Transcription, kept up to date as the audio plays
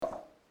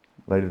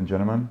Ladies and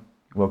gentlemen,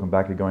 welcome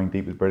back to Going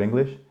Deep with Bread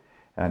English,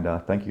 and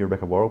thank you,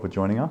 Rebecca Worrall, for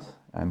joining us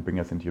and bringing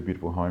us into your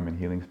beautiful home and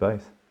healing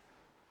space.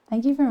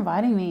 Thank you for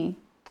inviting me.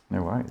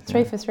 No worries.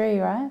 Three for three,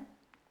 right?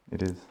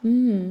 It is.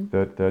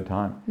 Third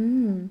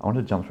time. I want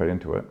to jump straight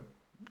into it.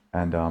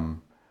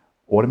 And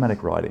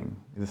automatic writing,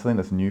 is this something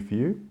that's new for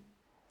you?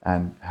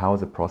 And how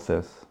is the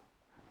process?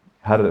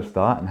 How did it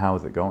start and how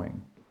is it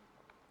going?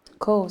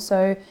 Cool.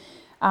 So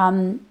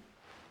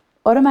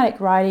automatic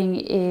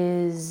writing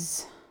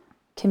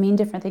can mean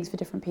different things for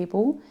different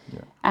people.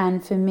 Yeah.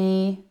 And for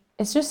me,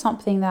 it's just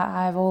something that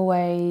I've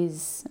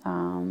always,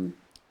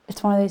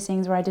 it's one of those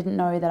things where I didn't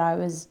know that I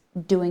was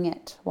doing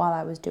it while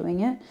I was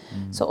doing it.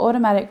 So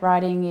automatic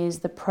writing is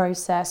the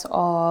process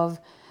of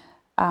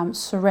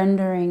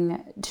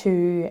surrendering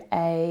to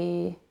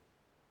a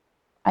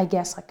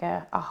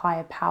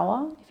higher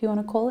power, if you want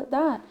to call it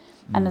that,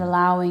 and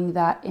allowing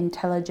that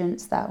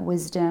intelligence, that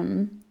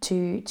wisdom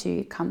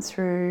to come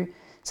through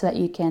so that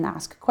you can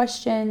ask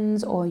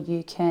questions or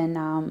you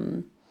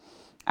can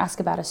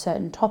ask about a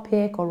certain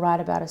topic or write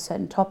about a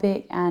certain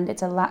topic. And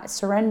it's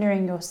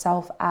surrendering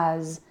yourself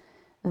as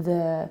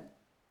the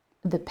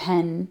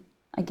pen,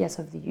 I guess,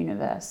 of the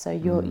universe. So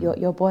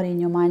your body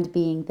and your mind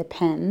being the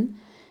pen,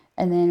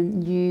 and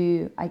then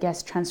you, I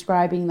guess,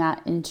 transcribing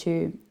that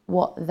into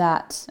what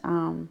that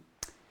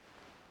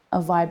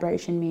a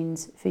vibration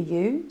means for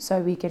you. So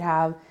we could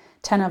have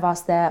 10 of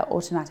us there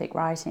automatic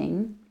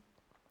writing.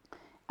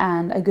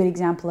 And a good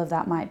example of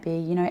that might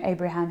be,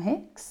 Abraham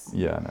Hicks.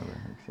 Yeah, I know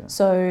Abraham Hicks, yeah.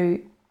 So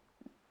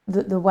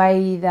the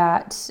way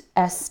that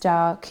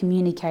Esther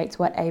communicates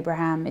what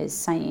Abraham is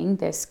saying,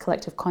 this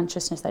collective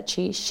consciousness that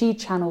she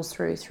channels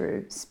through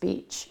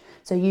speech.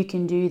 So you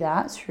can do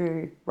that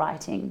through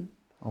writing.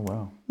 Oh,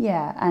 wow.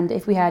 Yeah, and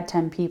if we had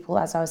 10 people,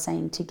 as I was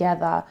saying,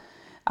 together,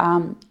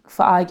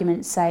 for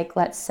argument's sake,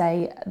 let's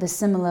say the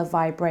similar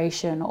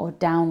vibration or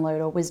download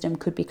or wisdom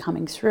could be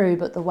coming through,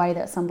 but the way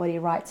that somebody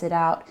writes it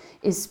out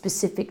is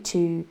specific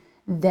to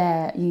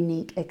their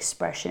unique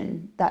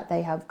expression that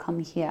they have come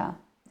here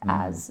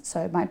as.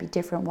 So it might be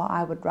different what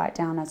I would write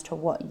down as to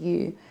what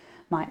you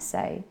might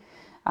say.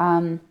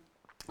 So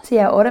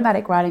yeah,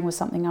 automatic writing was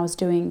something I was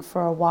doing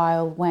for a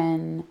while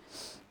when,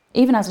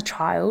 even as a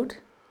child,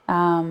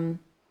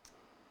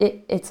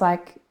 it's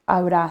like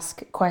I would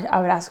ask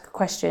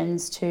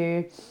questions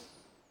to,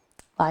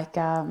 like,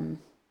 I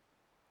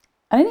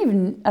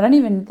don't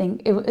even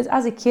think it was,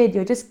 as a kid,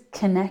 you're just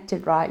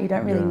connected, right? You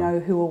don't really know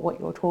who or what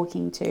you're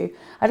talking to.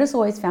 I just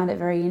always found it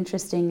very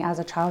interesting as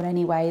a child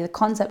anyway, the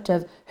concept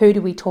of who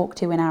do we talk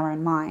to in our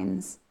own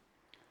minds.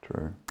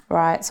 True.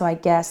 Right. So I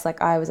guess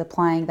like I was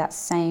applying that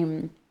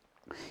same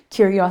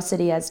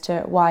curiosity as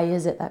to why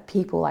is it that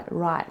people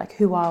write,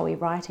 who are we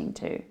writing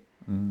to,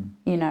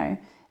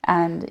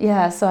 And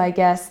yeah, so I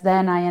guess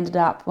then I ended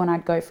up, when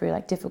I'd go through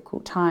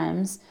difficult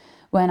times,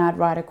 when I'd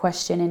write a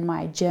question in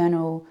my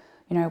journal,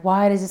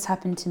 why does this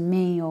happen to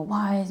me? Or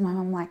why is my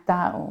mom like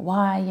that? Or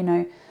why,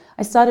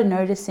 I started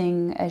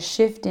noticing a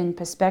shift in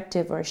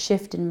perspective or a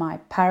shift in my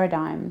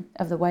paradigm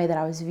of the way that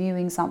I was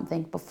viewing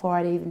something before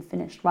I'd even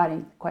finished writing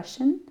the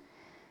question.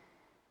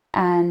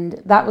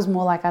 And that was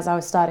more like as I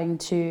was starting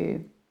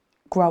to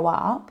grow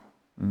up.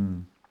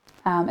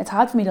 It's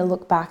hard for me to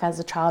look back as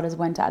a child as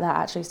when that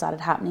actually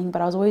started happening,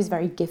 but I was always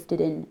very gifted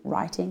in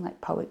writing,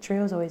 like poetry.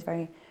 I was always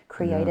very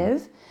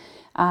creative.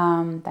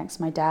 Thanks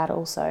to my dad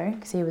also,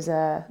 because he was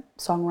a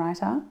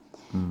songwriter.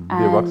 Was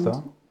he a rock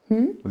star?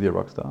 Was he a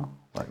rock star?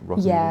 Like rock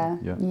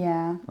music?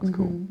 Yeah. That's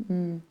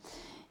cool.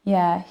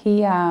 Yeah,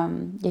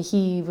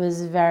 he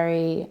was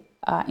very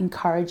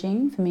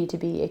encouraging for me to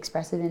be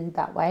expressive in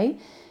that way.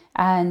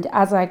 And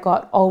as I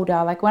got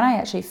older, when I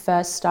actually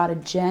first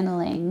started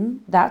journaling,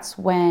 that's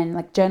when,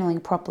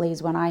 journaling properly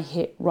is when I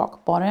hit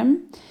rock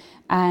bottom.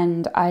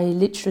 And I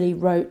literally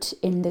wrote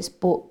in this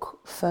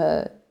book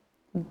for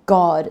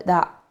God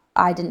that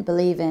I didn't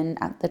believe in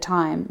at the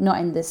time, not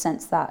in the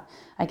sense that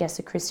I guess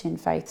the Christian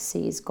faith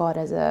sees God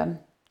as a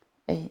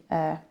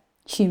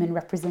human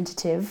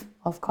representative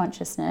of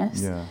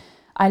consciousness. Yeah.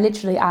 I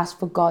literally asked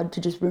for God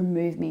to just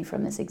remove me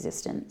from this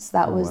existence.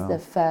 That was the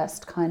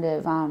first kind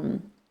of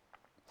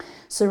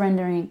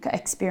surrendering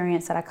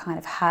experience that I kind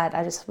of had.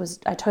 I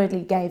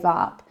totally gave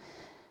up.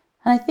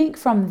 And I think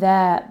from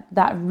there,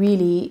 that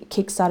really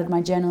kickstarted my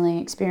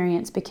journaling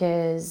experience,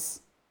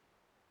 because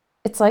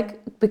it's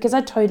because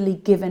I'd totally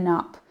given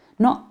up,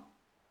 not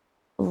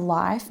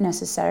life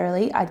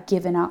necessarily, I'd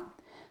given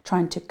up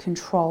trying to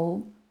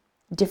control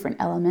different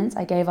elements.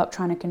 I gave up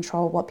trying to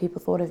control what people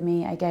thought of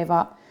me. I gave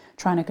up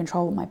trying to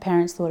control what my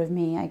parents thought of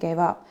me. I gave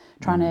up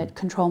trying to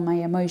control my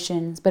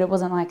emotions. But it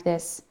wasn't like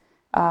this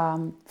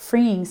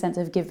freeing sense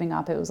of giving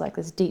up. It was like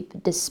this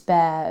deep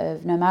despair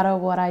of no matter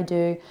what I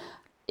do,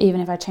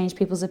 even if I change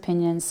people's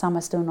opinions, some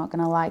are still not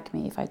going to like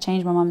me. If I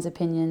change my mom's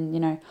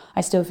opinion,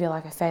 I still feel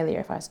like a failure.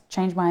 If I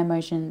change my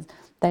emotions,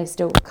 they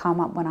still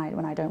come up when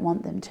I don't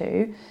want them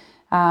to.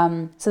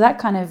 So that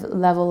kind of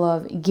level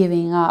of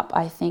giving up,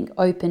 I think,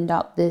 opened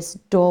up this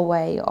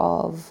doorway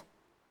of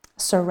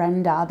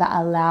surrender that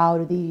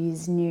allowed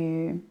these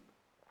new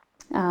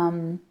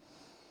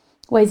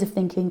ways of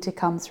thinking to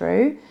come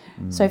through.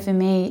 So for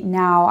me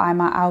now,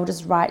 I'll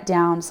just write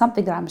down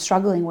something that I'm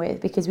struggling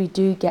with, because we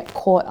do get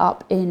caught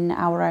up in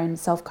our own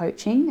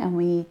self-coaching and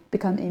we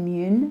become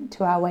immune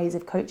to our ways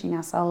of coaching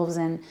ourselves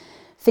and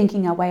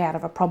thinking our way out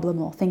of a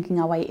problem or thinking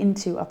our way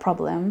into a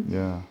problem.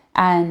 Yeah.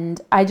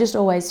 And I just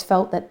always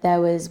felt that there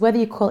was, whether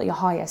you call it your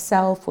higher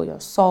self or your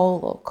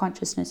soul or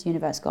consciousness,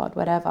 universe, God,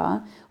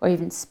 whatever, or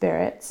even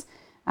spirits,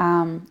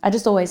 I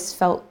just always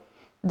felt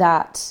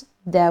that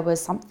there was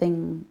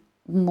something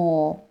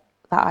more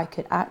that I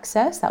could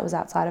access that was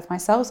outside of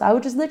myself. So I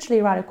would just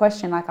literally write a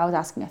question like I was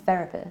asking a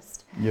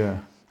therapist. Yeah.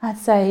 I'd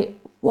say,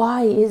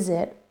 why is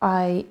it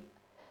I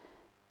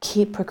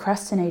keep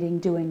procrastinating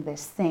doing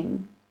this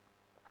thing?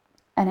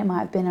 And it might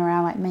have been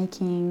around like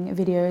making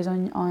videos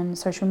on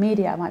social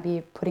media. It might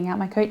be putting out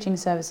my coaching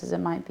services. It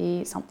might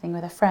be something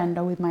with a friend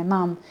or with my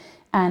mum.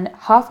 And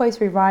halfway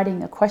through writing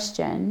the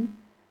question,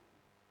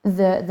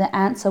 the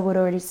answer would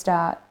already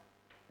start,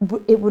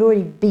 it would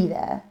already be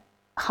there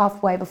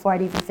halfway before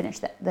I'd even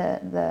finished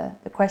the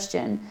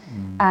question.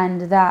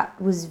 And that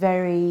was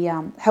very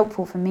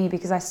helpful for me,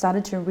 because I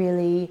started to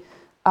really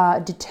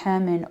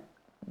determine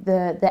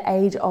the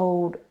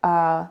age-old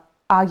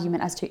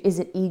argument as to, is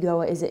it ego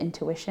or is it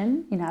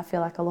intuition? You know, I feel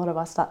like a lot of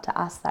us start to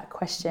ask that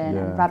question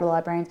and rattle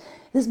our brains.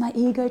 Is my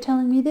ego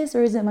telling me this,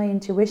 or is it my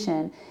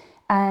intuition?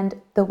 And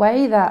the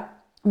way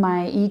that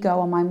my ego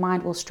or my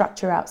mind will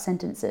structure out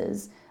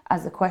sentences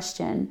as a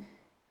question,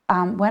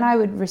 when I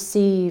would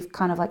receive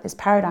kind of like this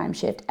paradigm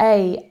shift,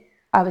 I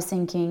was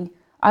thinking,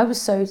 I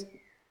was so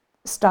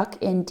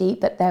stuck in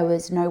deep that there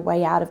was no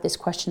way out of this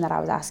question that I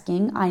was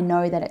asking. I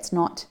know that it's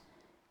not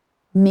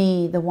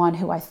me, the one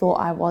who I thought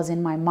I was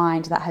in my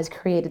mind, that has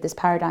created this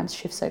paradigm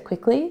shift so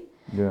quickly.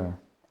 Yeah.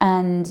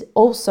 And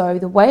also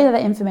the way that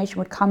information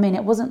would come in,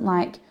 it wasn't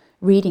like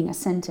reading a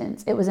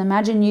sentence. It was,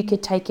 imagine you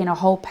could take in a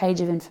whole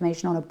page of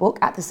information on a book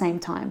at the same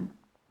time.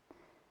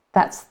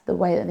 That's the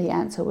way that the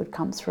answer would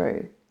come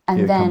through.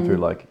 And then come through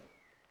like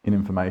in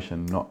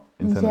information, not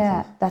in sentences.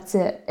 Yeah, that's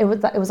it. It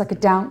was like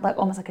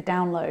almost like a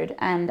download.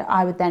 And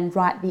I would then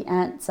write the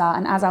answer.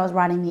 And as I was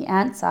writing the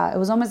answer, it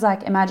was almost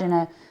like, imagine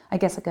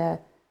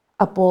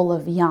a ball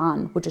of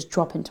yarn would just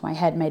drop into my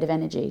head made of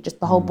energy. Just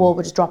the whole ball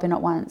would just drop in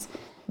at once.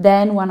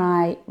 Then when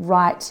I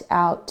write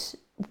out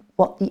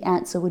what the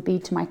answer would be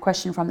to my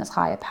question from this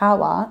higher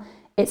power,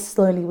 it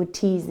slowly would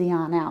tease the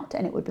yarn out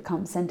and it would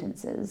become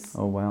sentences.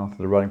 Oh, wow.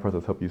 So the writing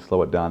process helped you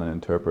slow it down and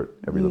interpret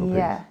every little piece.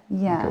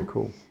 Yeah. Okay,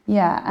 cool.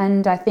 Yeah,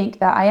 and I think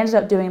that I ended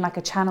up doing like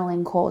a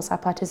channeling course. I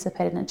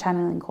participated in a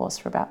channeling course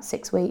for about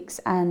 6 weeks,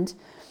 and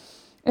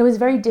it was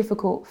very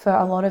difficult for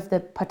a lot of the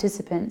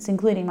participants,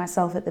 including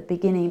myself at the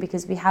beginning,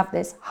 because we have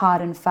this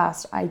hard and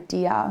fast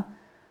idea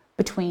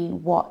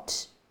between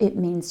what it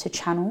means to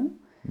channel.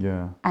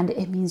 Yeah. And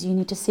it means you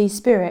need to see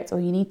spirits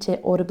or you need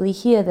to audibly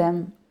hear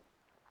them.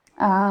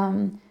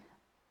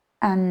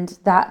 And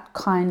that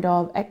kind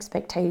of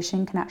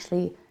expectation can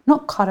actually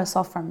not cut us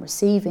off from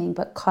receiving,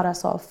 but cut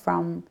us off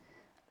from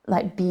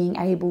like being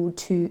able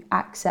to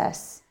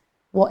access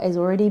what is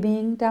already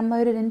being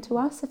downloaded into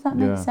us, if that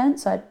makes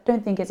sense. So I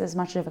don't think it's as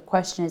much of a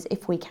question as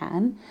if we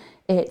can.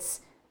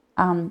 It's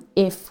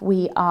if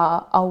we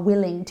are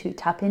willing to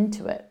tap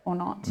into it or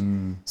not.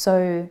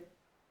 So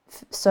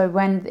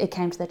when it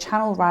came to the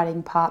channel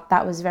writing part,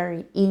 that was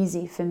very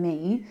easy for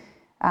me.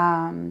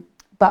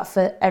 But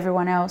for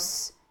everyone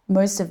else,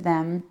 most of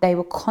them, they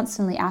were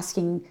constantly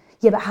asking,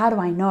 yeah, but how do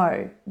I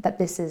know that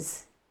this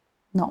is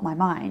not my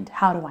mind?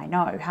 How do I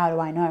know? How do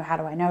I know? How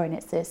do I know? And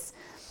it's this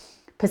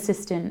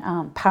persistent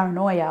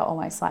paranoia,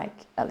 almost like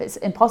this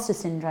imposter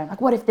syndrome.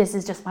 Like, what if this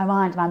is just my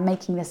mind and I'm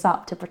making this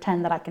up to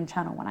pretend that I can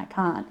channel when I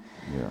can't?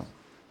 Yeah.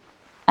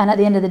 And at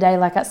the end of the day,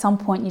 like at some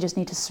point, you just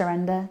need to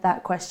surrender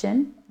that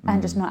question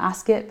and just not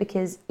ask it,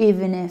 because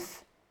even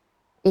if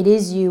it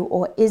is you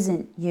or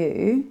isn't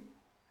you,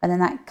 and then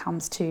that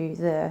comes to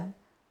the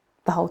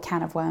whole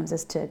can of worms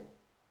as to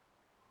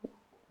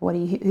who are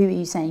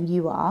you saying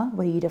you are?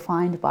 What are you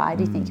defined by?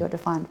 Do you think you're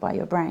defined by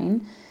your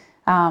brain?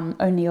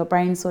 Only your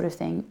brain sort of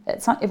thing.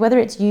 It's not, whether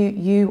it's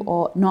you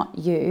or not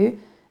you,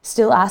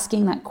 still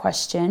asking that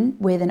question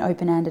with an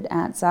open-ended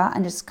answer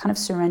and just kind of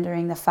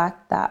surrendering the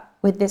fact that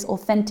with this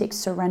authentic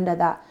surrender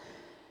that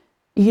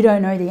you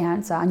don't know the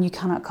answer and you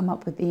cannot come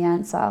up with the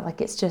answer.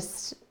 Like it's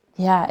just,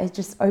 it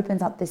just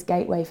opens up this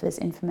gateway for this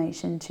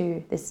information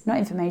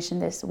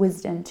this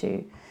wisdom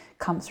to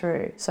come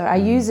through. So I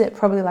use it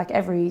probably like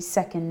every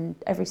second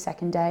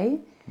day.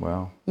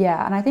 Wow.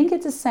 Yeah, and I think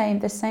it's the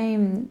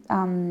same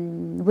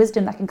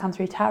wisdom that can come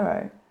through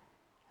tarot,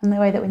 and the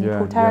way that when you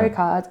pull tarot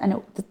cards,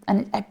 and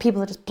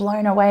people are just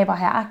blown away by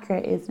how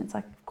accurate it is, and it's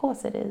like, of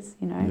course it is,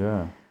 you know.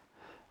 Yeah,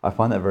 I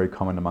find that very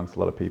common amongst a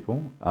lot of people,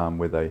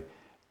 where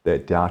they're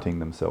doubting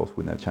themselves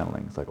when they're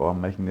channeling. It's like, oh,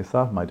 I'm making this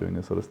up. Am I doing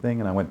this sort of thing?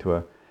 And I went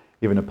to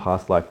even a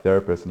past life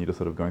therapist, and you're just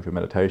sort of going through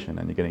meditation,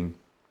 and you're getting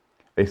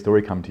a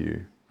story come to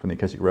you from the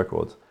Akashic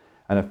records.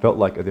 And it felt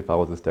like as if I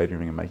was just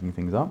daydreaming and making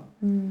things up.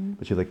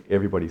 But she's like,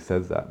 everybody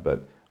says that,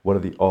 but what are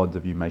the odds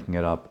of you making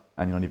it up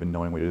and you're not even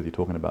knowing what it is you're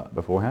talking about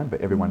beforehand?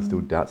 But everyone still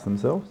doubts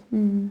themselves.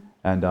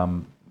 And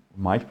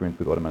my experience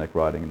with automatic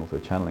writing and also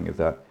channeling is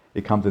that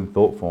it comes in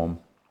thought form,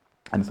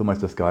 and it's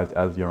almost disguised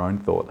as your own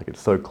thought. Like,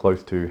 it's so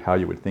close to how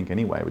you would think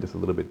anyway, but just a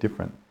little bit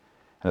different.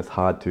 And it's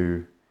hard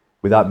to,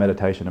 without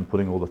meditation and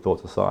putting all the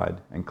thoughts aside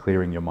and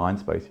clearing your mind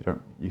space,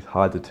 it's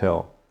hard to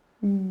tell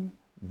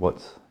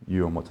what's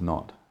you and what's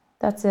not.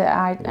 That's it.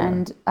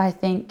 And I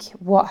think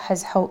what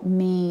has helped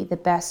me the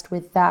best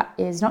with that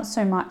is not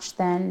so much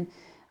then,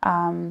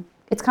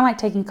 it's kind of like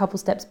taking a couple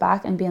steps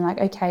back and being like,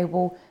 okay,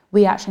 well,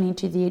 we actually need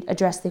to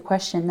address the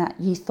question that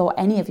you thought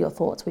any of your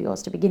thoughts were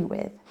yours to begin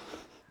with.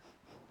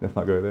 Let's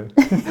not go there.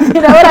 You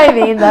know what I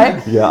mean,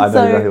 though? Yeah, I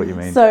know exactly what you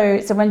mean.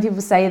 So when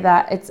people say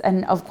that,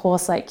 and of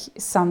course, like,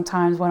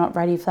 sometimes we're not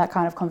ready for that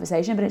kind of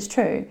conversation, but it's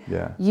true.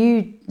 Yeah.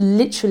 You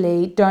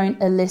literally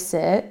don't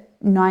elicit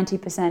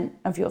 90%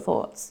 of your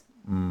thoughts,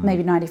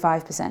 maybe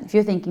 95%. If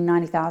you're thinking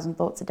 90,000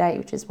 thoughts a day,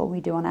 which is what we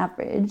do on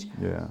average,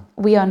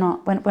 we're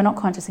not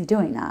consciously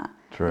doing that.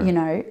 True. You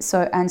know,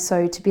 so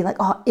to be like,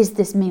 oh, is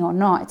this me or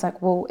not? It's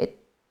like, well,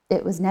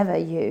 it was never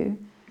you.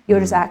 You're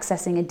just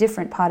accessing a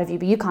different part of you,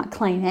 but you can't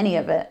claim any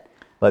of it.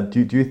 Like,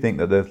 do you think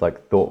that there's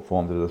like thought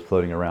forms that are just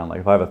floating around? Like,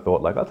 if I have a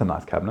thought, like, that's a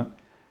nice cabinet,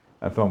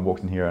 and someone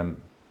walks in here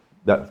and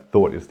that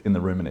thought is in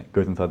the room and it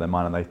goes inside their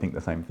mind and they think the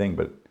same thing,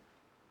 but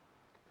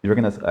you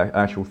reckon that's an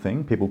actual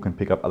thing? People can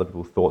pick up other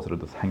people's thoughts that are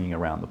just hanging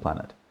around the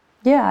planet?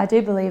 Yeah, I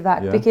do believe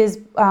that, because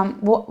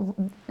what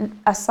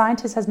a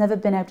scientist has never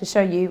been able to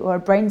show you, or a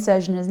brain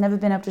surgeon has never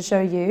been able to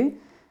show you,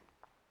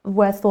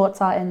 where thoughts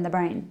are in the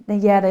brain.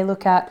 They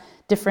look at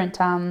different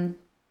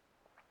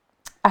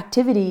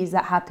activities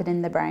that happen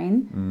in the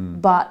brain,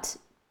 but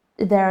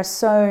there are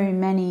so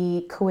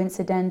many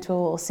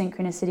coincidental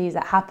synchronicities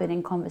that happen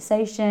in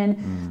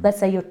conversation. Let's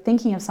say you're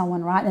thinking of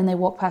someone, right, and they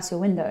walk past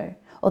your window,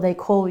 or they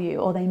call you,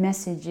 or they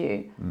message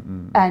you,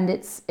 and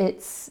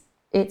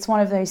it's one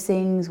of those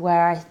things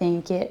where I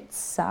think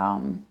it's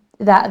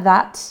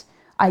that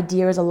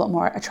idea is a lot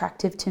more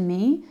attractive to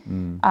me,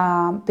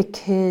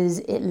 because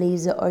it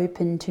leaves it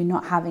open to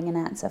not having an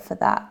answer for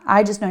that.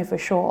 I just know for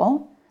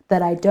sure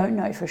that I don't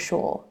know for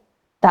sure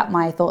that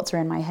my thoughts are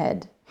in my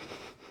head.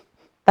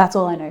 That's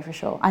all I know for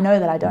sure. I know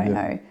that I don't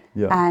know.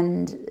 Yeah.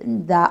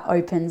 And that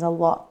opens a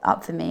lot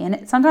up for me.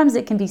 And sometimes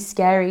it can be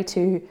scary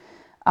to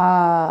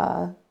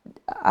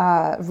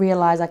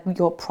realize, like,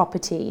 your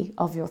property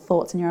of your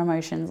thoughts and your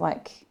emotions,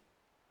 like,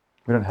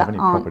 we don't have any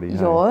property.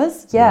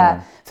 Yours.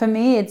 Yeah. For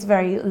me, it's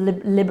very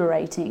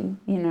liberating,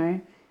 you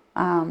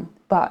know.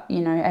 But,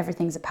 you know,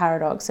 everything's a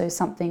paradox. So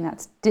something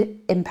that's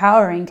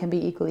empowering can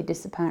be equally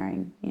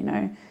disempowering, you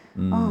know.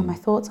 Oh, my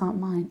thoughts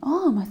aren't mine.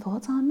 Oh, my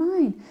thoughts aren't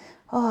mine.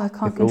 Oh, I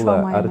can't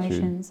control my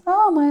emotions.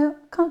 Oh,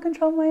 I can't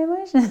control my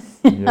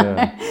emotions.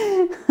 Yeah.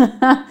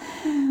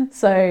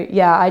 So,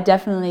 yeah, I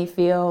definitely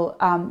feel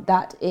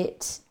that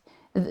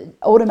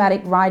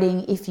automatic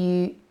writing, if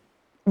you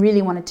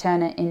really want to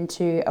turn it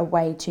into a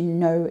way to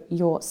know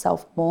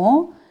yourself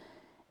more,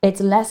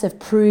 it's less of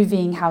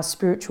proving how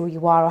spiritual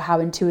you are or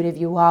how intuitive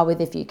you are with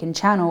if you can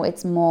channel.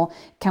 It's more,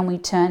 can we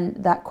turn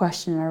that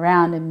question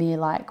around and be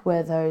like,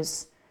 were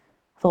those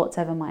thoughts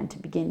ever mine to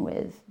begin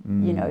with?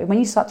 You know, when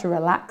you start to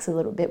relax a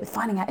little bit with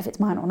finding out if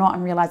it's mine or not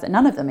and realize that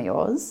none of them are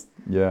yours,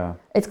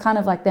 it's kind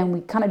of like, then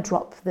we kind of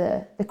drop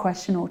the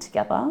question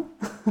altogether.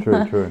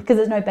 True. Because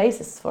there's no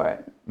basis for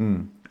it.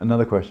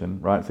 Another question,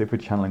 right? So if we're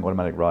channeling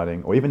automatic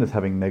writing, or even just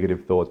having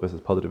negative thoughts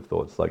versus positive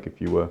thoughts, like if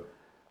you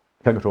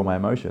can't control my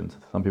emotions,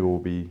 some people will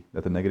be,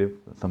 that's a negative,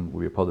 some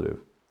will be a positive.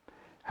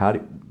 How do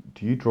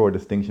you draw a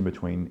distinction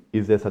between,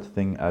 is there such a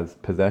thing as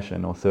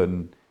possession or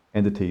certain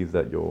entities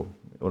that you're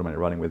automatic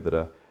writing with that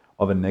are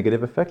of a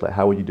negative effect? Like,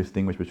 how would you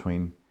distinguish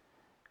between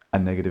a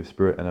negative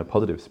spirit and a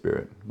positive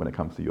spirit when it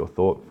comes to your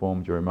thought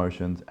forms, your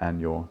emotions, and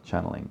your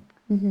channeling?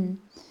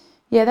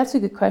 Yeah, that's a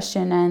good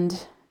question.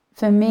 And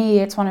for me,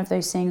 it's one of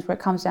those things where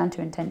it comes down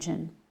to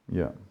intention.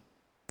 Yeah.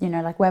 You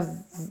know, like, we're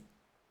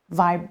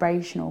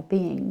vibrational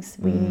beings.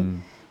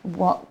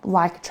 What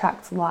like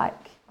attracts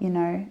like, you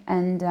know,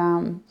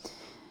 and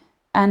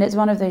it's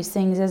one of those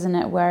things, isn't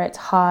it, where it's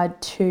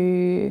hard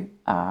to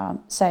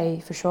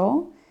say for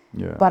sure.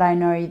 Yeah. But I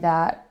know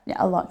that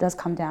a lot does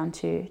come down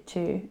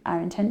to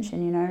our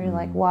intention, you know,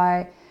 like,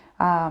 why,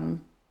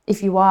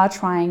 if you are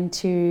trying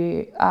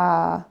to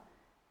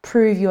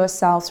prove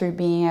yourself through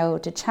being able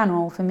to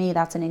channel, for me,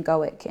 that's an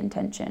egoic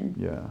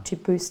intention. To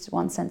boost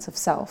one's sense of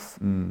self,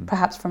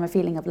 perhaps from a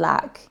feeling of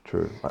lack.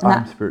 True.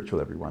 I'm spiritual,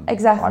 everyone.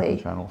 Exactly. I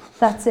can channel.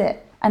 That's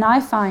it. And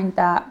I find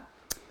that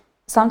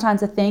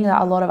sometimes a thing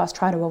that a lot of us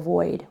try to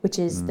avoid, which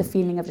is the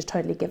feeling of just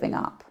totally giving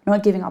up.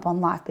 Not giving up on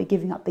life, but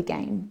giving up the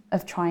game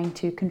of trying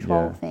to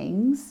control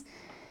things.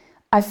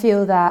 I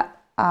feel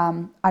that,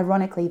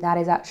 ironically, that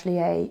is actually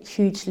a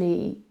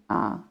hugely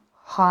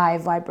high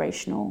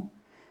vibrational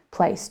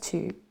place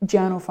to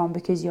journal from,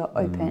 because you're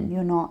open.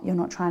 You're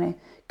not trying to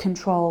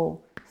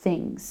control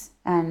things.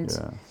 And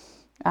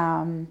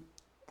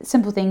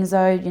simple things,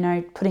 though, you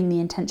know, putting the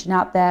intention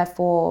out there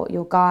for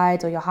your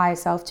guides or your higher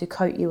self to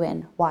coat you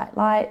in white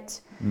light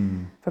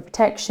for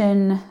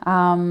protection.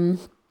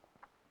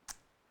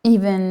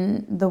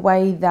 Even the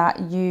way that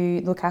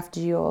you look after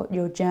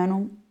your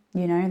journal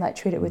you know, like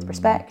treat it with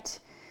respect.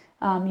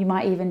 You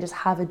might even just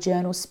have a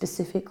journal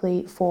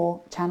specifically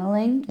for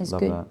channeling is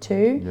good that.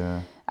 too.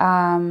 Yeah.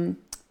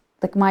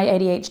 Like my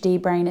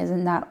ADHD brain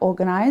isn't that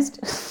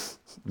organized.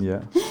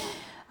 Yeah.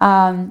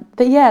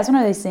 But yeah, it's one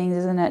of those things,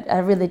 isn't it? I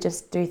really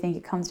just do think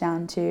it comes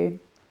down to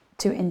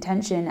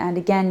intention. And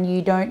again,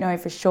 you don't know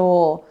for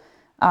sure.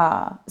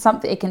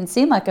 It can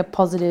seem like a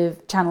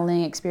positive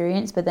channeling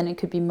experience, but then it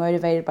could be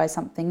motivated by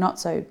something not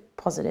so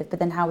positive. But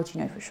then how would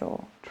you know for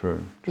sure?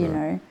 True. You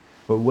know.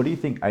 But what do you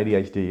think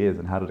ADHD is,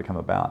 and how did it come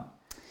about?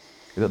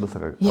 Is it just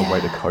like a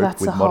way to cope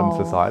with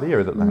modern society,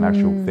 or is it like an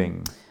actual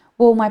thing?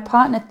 Well, my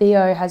partner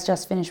Theo has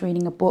just finished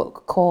reading a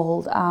book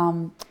called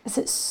is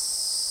it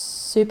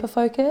Super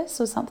Focus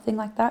or something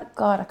like that?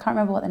 God, I can't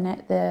remember what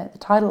the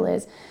title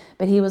is,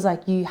 but he was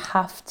like, you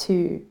have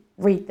to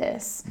read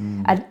this.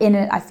 And in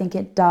it, I think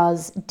it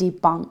does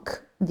debunk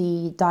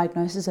the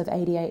diagnosis of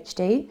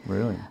ADHD.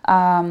 Really?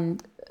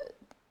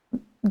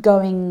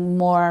 Going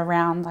more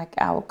around like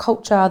our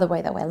culture, the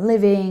way that we're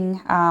living.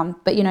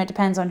 But, you know, it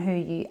depends on who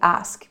you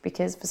ask,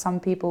 because for some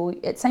people,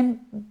 it's same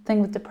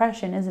thing with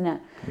depression, isn't it?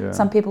 Yeah.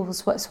 Some people will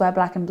swear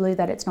black and blue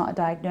that it's not a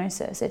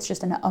diagnosis. It's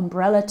just an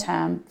umbrella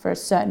term for a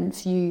certain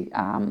few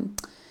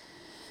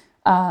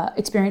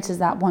experiences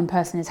that one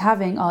person is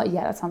having. Oh,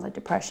 yeah, that sounds like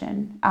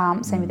depression.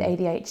 Same with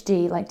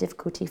ADHD, like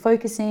difficulty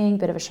focusing,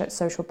 bit of a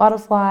social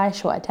butterfly,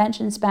 short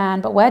attention span.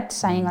 But we're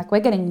saying like we're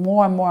getting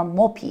more and more and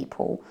more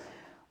people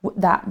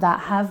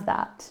that have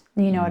that.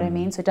 You know what I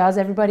mean? So does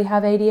everybody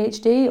have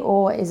ADHD,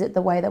 or is it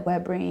the way that we're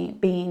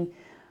being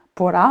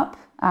brought up?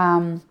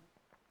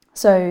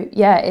 So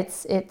yeah,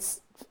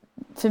 it's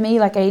for me,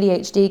 like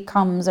ADHD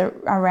comes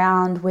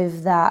around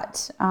with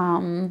that.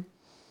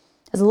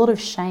 There's a lot of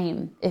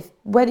shame if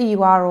whether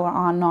you are or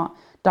are not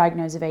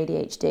diagnosed with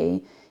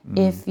ADHD,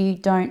 if you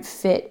don't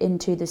fit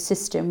into the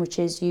system, which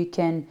is you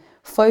can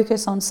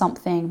focus on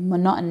something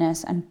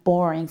monotonous and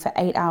boring for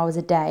 8 hours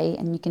a day,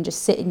 and you can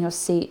just sit in your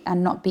seat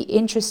and not be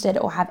interested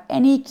or have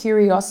any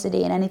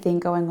curiosity in anything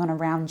going on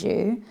around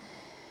you.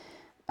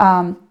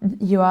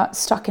 You are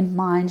stuck in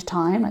mind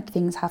time, like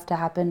things have to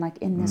happen like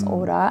in this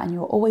order, and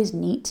you're always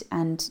neat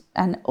and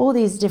all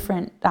these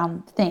different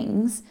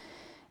things.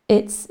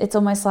 It's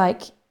almost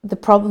like the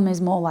problem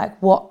is more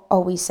like, what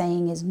are we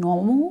saying is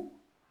normal?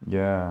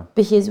 Yeah.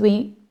 Because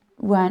we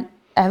weren't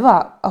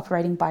ever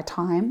operating by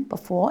time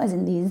before, as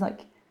in these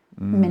like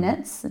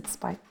minutes. It's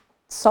by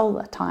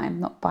solar time,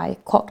 not by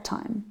clock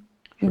time.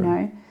 True. You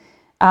know,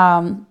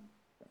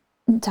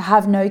 to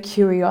have no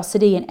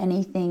curiosity in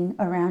anything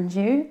around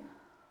you,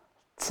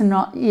 to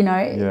not, you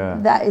know,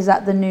 that is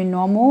that the new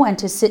normal, and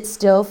to sit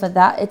still for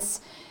that,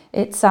 it's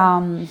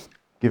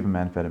give them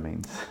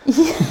amphetamines.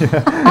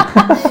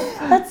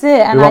 That's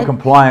it. We want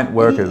compliant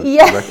workers.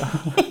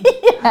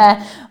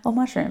 Yeah, or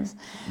mushrooms.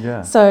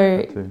 Yeah.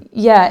 So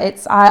yeah,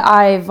 it's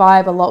I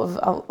vibe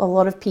a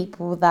lot of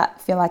people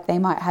that feel like they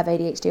might have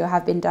ADHD or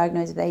have been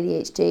diagnosed with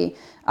ADHD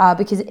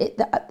because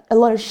a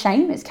lot of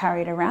shame is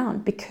carried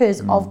around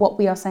because of what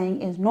we are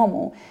saying is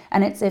normal.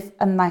 And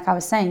and like I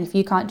was saying, if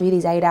you can't do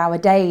these 8-hour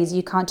days,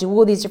 you can't do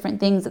all these different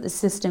things that the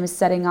system is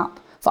setting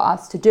up for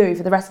us to do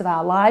for the rest of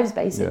our lives,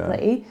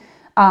 basically.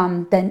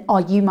 Then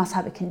you must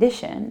have a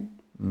condition.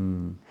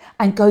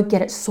 And go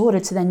get it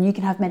sorted, so then you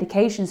can have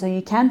medication so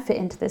you can fit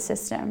into the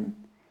system,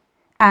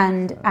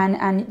 and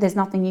there's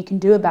nothing you can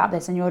do about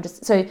this, and you're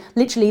just so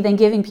literally then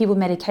giving people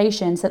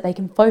medication so that they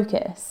can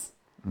focus.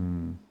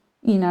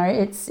 You know,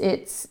 it's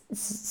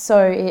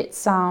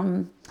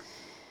I'm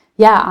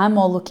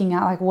more looking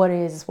at like what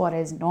is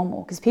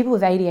normal, because people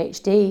with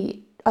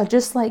ADHD are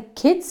just like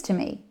kids to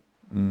me.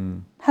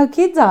 How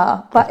kids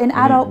are, but in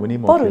adult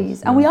bodies.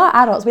 Kids, and we are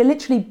adults. We're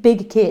literally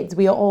big kids.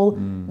 We are all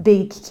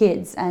big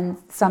kids, and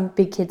some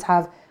big kids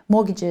have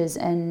mortgages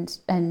and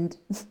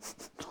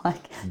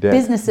like debt.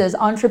 Businesses,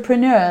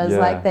 entrepreneurs,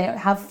 like they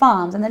have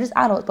farms, and they're just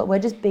adults, but we're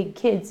just big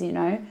kids, you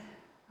know.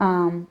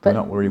 But we're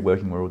not really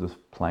working, we're all just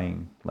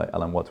playing, like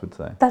Alan Watts would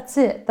say. That's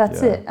it.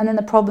 And then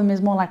the problem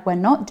is more like we're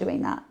not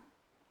doing that.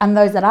 And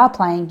those that are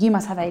playing, you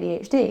must have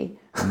ADHD.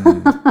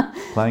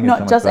 Playing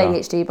not just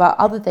ADHD, but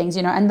other things,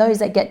 you know. And those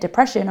that get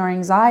depression or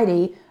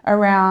anxiety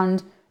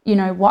around, you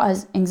know, what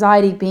is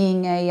anxiety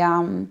being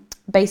a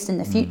based in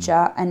the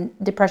future and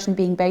depression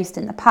being based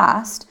in the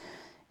past,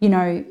 you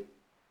know,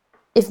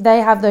 if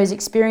they have those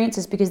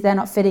experiences because they're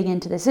not fitting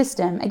into the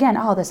system, again,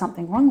 there's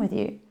something wrong with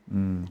you.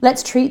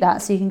 Let's treat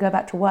that so you can go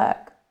back to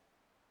work.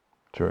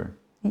 True.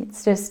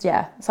 It's just,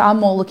 So I'm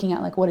more looking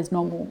at like what is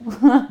normal.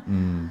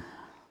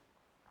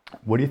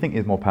 What do you think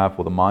is more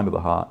powerful, the mind or the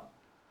heart?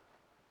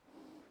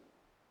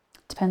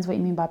 Depends what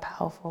you mean by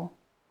powerful.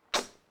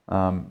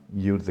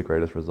 Yields the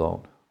greatest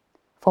result.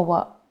 For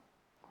what?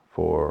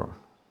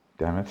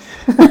 Damn it.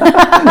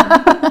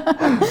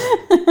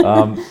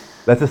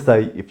 Let's just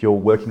say if you're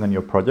working on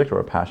your project or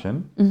a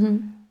passion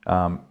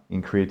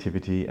in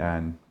creativity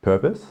and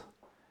purpose,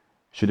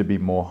 should it be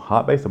more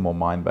heart-based or more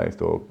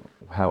mind-based? Or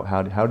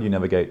how do you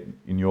navigate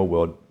in your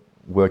world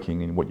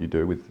working in what you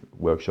do with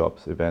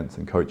workshops, events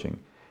and coaching?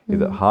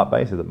 Is it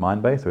heart-based, is it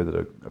mind-based, or is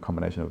it a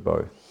combination of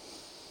both?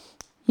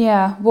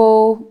 Yeah,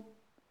 well,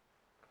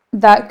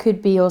 that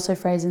could be also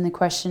phrasing the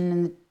question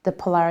in the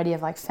polarity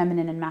of like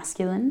feminine and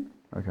masculine.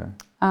 Okay.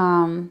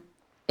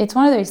 It's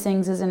one of those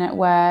things, isn't it,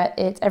 where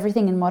it's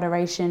everything in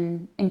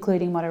moderation,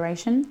 including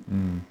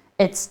moderation.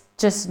 It's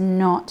just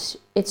not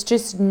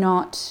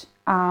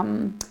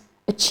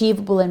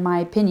achievable, in my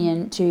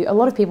opinion. To a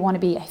lot of people want to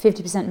be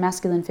 50%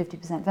 masculine,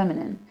 50%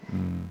 feminine.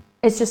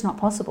 It's just not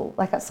possible.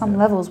 Like at some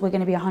levels, we're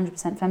going to be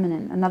 100%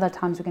 feminine, and other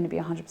times we're going to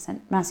be 100%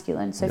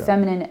 masculine. So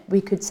feminine,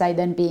 we could say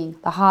then being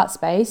the heart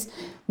space,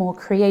 more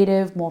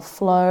creative, more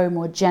flow,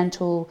 more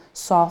gentle,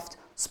 soft,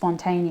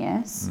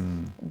 spontaneous,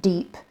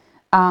 deep.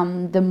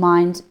 The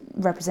mind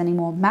representing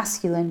more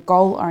masculine,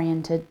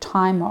 goal-oriented,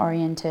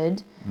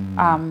 time-oriented,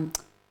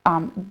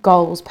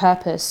 goals,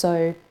 purpose.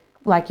 So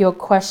like your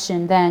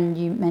question then,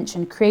 you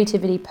mentioned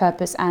creativity,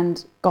 purpose,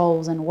 and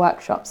goals and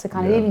workshops. So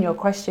kind of even your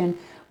question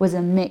was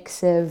a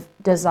mix of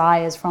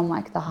desires from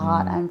like the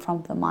heart and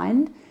from the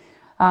mind.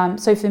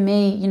 So for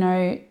me, you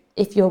know,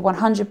 if you're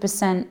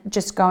 100%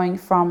 just going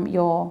from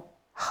your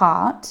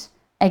heart,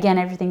 again,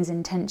 everything's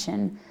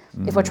intention.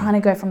 If we're trying to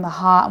go from the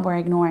heart and we're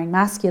ignoring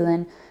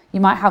masculine, you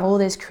might have all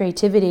this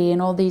creativity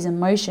and all these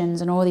emotions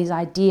and all these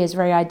ideas,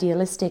 very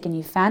idealistic, and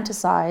you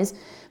fantasize,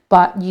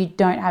 but you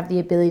don't have the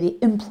ability to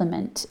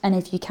implement. And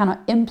if you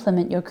cannot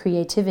implement your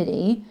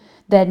creativity,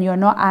 then you're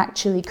not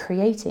actually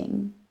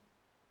creating.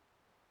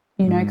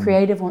 You know,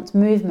 creative wants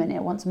movement,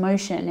 it wants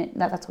motion.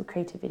 That's what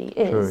creativity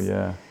is. True,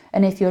 yeah.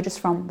 And if you're just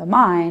from the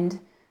mind,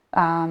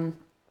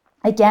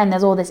 again,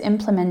 there's all this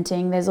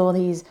implementing, there's all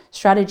these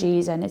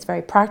strategies, and it's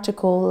very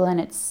practical and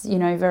it's, you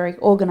know, very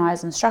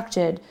organized and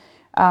structured.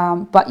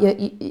 But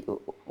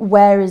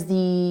where is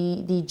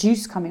the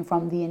juice coming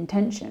from? The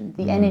intention,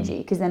 the energy.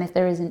 Because then if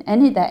there isn't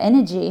that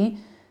energy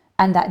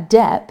and that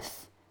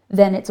depth,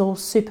 then it's all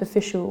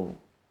superficial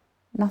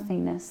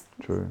nothingness.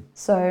 True.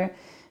 So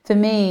for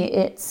me,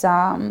 it's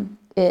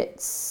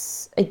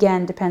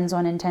again depends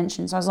on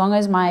intention. So as long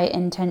as my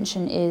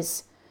intention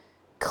is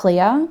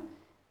clear,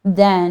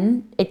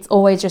 then it's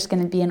always just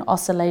going to be an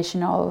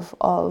oscillation of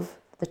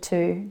the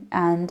two.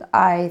 And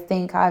I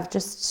think I've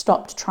just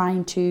stopped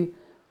trying to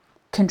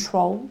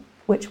control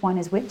which one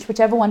is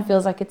whichever one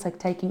feels like it's like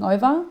taking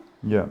over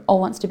or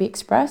wants to be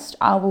expressed.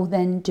 I will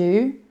then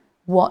do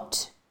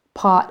what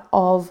part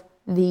of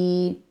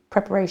the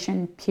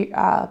preparation,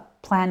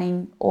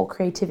 planning or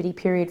creativity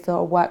period for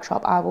a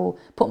workshop, I will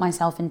put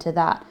myself into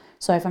that.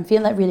 So if I'm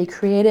feeling like really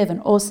creative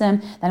and awesome,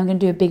 then I'm going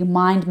to do a big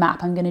mind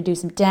map. I'm going to do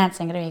some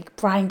dancing. I'm going to be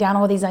writing down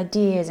all these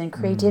ideas and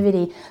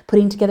creativity,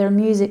 putting together a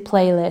music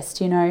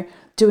playlist, you know,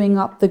 doing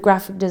up the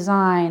graphic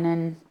design.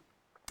 And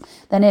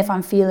then if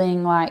I'm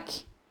feeling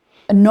like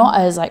not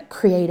as like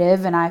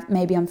creative and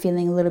maybe I'm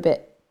feeling a little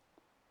bit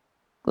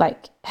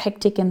like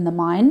hectic in the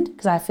mind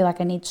because I feel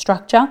like I need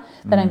structure,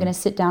 then I'm going to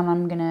sit down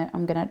and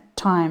I'm going to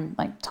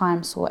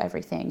time sort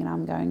everything, and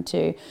I'm going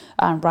to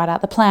write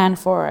out the plan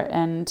for it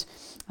and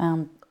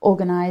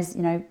organize,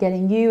 you know,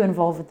 getting you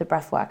involved with the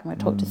breath work. I'm going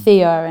to talk to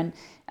Theo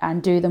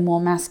and do the more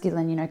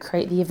masculine, you know,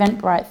 create the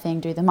Eventbrite thing,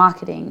 do the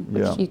marketing,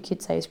 which you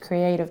could say is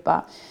creative.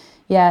 But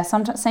yeah,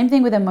 sometimes same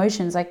thing with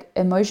emotions. Like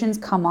emotions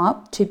come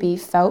up to be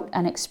felt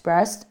and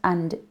expressed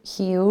and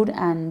healed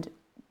and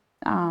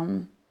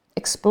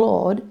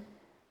explored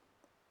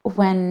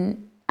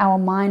when our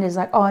mind is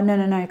like, oh, no,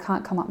 it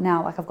can't come up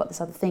now. Like I've got this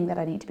other thing that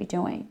I need to be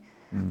doing.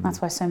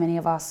 That's why so many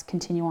of us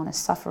continue on a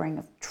suffering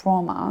of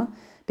trauma,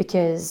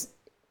 because,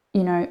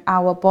 you know,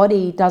 our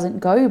body doesn't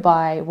go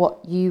by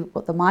what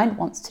the mind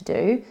wants to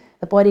do.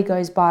 The body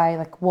goes by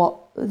like what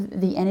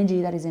the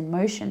energy that is in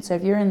motion. So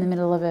if you're in the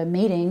middle of a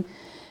meeting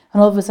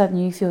and all of a sudden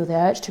you feel the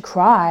urge to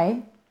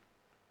cry,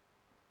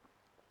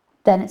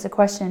 then it's a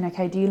question,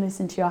 okay, do you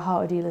listen to your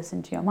heart or do you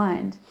listen to your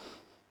mind?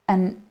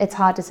 And it's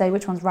hard to say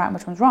which one's right and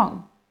which one's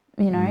wrong,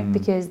 you know,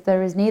 because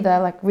there is neither.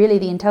 Like really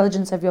the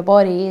intelligence of your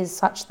body is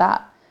such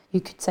that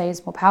you could say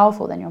is more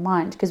powerful than your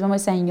mind. Because when we're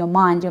saying your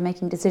mind, you're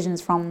making decisions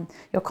from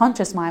your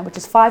conscious mind, which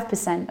is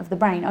 5% of the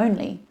brain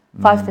only,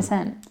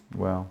 5%.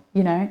 Wow.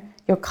 You know,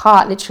 your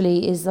heart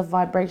literally is the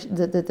vibration,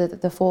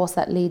 the force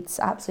that leads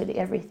absolutely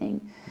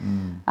everything.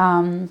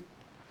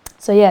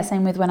 So yeah,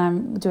 same with when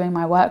I'm doing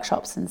my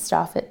workshops and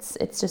stuff.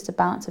 It's just a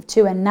balance of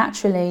two, and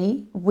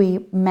naturally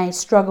we may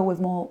struggle with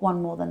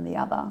one more than the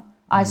other.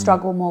 I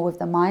struggle more with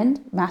the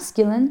mind,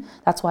 masculine.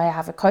 That's why I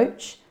have a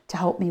coach to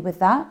help me with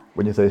that.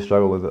 When you say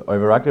struggle, is it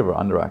overactive or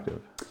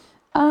underactive?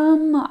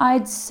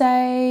 I'd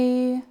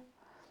say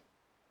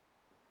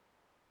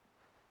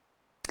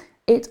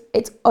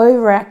it's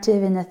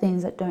overactive in the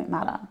things that don't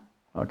matter.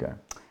 Okay.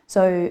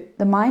 So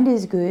the mind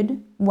is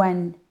good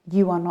when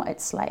you are not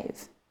its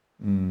slave.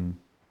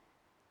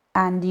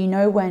 And you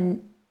know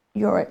when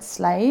you're its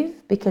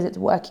slave because it's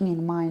working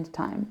in mind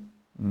time.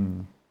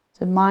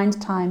 So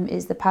mind time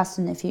is the past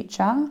and the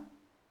future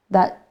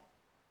that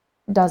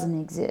doesn't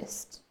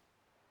exist.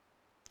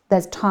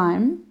 There's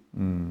time,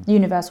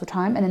 universal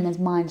time, and then there's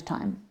mind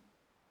time.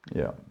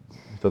 Yeah,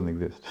 it doesn't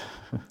exist.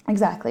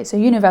 Exactly. So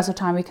universal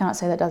time, we cannot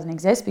say that doesn't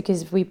exist,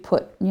 because if we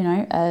put, you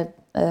know,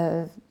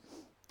 a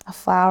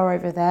flower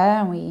over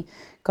there and we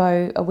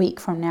go a week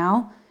from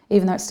now,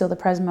 even though it's still the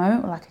present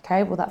moment, we're like,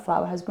 okay, well, that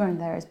flower has grown,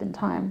 there has been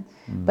time.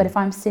 But if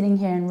I'm sitting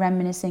here and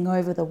reminiscing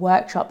over the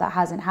workshop that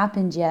hasn't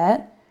happened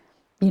yet,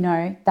 you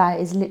know, that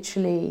is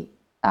literally,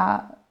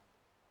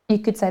 you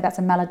could say that's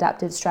a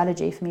maladaptive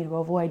strategy for me to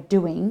avoid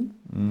doing,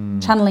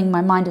 channeling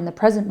my mind in the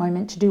present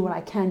moment to do what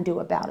I can do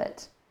about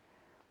it,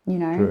 you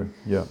know. True.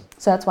 Yeah.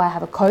 So that's why I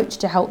have a coach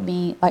to help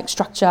me like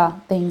structure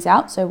things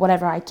out. So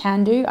whatever I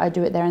can do, I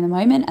do it there in the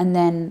moment, and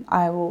then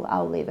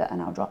I'll leave it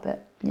and I'll drop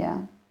it.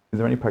 Yeah. Is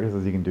there any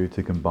practices you can do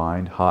to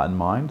combine heart and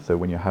mind? So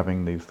when you're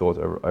having these thoughts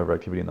over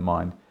activity in the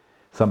mind,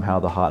 somehow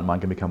the heart and mind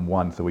can become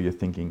one. So where you're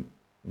thinking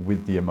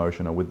with the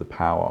emotion or with the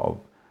power of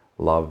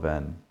love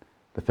and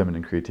the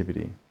feminine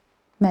creativity.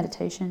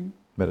 Meditation.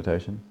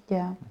 Meditation?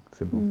 Yeah.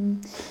 Simple.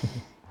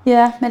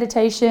 Yeah,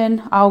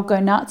 meditation. I'll go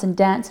nuts and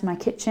dance in my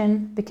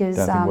kitchen because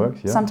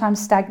works, yeah.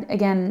 sometimes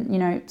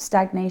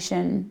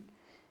stagnation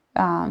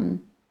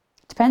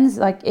depends.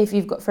 Like if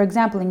you've got, for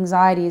example,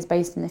 anxiety is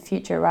based in the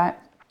future, right?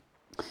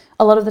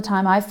 A lot of the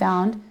time I've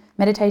found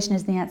meditation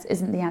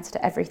isn't the answer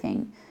to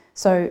everything.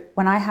 So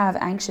when I have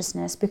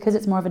anxiousness, because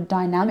it's more of a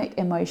dynamic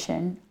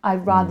emotion,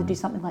 I'd rather do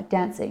something like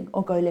dancing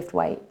or go lift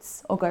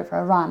weights or go for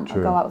a run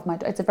or go out with my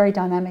dog. It's a very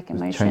dynamic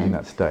emotion. Changing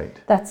that state.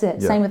 That's it.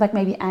 Yeah. Same with like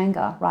maybe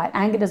anger, right?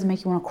 Anger doesn't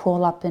make you want to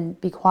crawl up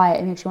and be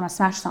quiet. It makes you want to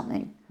smash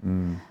something.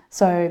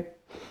 So,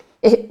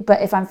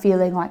 but if I'm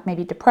feeling like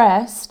maybe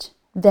depressed,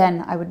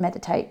 then I would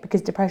meditate,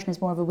 because depression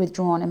is more of a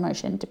withdrawn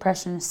emotion.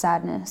 Depression is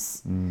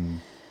sadness,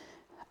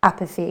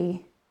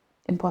 apathy,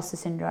 imposter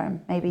syndrome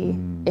maybe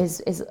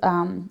is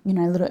a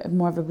little bit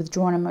more of a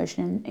withdrawn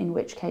emotion, in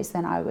which case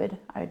then I would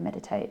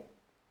meditate.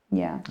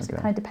 Yeah. So it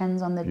kind of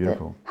depends on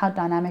how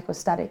dynamic or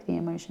static the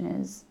emotion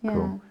is. Yeah.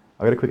 Cool.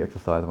 I've got a quick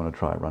exercise I want to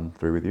try and run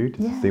through with you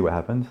just to see what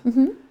happens.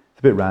 It's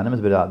a bit random, it's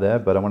a bit out there,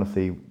 but I want to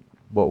see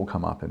what will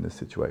come up in this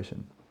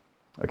situation.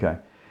 Okay.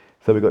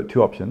 So we've got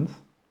two options.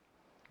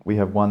 We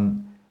have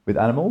one with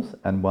animals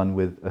and one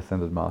with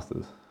ascended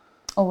masters.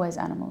 Always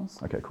animals.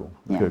 Okay, cool.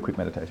 Let's do a quick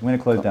meditation. We're going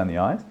to close down the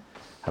eyes.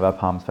 Have our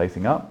palms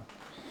facing up,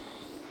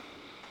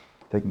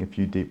 taking a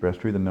few deep breaths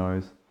through the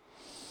nose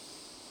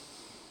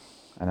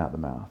and out the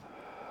mouth.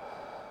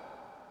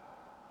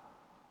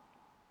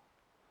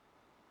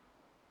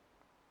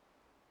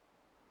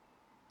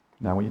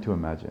 Now I want you to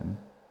imagine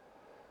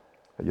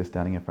that you're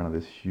standing in front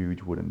of this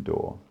huge wooden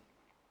door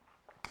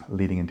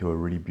leading into a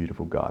really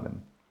beautiful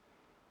garden.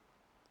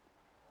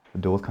 The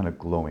door's kind of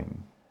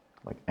glowing,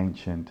 like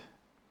ancient,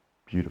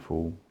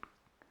 beautiful,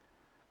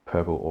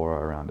 purple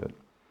aura around it.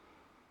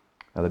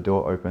 Now the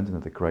door opens and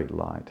there's a great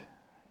light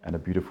and a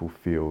beautiful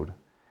field.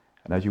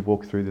 And as you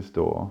walk through this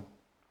door,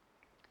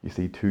 you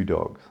see two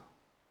dogs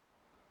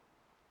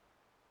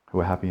who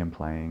are happy and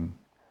playing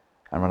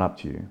and run up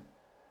to you.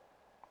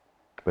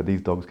 But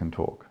these dogs can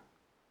talk.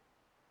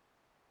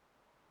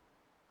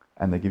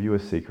 And they give you a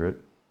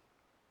secret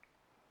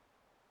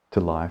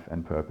to life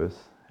and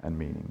purpose and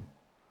meaning.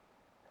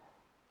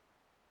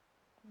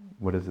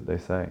 What is it they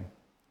say?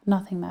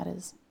 Nothing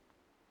matters.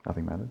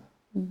 Nothing matters?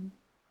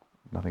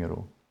 Nothing at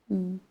all?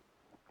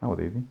 That was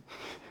easy.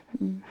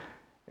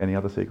 Any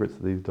other secrets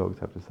that these dogs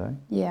have to say?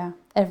 Yeah,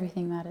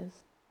 everything matters.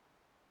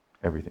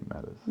 Everything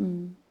matters.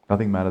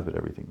 Nothing matters, but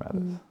everything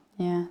matters.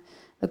 Yeah.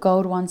 The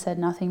gold one said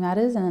nothing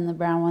matters, and then the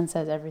brown one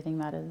says everything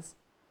matters.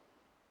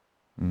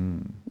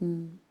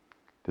 Did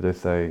they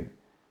say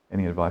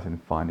any advice in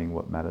finding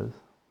what matters?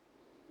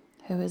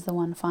 Who is the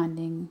one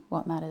finding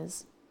what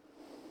matters?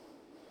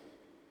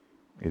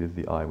 It is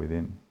the I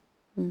within.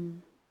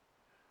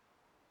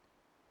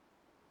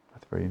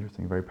 That's very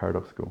interesting, very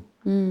paradoxical.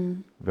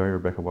 Very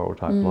Rebecca Worrall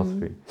type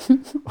philosophy.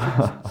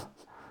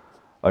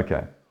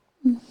 Okay,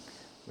 we're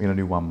going to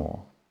do one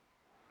more.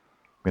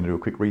 We're going to do a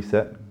quick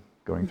reset,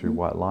 going through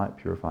white light,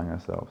 purifying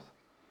ourselves.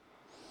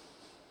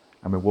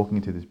 And we're walking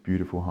into this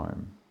beautiful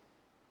home.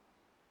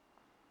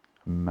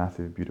 A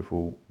massive,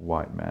 beautiful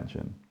white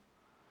mansion.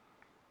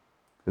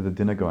 There's a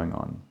dinner going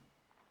on.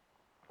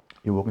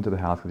 You walk into the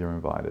house because you're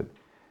invited.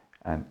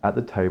 And at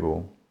the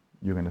table,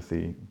 you're going to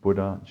see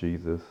Buddha,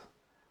 Jesus,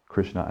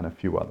 Krishna, and a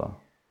few other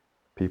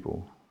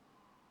people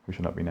who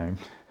should not be named.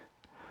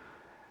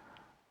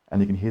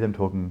 And you can hear them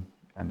talking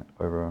and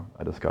over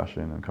a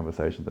discussion and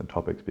conversations and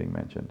topics being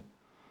mentioned.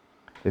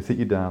 They sit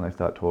you down, they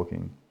start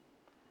talking.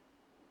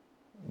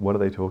 What are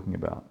they talking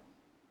about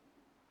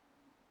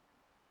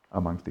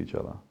amongst each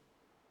other?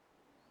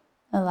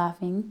 They're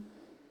laughing.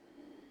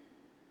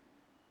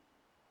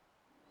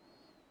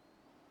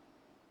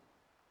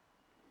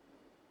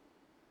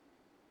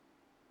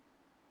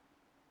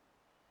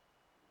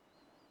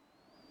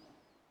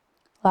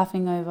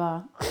 Laughing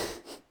over.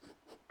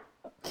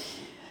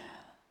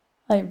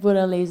 Like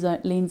Buddha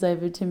leans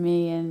over to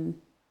me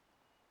and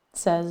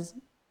says,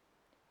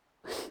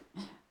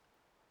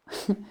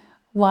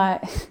 why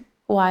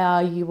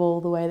are you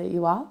all the way that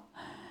you are?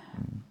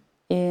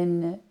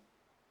 In,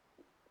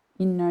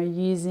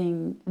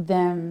 using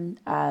them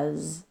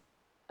as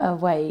a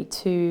way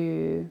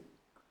to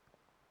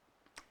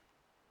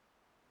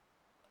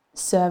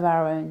serve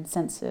our own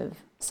sense of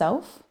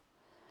self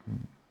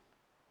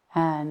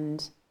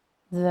and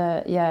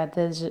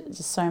there's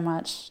just so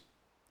much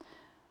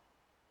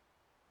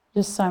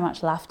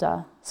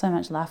laughter,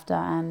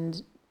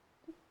 and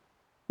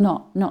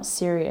not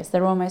serious.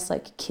 They're almost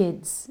like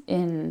kids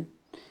in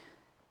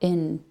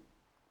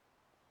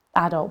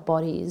adult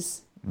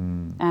bodies.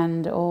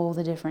 And all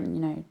the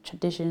different,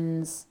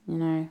 traditions,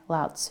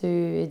 Lao Tzu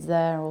is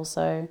there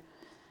also.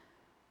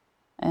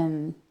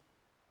 And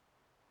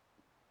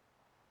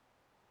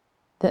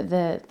that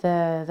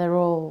they're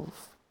all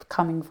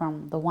coming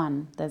from the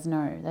one. There's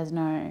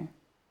no.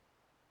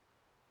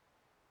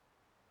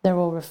 They're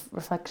all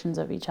reflections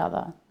of each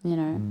other,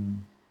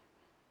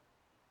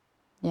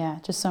 Yeah,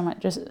 just so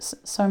much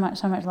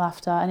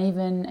laughter,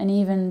 and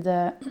even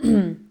the,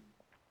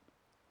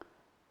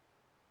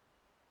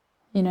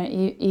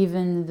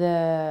 even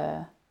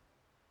the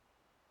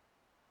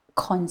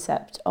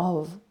concept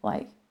of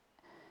like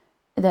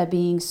there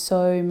being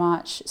so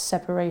much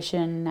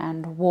separation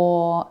and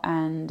war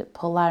and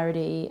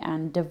polarity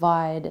and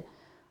divide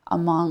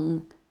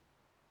among,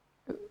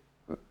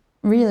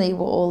 really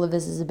what all of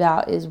this is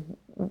about is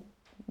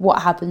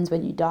what happens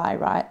when you die,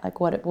 right? Like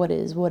what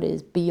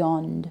is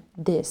beyond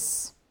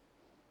this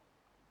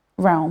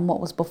realm, what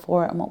was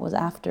before it and what was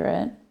after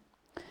it.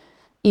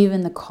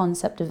 Even the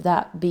concept of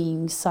that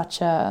being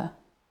such a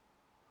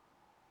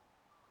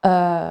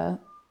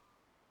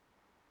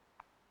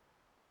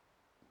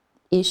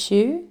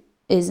issue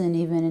isn't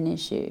even an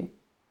issue.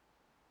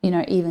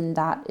 Even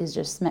that is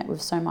just met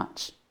with so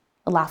much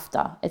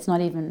laughter. It's not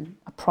even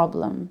a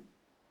problem.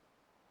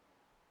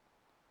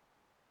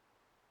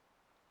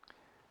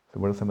 So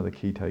what are some of the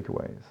key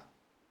takeaways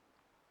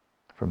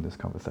from this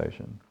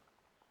conversation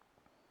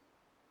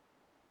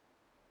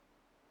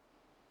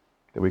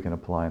that we can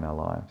apply in our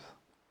lives?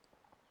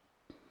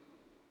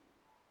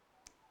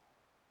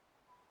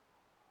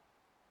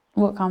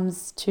 What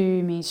comes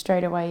to me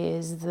straight away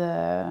is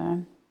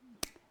the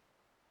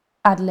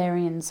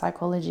Adlerian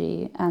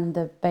psychology and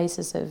the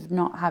basis of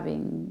not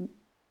having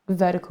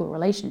vertical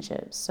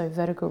relationships. So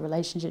vertical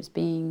relationships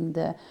being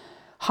the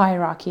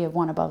hierarchy of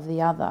one above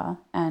the other,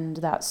 and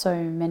that so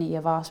many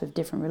of us with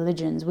different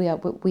religions,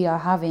 we are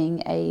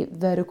having a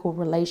vertical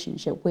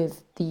relationship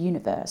with the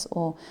universe,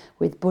 or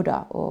with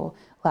Buddha or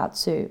Lao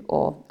Tzu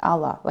or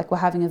Allah. Like we're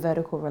having a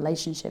vertical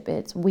relationship.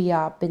 It's we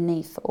are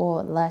beneath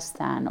or less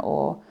than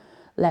or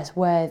less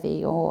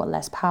worthy or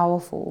less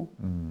powerful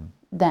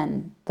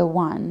than the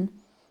one.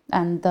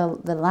 And the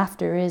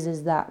laughter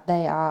is that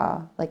they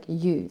are like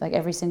you, like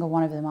every single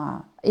one of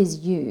them is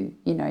you,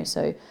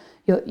 so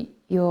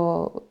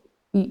you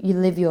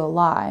live your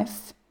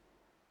life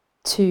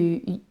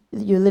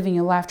you're living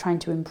your life trying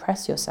to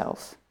impress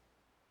yourself.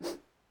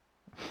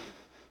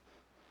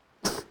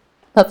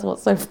 That's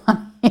what's so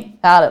funny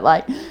about it.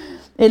 Like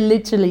it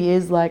literally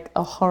is like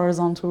a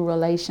horizontal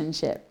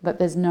relationship, but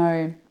there's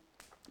no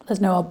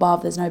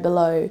above, there's no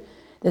below,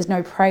 there's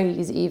no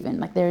praise even.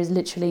 Like there is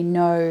literally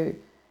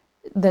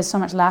there's so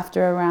much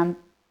laughter around,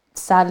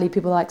 sadly,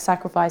 people like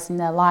sacrificing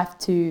their life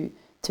to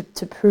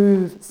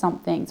prove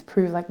something, to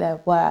prove like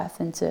their worth,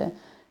 and to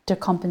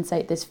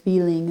compensate this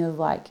feeling of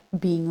like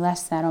being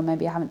less than, or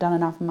maybe I haven't done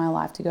enough in my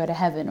life to go to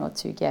heaven or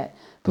to get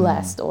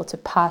blessed or to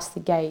pass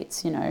the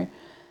gates,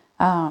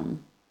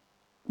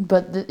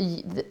 but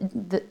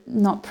the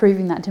not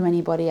proving that to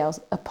anybody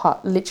else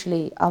apart,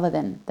 literally other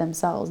than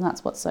themselves. And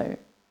that's what's so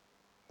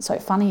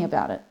funny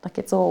about it. Like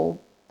it's all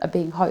a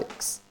big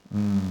hoax,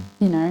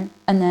 and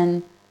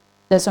then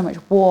there's so much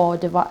war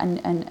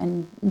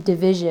and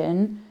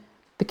division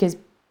because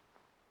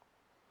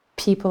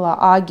people are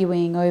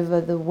arguing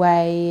over the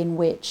way in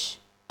which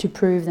to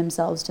prove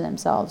themselves to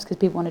themselves, because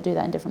people want to do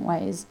that in different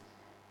ways.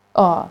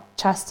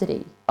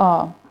 Chastity.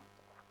 Arranged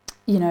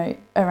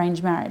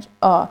marriage.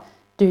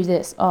 Do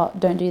this.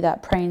 Don't do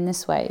that. Pray in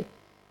this way.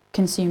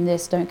 Consume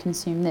this. Don't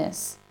consume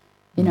this.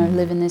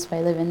 Live in this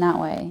way. Live in that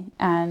way.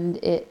 And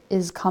it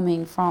is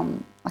coming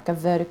from like a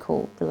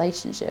vertical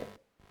relationship.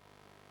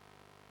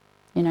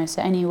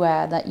 So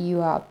anywhere that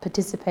you are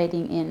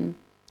participating in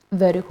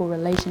vertical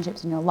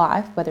relationships in your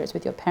life, whether it's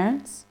with your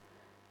parents,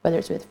 whether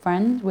it's with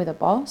friends, with a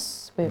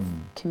boss, with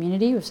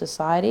community, with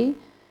society,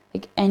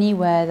 like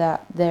anywhere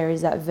that there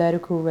is that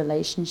vertical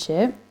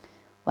relationship,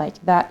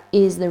 like that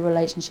is the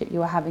relationship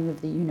you are having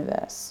with the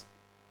universe.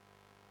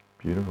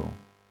 Beautiful.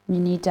 You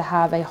need to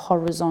have a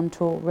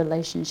horizontal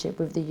relationship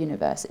with the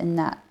universe, in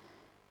that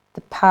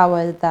the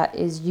power that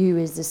is you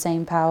is the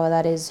same power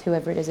that is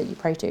whoever it is that you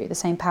pray to. The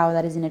same power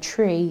that is in a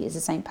tree is the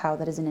same power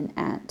that is in an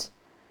ant.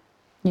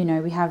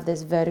 We have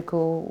this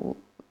vertical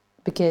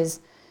because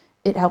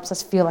it helps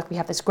us feel like we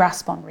have this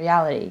grasp on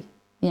reality,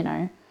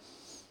 and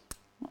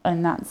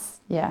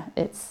that's,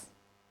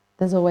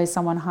 there's always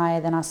someone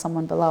higher than us,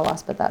 someone below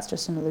us, but that's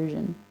just an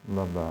illusion.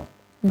 Love that.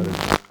 That is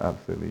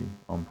absolutely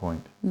on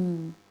point.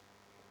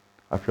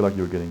 I feel like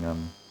you're getting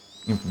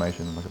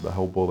information, like the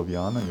whole ball of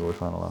yarn, and you're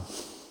trying to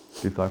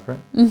decipher it.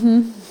 So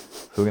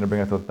we're going to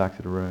bring ourselves back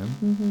to the room.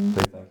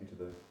 Say thank you to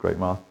the great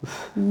masters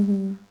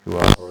who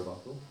are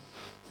horizontal.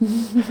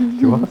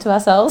 To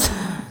ourselves.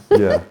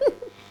 Yeah.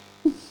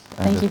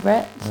 Thank you,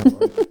 Brett. No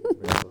worries.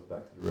 Bring ourselves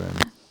back to the room.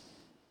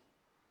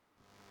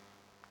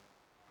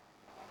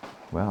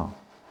 Wow.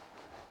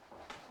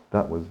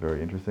 That was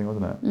very interesting,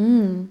 wasn't it?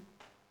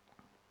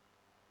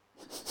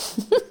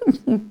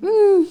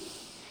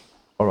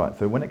 All right,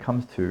 so when it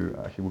comes to,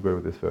 actually we'll go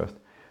with this first.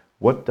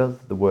 What does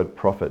the word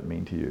prophet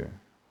mean to you?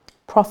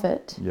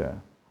 Prophet? Yeah.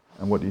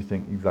 And what do you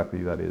think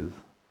exactly that is?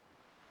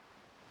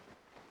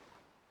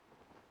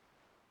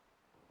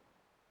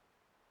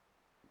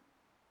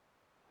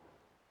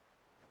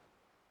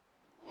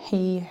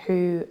 He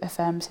who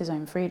affirms his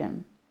own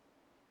freedom.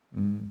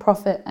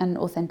 Prophet and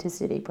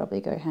authenticity probably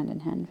go hand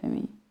in hand for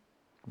me.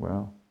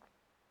 Wow.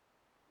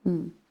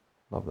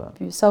 Love that.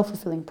 Through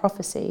self-fulfilling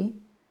prophecy,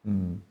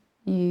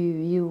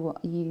 you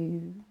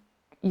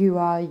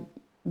are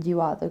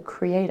the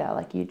creator.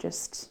 Like you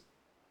just,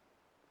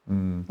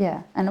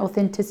 yeah. And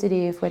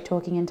authenticity, if we're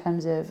talking in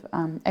terms of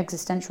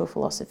existential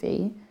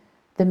philosophy,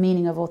 the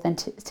meaning of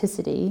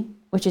authenticity,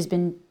 which has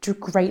been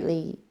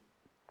greatly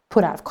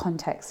put out of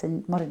context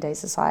in modern day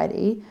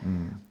society,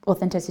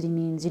 authenticity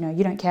means, you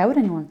don't care what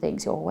anyone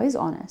thinks. You're always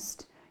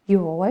honest.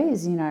 You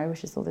always,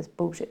 which is all this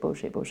bullshit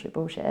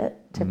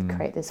to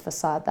create this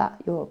facade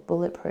that you're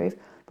bulletproof.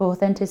 But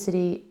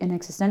authenticity in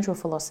existential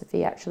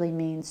philosophy actually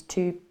means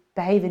to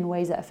behave in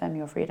ways that affirm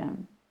your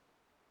freedom.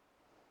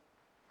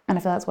 And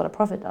I feel that's what a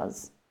prophet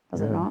does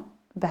it not?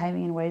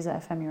 Behaving in ways that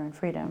affirm your own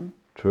freedom.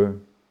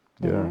 True.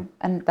 Yeah.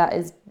 And that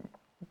is,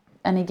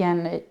 and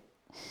again,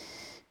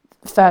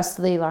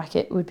 firstly, like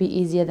it would be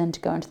easier than to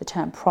go into the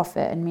term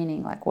prophet and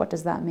meaning, like, what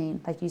does that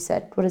mean? Like you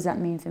said, what does that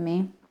mean for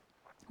me?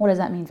 What does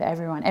that mean for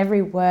everyone?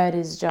 Every word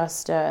is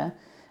just an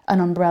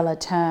umbrella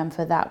term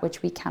for that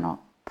which we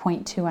cannot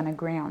point to and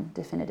agree on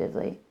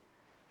definitively.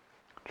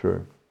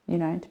 True.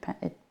 It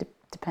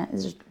depends.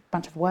 It's just a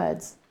bunch of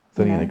words. It's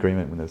only an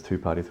agreement when there's two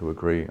parties who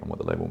agree on what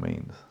the label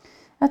means.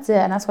 That's it.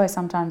 And that's why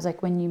sometimes,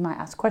 like when you might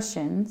ask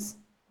questions,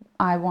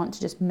 I want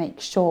to just make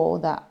sure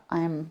that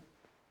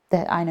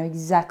I know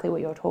exactly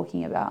what you're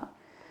talking about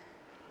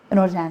in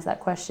order to answer that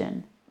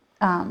question.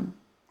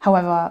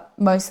 However,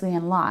 mostly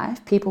in life,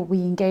 we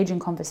engage in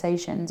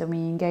conversations and we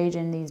engage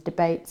in these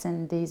debates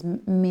and these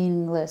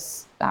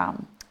meaningless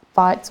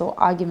fights or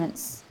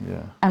arguments.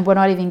 Yeah. And we're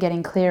not even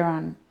getting clear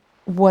on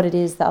what it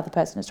is the other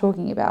person is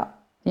talking about.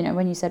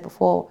 When you said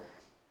before,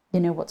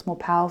 what's more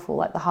powerful,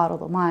 like the heart or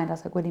the mind? I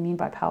was like, what do you mean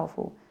by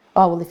powerful?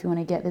 Oh, well, if you want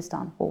to get this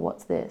done, well,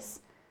 what's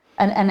this?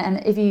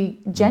 And if you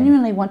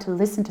genuinely want to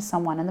listen to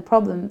someone, and the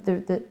problem,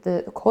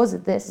 the cause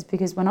of this is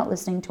because we're not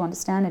listening to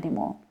understand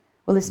anymore.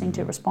 We're listening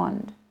to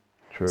respond.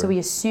 True. So we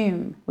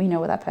assume we know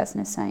what that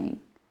person is saying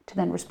to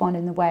then respond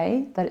in the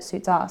way that it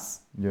suits us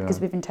because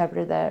we've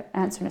interpreted their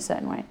answer in a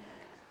certain way.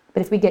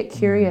 But if we get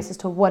curious as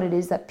to what it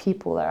is that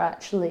people are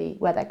actually,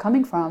 where they're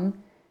coming from,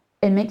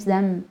 it makes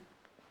them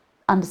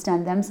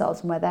understand themselves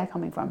and where they're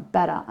coming from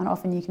better. And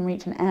often you can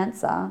reach an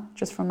answer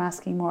just from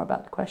asking more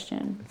about the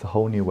question. It's a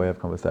whole new way of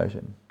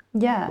conversation.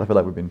 Yeah. I feel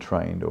like we've been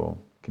trained or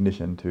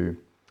conditioned to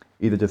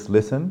either just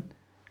listen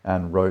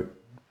and rote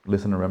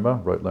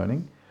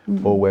learning,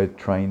 or we're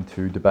trained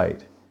to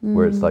debate,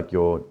 where it's like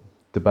you're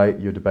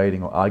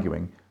debating or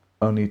arguing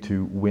only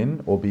to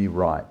win or be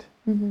right.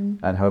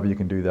 And however you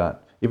can do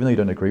that, even though you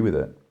don't agree with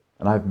it.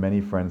 And I have many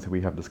friends who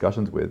we have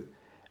discussions with,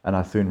 and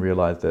I soon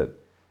realized that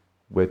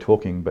we're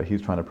talking, but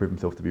he's trying to prove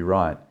himself to be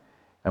right.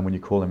 And when you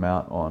call him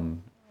out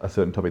on a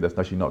certain topic that's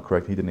actually not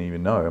correct, he didn't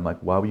even know. I'm like,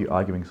 why were you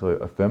arguing so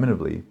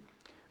affirmatively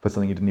for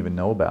something you didn't even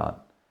know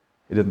about?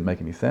 It didn't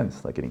make any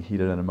sense, like getting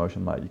heated and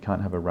emotion, like you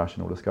can't have a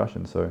rational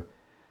discussion. So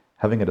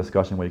having a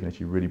discussion where you can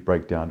actually really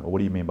break down, or what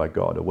do you mean by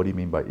God? Or what do you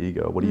mean by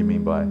ego? What do you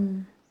mean by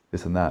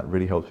this and that?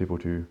 Really helps people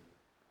to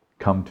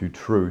come to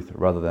truth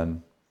rather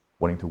than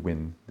wanting to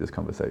win this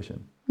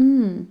conversation.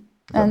 Does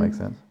that make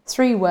sense?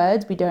 3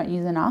 words we don't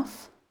use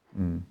enough.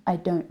 I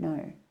don't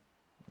know.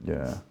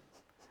 Yeah.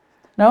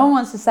 No one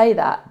wants to say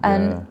that.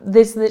 And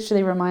this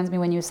literally reminds me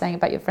when you were saying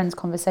about your friend's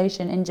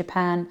conversation in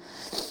Japan.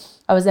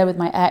 I was there with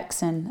my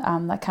ex and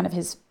like kind of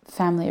his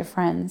family of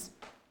friends.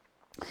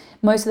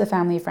 Most of the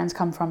family of friends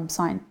come from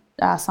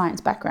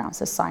science backgrounds,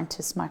 so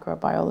scientists,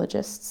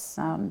 microbiologists,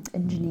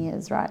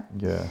 engineers, right?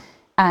 Yeah.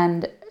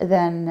 And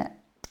then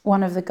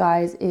one of the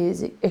guys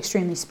is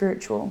extremely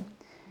spiritual.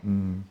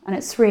 And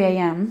it's 3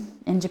 a.m.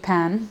 in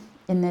Japan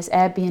in this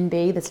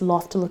Airbnb, this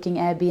loft-looking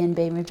Airbnb.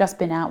 And we've just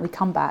been out, we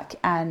come back,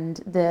 and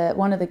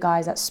one of the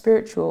guys that's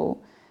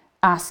spiritual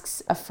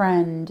asks a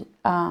friend,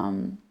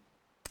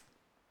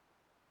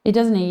 he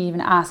doesn't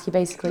even ask, he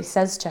basically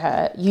says to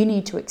her, you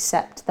need to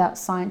accept that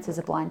science is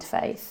a blind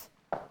faith.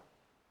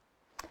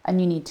 And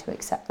you need to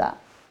accept that.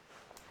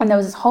 And there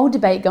was this whole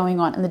debate going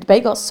on, and the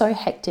debate got so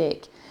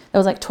hectic. There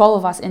was like 12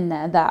 of us in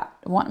there that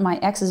my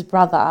ex's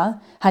brother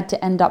had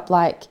to end up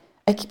like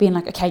being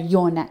like, okay,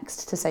 you're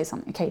next to say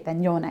something. Okay,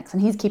 then you're next.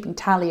 And he's keeping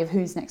tally of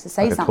who's next to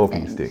say like something. A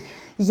talking stick.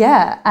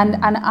 Yeah. And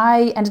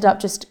I ended up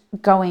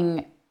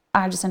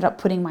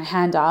putting my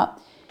hand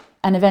up.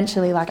 And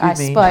eventually, like, I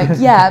spoke.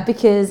 Yeah,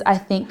 because I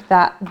think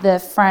that the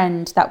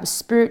friend that was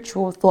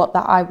spiritual thought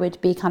that I would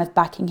be kind of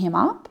backing him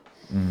up.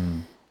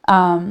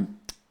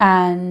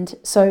 And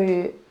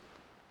so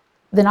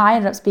then I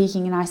ended up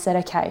speaking and I said,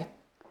 okay.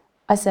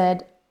 I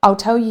said, I'll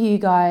tell you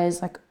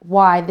guys like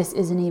why this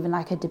isn't even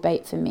like a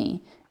debate for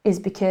me, is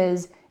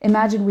because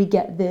imagine we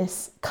get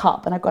this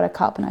cup, and I got a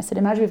cup, and I said,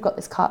 imagine we've got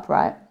this cup,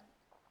 right?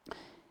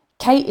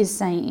 Kate is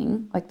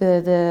saying, like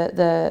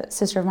the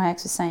sister of my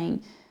ex is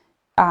saying,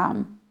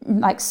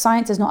 like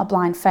science is not a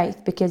blind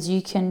faith, because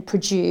you can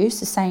produce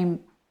the same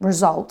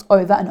result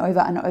over and over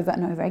and over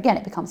and over again.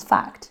 It becomes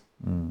fact.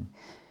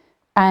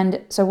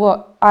 And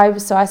so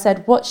I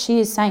said, what she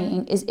is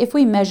saying is, if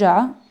we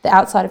measure the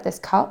outside of this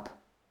cup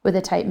with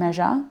a tape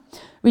measure,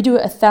 we do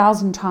it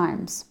 1,000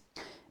 times,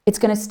 it's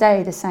going to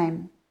stay the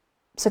same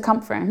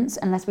circumference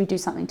unless we do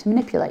something to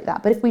manipulate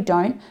that. But if we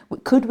don't,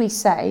 could we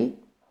say,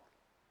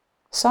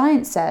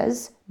 science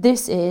says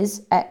this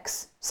is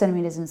X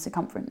centimeters in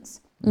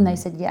circumference? And they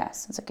said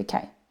yes. I was like,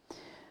 okay.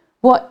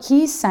 What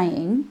he's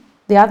saying,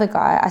 the other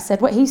guy, I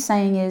said, what he's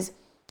saying is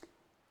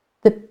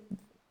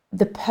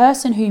the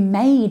person who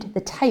made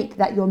the tape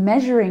that you're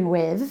measuring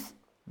with,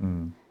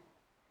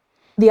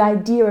 the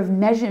idea of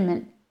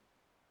measurement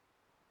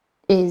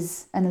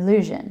is an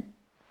illusion.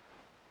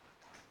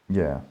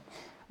 Yeah.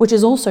 Which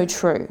is also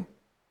true,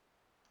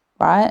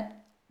 right?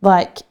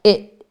 Like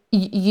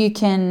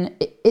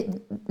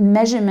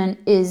measurement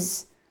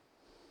is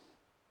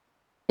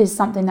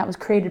something that was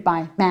created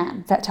by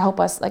man to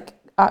help us like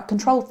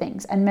control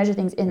things and measure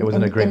things in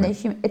an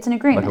agreement. It's an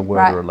agreement, like a word,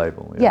 right? or a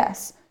label. Yeah.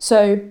 Yes.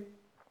 So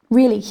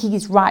really,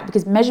 he's right,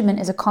 because measurement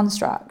is a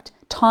construct.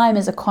 Time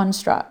is a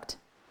construct.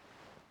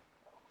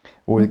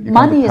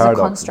 Money is a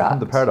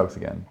construct. The paradox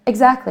again.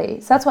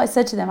 Exactly. So that's what I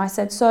said to them. I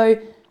said, so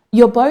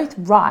you're both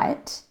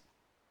right,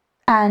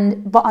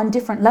 but on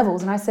different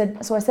levels. And I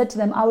said to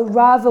them, I would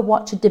rather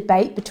watch a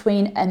debate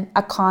between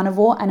a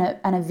carnivore and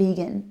a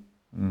vegan,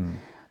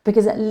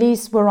 because at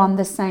least we're on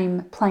the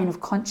same plane of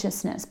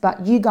consciousness.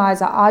 But you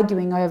guys are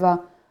arguing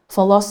over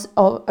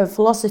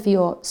philosophy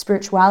or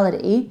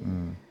spirituality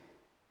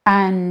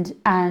and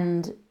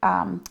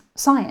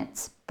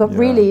science. But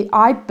really,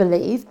 I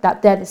believe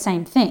that they're the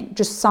same thing.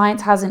 Just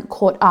science hasn't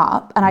caught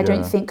up, and I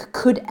don't think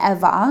could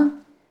ever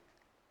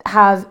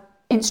have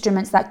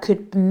instruments that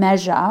could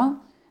measure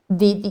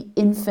the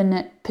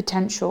infinite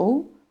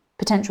potentials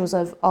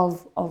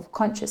of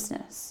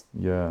consciousness.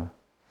 Yeah.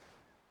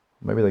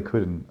 Maybe they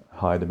could in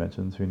higher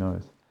dimensions, who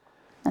knows?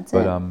 That's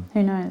it.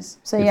 Who knows?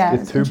 So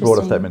it's too broad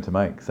a statement to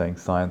make, saying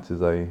science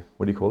is a,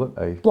 what do you call it?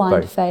 A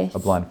blind faith. A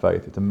blind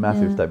faith. It's a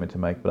massive statement to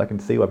make, but I can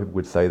see why people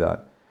would say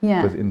that.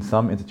 Yeah. Because in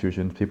some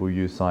institutions, people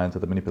use science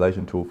as a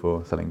manipulation tool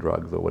for selling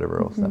drugs or whatever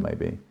else that may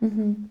be.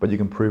 But you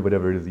can prove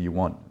whatever it is that you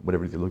want,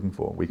 whatever it is you're looking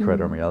for. We create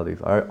our own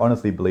realities. I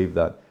honestly believe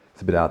that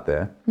it's a bit out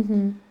there,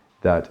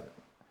 that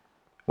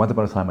once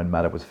upon a time when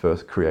matter was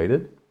first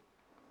created,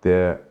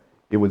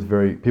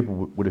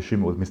 people would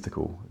assume it was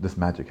mystical, just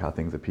magic, how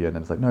things appear. And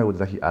then it's like, no, there's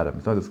actually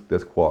atoms. No,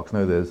 there's quarks.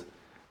 No, there's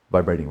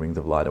vibrating rings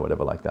of light or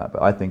whatever like that.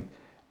 But I think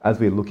as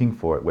we're looking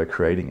for it, we're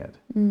creating it.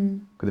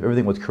 Because if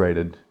everything was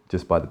created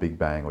just by the Big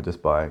Bang or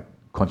just by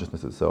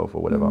consciousness itself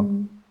or whatever,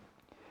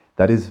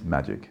 that is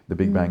magic. The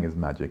Big Bang is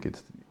magic.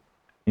 It's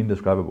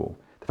indescribable.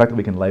 The fact that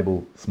we can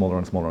label smaller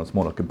and smaller and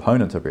smaller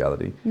components of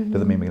reality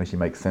doesn't mean we can actually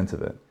make sense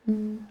of it.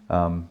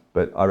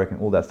 But I reckon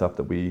all that stuff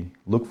that we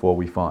look for,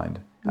 we find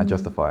and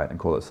justify it and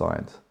call it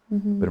science.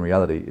 But in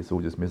reality, it's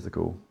all just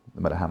mystical,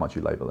 no matter how much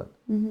you label it.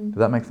 Does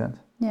that make sense?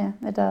 Yeah,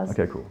 it does.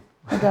 Okay, cool.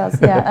 It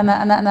does, yeah. and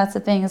that's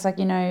the thing. It's like,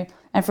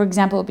 and for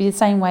example, it would be the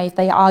same way if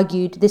they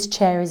argued this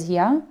chair is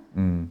here.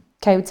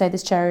 Kay would say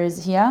this chair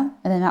is here,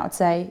 and then Matt would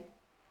say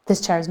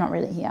this chair is not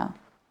really here.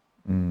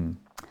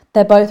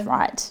 They're both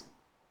right.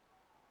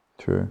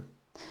 True.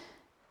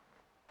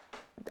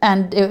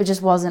 And it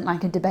just wasn't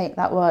like a debate.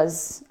 I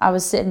was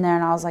sitting there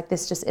and I was like,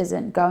 this just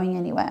isn't going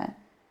anywhere,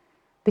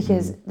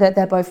 because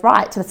they're both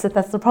right. That's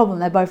the problem.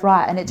 They're both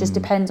right, and it just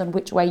depends on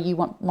which way you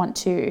want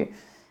to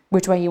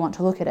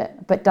look at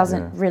it. But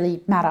doesn't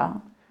really matter.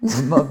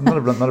 not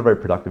a very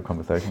productive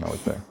conversation, I would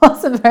say. It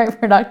wasn't very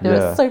productive.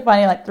 It's so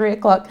funny, like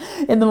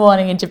 3:00 in the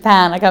morning in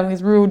Japan, like having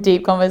this real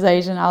deep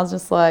conversation. I was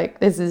just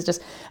like, this is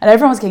just, and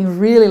everyone was getting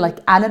really like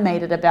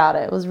animated about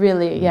it. It was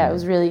really, it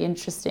was really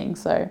interesting.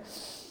 So,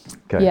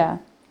 okay.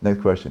 Next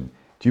question.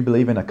 Do you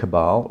believe in a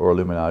cabal or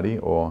Illuminati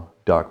or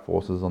dark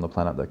forces on the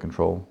planet that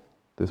control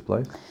this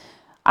place?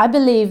 I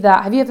believe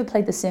that, have you ever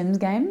played the Sims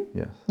game?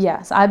 Yes.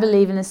 Yes, I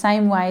believe in the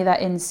same way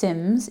that in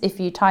Sims, if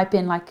you type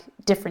in like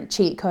different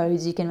cheat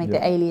codes, you can make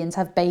the aliens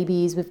have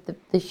babies with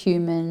the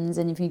humans,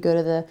 and if you go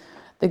to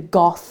the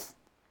goth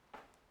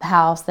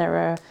house,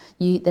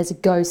 there's a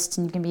ghost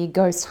and you can be a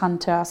ghost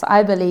hunter. So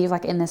I believe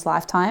like in this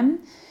lifetime,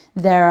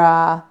 there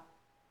are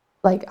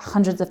like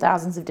hundreds of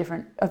thousands of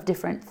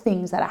different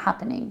things that are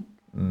happening.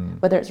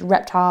 Whether it's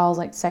reptiles,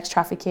 like sex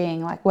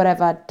trafficking, like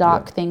whatever,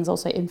 dark things,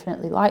 also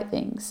infinitely light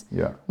things.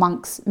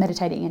 Monks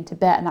meditating in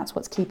Tibet, and that's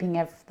what's keeping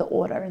the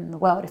order in the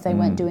world. If they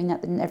weren't doing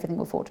that, then everything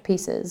would fall to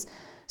pieces.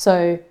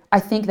 So I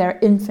think there are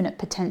infinite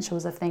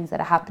potentials of things that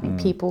are happening.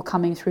 People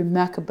coming through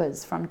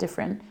Merkabas from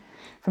different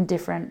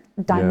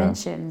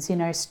dimensions,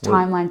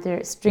 timeline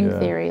theory, string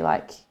theory,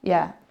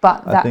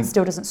 but that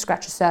still doesn't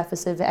scratch the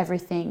surface of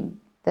everything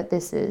that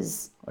this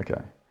is.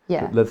 Okay.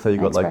 Yeah. Let's say you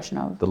got like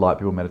of the light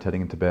people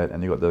meditating in Tibet,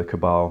 and you got the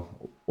cabal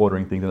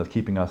ordering things, and it's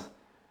keeping us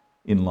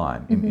in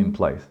line, in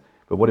place.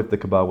 But what if the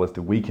cabal was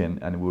to weaken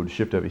and we would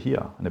shift over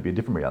here, and it'd be a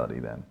different reality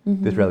then?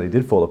 This reality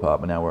did fall apart,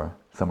 but now we're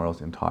somewhere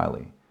else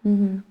entirely.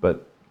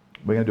 But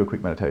we're going to do a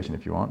quick meditation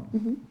if you want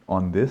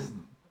on this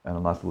and a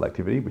nice little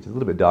activity, which is a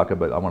little bit darker,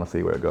 but I want to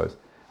see where it goes.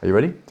 Are you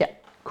ready? Yeah.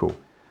 Cool. So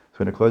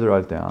we're going to close our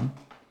eyes down,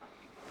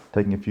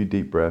 taking a few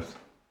deep breaths.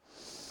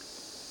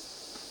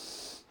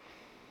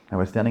 And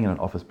we're standing in an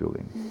office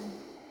building,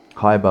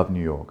 high above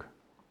New York,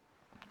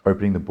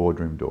 opening the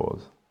boardroom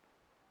doors.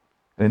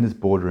 And in this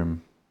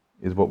boardroom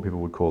is what people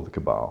would call the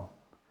cabal,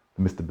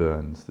 the Mr.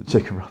 Burns, the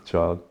Jacob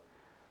Rothschild.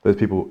 Those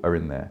people are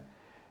in there.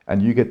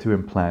 And you get to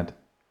implant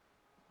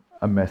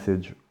a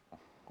message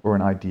or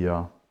an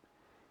idea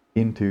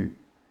into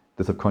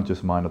the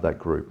subconscious mind of that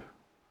group.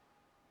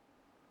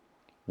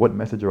 What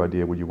message or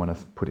idea would you want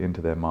to put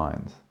into their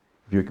minds?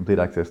 If you had complete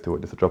access to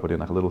it, just to drop it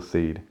in like a little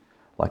seed,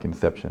 like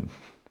Inception.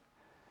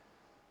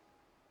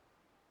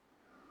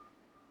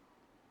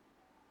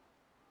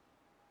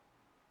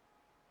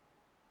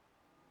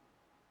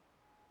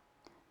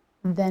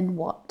 Then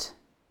what?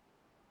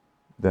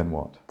 Then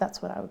what?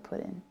 That's what I would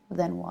put in.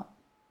 Then what?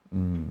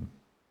 And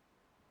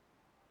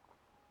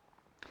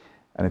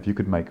if you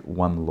could make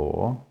one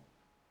law,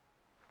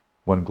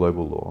 one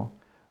global law,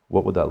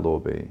 what would that law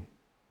be?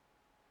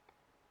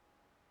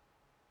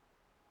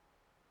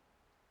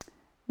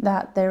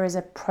 That there is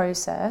a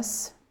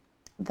process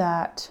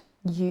that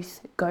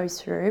youth go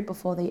through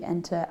before they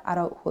enter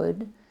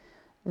adulthood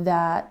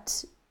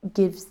that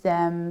gives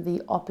them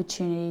the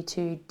opportunity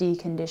to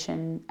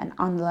decondition and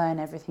unlearn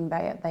everything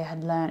they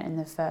had learned in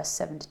the first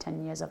 7 to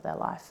 10 years of their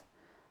life,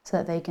 so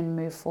that they can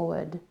move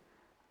forward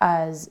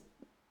as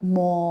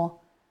more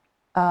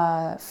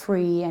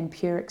free and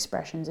pure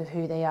expressions of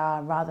who they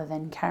are, rather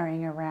than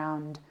carrying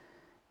around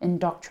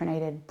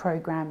indoctrinated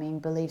programming,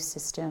 belief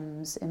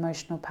systems,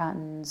 emotional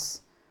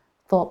patterns,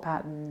 thought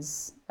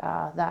patterns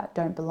that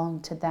don't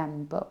belong to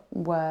them but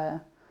were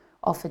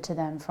offered to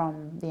them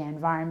from the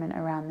environment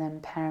around them,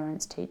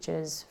 parents,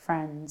 teachers,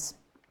 friends,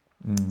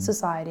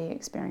 society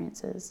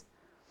experiences.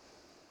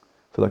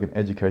 So like an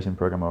education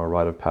program or a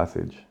rite of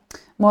passage?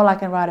 More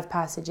like a rite of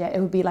passage, yeah. It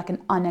would be like an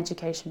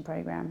uneducation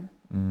program,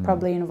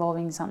 probably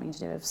involving something to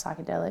do with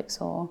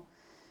psychedelics or,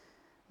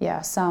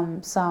 yeah,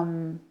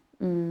 some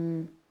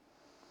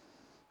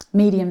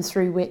medium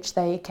through which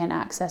they can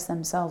access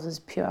themselves as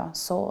pure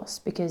source,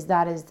 because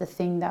that is the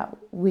thing that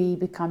we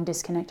become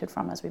disconnected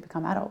from as we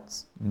become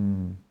adults.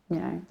 You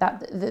know,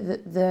 that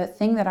the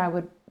thing that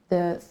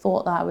the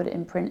thought that I would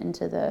imprint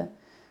into the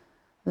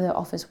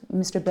office,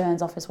 Mr.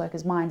 Burns' office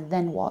worker's mind,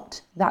 then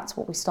what? That's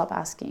what we stop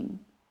asking.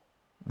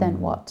 Then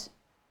what?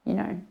 You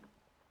know?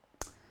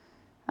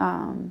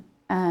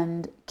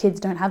 And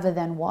kids don't have a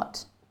then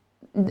what.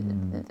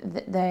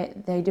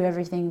 They do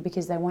everything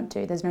because they want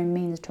to. There's no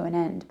means to an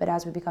end. But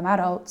as we become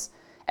adults,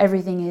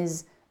 everything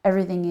is,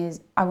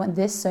 I want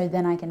this so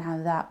then I can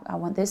have that. I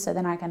want this so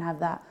then I can have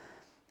that.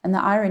 And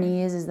the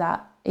irony is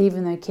that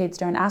even though kids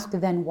don't ask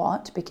then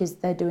what, because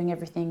they're doing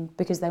everything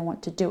because they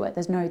want to do it.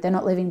 They're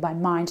not living by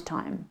mind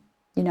time.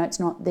 You know, it's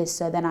not this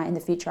so then in the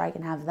future I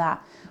can have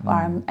that. Or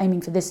I'm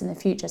aiming for this in the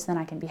future so then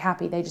I can be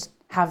happy. They just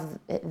have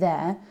it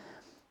there.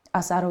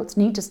 Us adults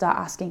need to start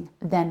asking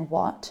then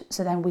what,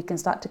 so then we can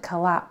start to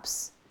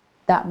collapse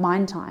that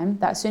mind time,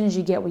 that as soon as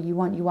you get what you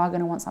want, you are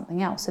going to want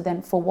something else. So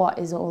then for what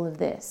is all of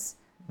this?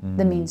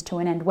 The means to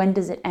an end. When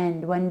does it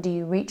end? When do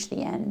you reach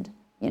the end?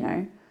 You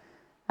know?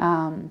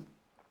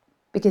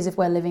 Because if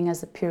we're living as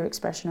the pure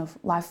expression of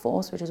life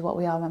force, which is what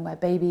we are when we're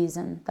babies,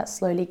 and that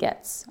slowly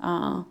gets,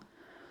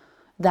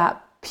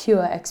 that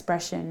pure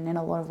expression in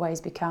a lot of ways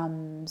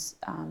becomes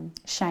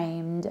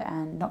shamed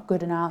and not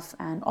good enough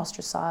and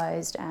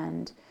ostracized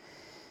and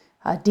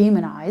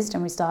demonized,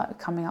 and we start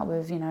coming up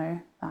with, you know,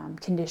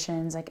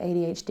 conditions like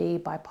ADHD,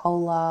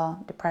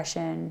 bipolar,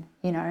 depression,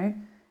 you know,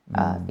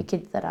 the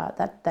kids that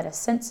are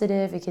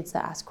sensitive, the kids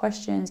that ask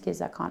questions, kids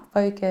that can't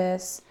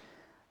focus,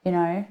 you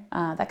know,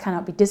 that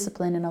cannot be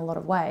disciplined in a lot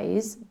of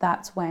ways.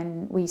 That's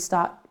when we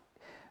start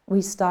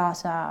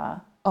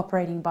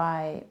operating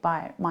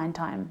by mind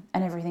time,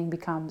 and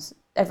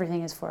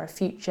everything is for a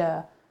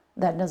future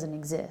that doesn't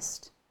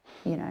exist,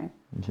 you know.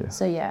 Yeah.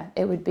 So yeah,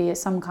 it would be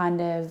some kind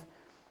of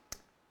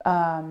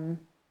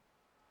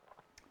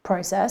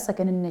process, like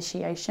an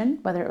initiation,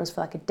 whether it was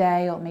for like a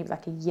day or maybe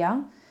like a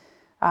year,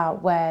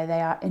 where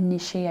they are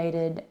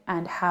initiated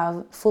and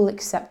have full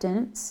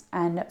acceptance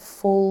and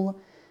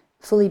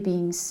fully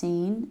being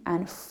seen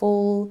and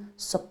full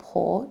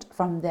support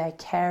from their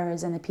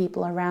carers and the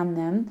people around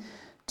them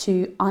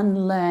to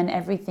unlearn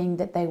everything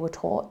that they were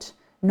taught,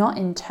 not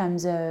in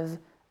terms of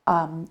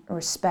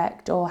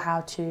respect or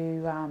how to,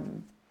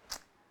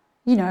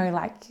 you know,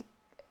 like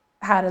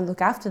how to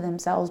look after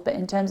themselves, but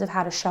in terms of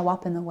how to show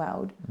up in the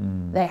world.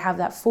 They have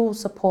that full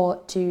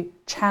support to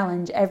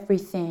challenge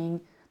everything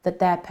that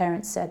their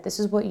parents said. This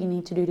is what you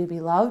need to do to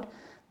be loved.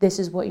 This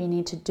is what you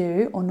need to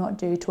do or not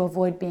do to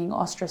avoid being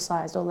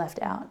ostracized or left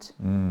out.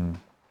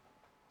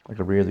 Like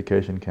a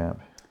re-education camp.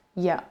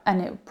 Yeah,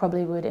 and it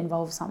probably would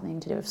involve something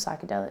to do with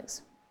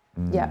psychedelics.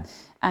 Yeah,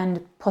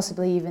 and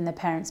possibly even the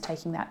parents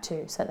taking that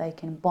too, so they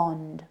can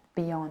bond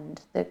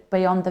beyond the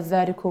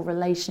vertical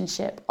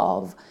relationship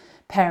of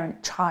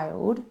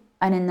parent-child.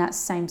 And in that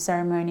same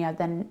ceremony,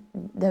 then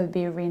there would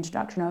be a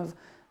reintroduction of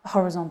a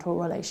horizontal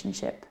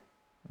relationship.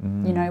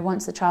 You know,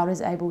 once the child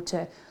is able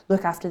to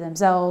look after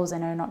themselves, they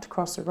know not to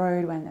cross the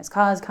road when there's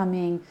cars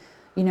coming.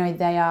 You know,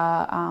 they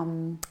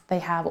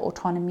have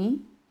autonomy.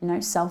 You know,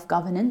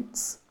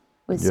 self-governance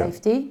with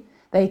safety.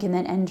 They can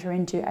then enter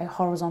into a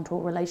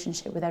horizontal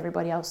relationship with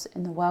everybody else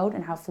in the world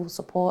and have full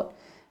support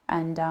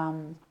and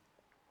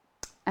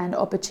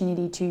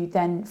opportunity to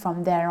then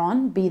from there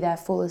on be their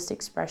fullest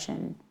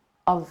expression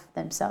of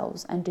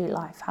themselves and do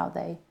life how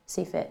they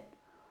see fit.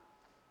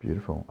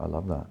 Beautiful. I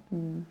love that.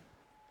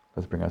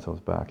 Let's bring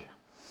ourselves back.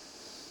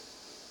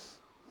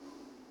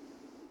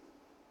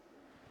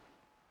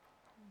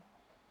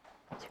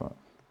 That's right.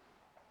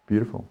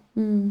 Beautiful.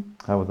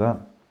 How was that?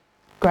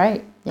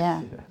 Great.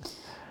 Yeah.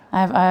 I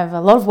have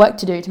a lot of work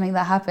to do to make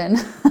that happen.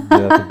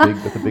 Yeah,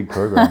 that's a big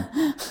program.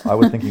 I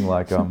was thinking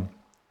like some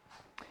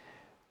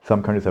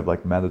countries have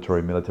like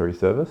mandatory military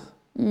service,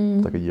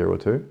 like a year or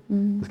two.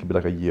 This could be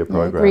like a year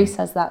program. Greece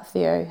has that.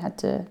 Theo had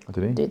to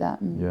do that.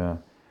 Yeah,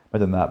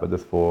 imagine that, but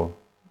just for,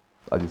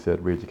 as you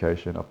said,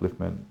 re-education,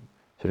 upliftment,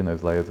 shedding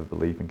those layers of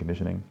belief and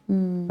conditioning.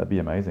 That'd be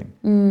amazing.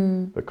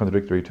 But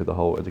contradictory to the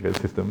whole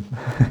education system.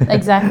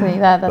 Exactly,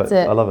 that's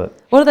it. I love it.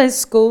 What are those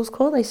schools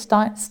called? Are they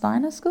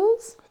Steiner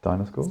schools?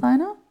 Steiner school?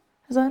 Steiner?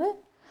 Is that it?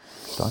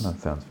 Steiner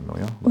sounds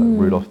familiar. Like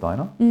Rudolf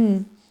Steiner?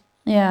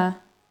 Yeah.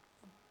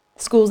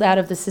 Schools out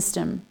of the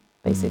system,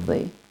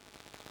 basically.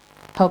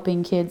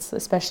 Helping kids,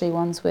 especially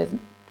ones with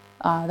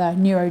they're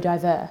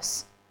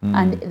neurodiverse.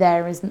 And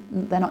they're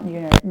not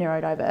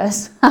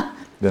neurodiverse.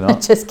 They're not?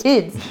 They're just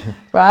kids,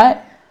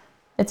 right?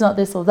 It's not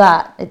this or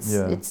that.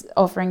 It's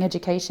offering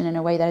education in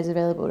a way that is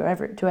available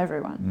to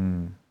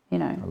everyone. You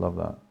know. I love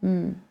that.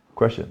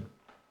 Question.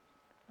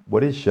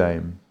 What is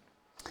shame?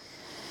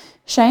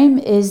 Shame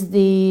is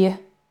the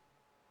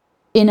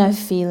inner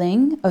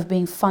feeling of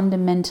being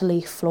fundamentally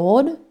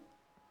flawed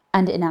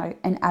and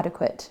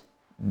inadequate.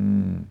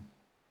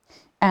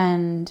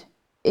 And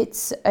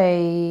it's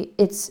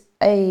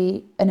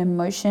an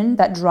emotion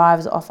that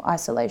thrives off of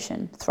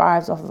isolation.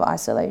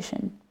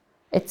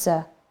 It's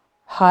a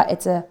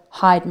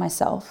hide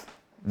myself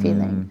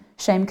feeling.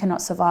 Shame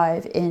cannot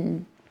survive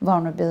in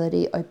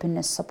vulnerability,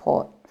 openness,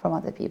 support from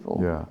other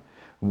people. Yeah.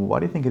 Why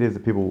do you think it is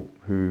that people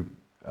who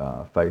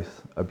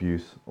face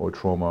abuse or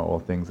trauma or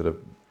things that are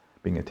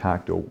being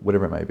attacked or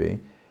whatever it may be,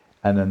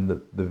 and then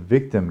the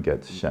victim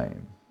gets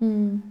shame?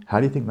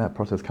 How do you think that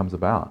process comes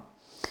about?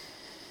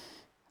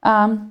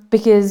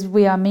 Because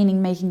we are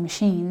meaning-making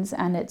machines,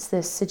 and it's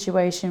this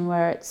situation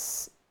where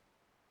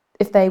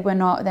if they were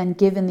not then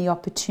given the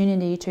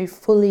opportunity to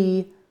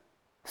fully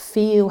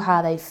feel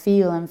how they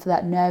feel and for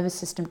that nervous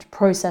system to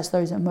process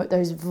those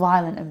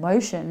violent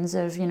emotions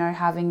of, you know,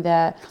 having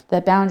their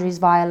boundaries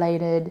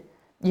violated,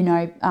 you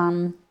know,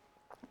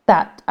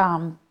 that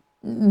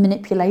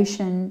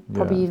manipulation,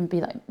 probably even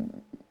be like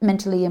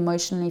mentally,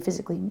 emotionally,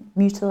 physically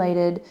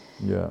mutilated,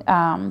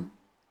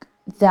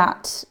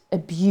 that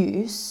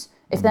abuse,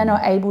 if they're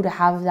not able to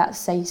have that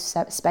safe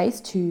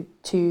space to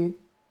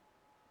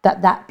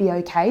that be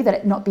okay, that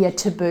it not be a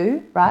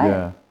taboo,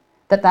 right?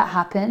 That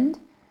happened.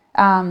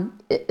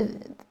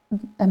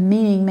 A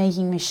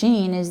meaning-making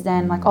machine is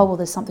then like, oh, well,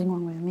 there's something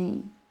wrong with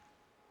me.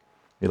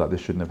 You're like,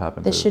 this shouldn't have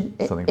happened. There's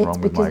something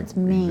wrong with my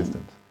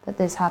existence. That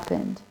this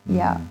happened.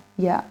 Yeah.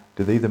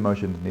 Do these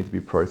emotions need to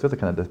be processed, or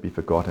can it just be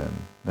forgotten?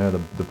 You know,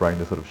 the brain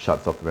just sort of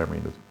shuts off the memory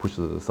and just pushes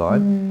it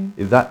aside.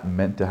 Is that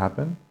meant to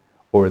happen,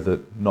 or is it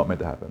not meant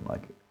to happen?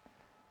 Like,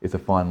 it's a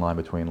fine line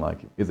between like,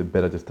 is it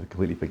better just to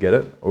completely forget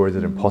it, or is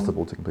it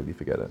impossible to completely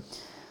forget it?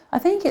 I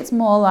think it's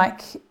more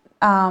like,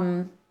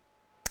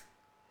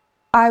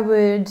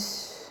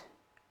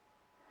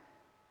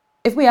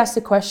 if we ask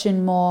the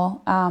question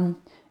more,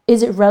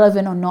 is it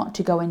relevant or not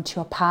to go into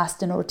your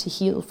past in order to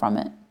heal from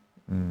it?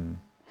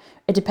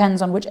 It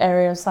depends on which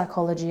area of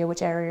psychology or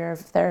which area of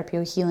therapy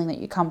or healing that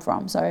you come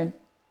from. So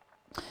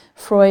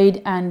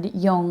Freud and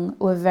Jung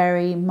were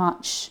very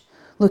much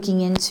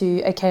looking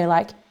into, okay,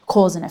 like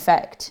cause and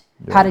effect.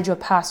 How did your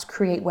past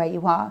create where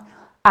you are?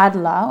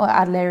 Adler or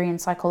Adlerian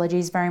psychology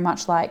is very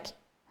much like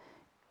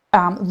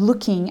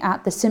looking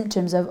at the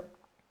symptoms of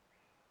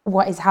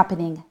what is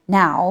happening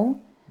now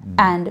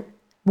and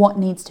what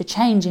needs to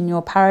change in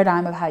your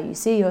paradigm of how you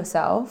see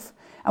yourself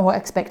and what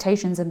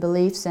expectations and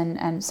beliefs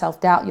and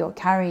self-doubt you're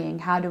carrying.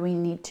 How do we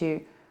need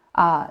to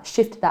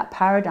shift that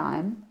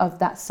paradigm of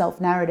that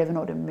self-narrative in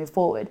order to move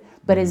forward?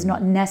 But it's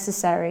not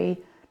necessary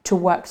to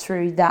work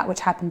through that which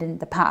happened in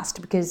the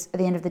past, because at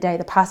the end of the day,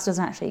 the past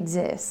doesn't actually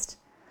exist.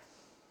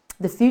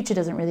 The future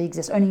doesn't really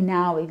exist, only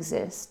now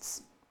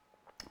exists.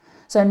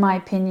 So in my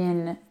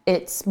opinion,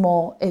 it's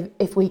more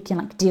if we can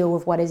like deal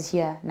with what is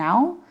here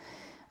now,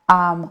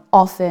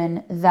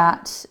 often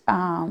that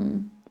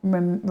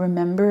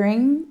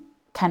remembering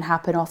can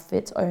happen off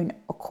its own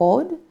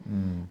accord.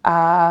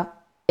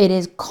 It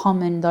is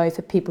common, though,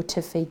 for people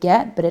to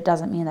forget, but it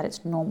doesn't mean that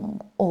it's normal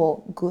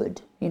or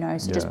good, you know.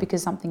 So just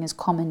because something is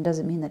common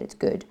doesn't mean that it's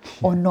good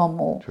or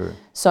normal. True.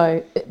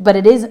 So, but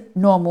it is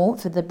normal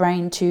for the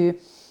brain to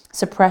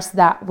suppress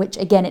that, which,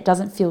 again, it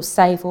doesn't feel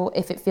safe, or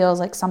if it feels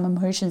like some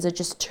emotions are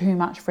just too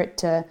much for it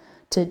to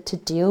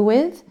deal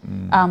with,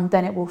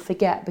 then it will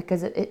forget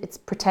because it's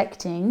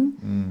protecting.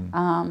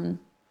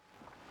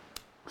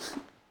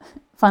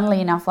 Funnily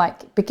enough,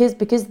 like because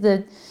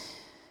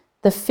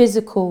the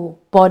physical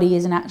body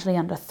isn't actually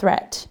under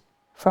threat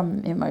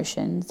from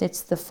emotions.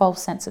 It's the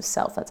false sense of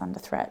self that's under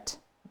threat,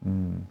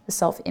 the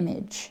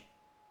self-image.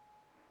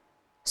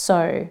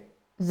 So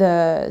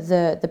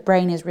the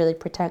brain is really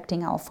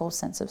protecting our false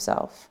sense of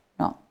self,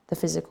 not the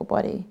physical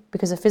body,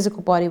 because the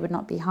physical body would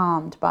not be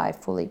harmed by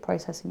fully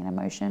processing an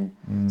emotion.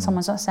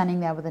 Someone's not standing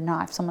there with a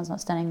knife. Someone's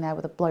not standing there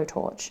with a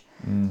blowtorch.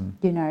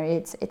 You know,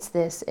 it's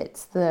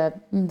the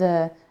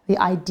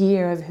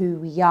idea of who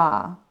we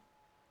are,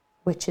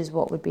 which is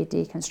what would be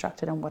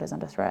deconstructed and what is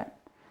under threat.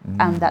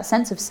 And that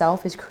sense of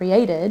self is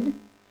created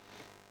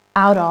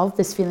out of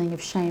this feeling of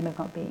shame of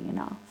not being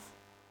enough.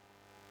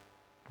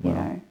 You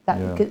know,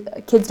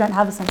 that kids don't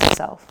have a sense of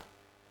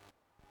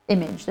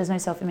self-image. There's no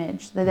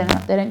self-image. They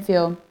don't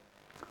feel,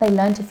 they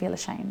learn to feel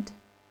ashamed.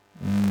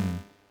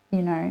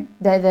 You know,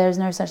 there's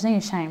no such thing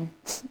as shame.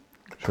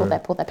 Pull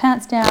their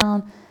pants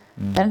down.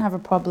 They don't have a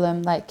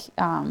problem like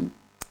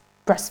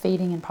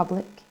breastfeeding in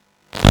public.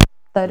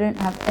 They don't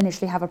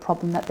initially have a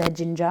problem that they're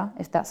ginger,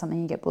 if that's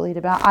something you get bullied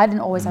about. I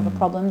didn't always have a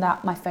problem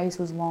that my face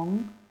was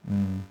long.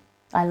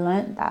 I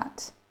learnt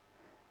that.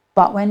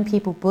 But when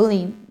people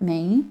bully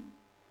me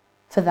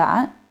for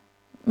that,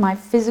 my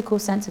physical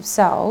sense of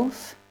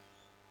self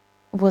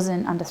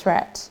wasn't under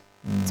threat.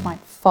 It's my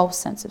false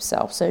sense of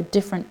self. So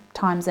different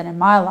times then in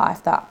my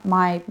life that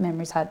my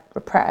memories had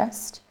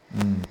repressed,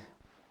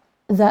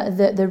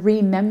 the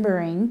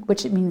remembering,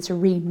 which it means to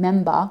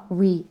remember,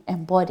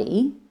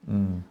 re-embody,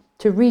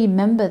 to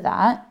remember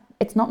that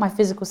it's not my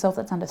physical self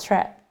that's under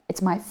threat.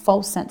 It's my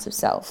false sense of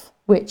self,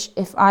 which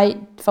if I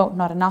felt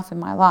not enough in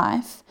my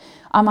life,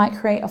 I might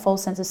create a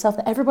false sense of self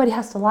that everybody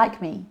has to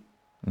like me,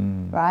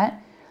 right?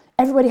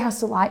 Everybody has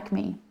to like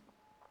me.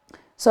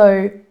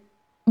 So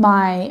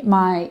I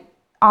might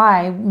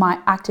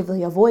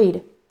actively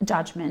avoid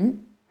judgment,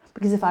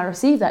 because if I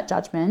receive that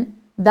judgment,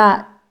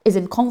 that is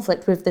in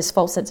conflict with this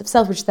false sense of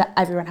self, which is that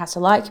everyone has to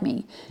like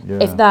me.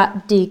 If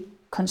that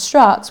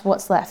deconstructs,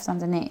 what's left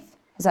underneath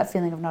is that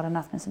feeling of not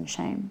enoughness and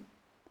shame.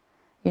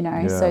 You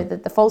know, so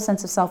the false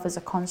sense of self is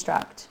a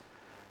construct.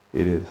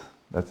 It is.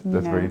 That's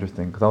very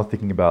interesting, because I was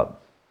thinking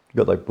about, you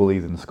got like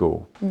bullies in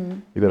school.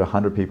 You've got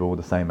 100 people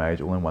the same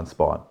age all in one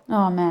spot.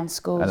 Oh man,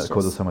 school. And it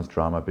causes so much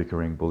drama,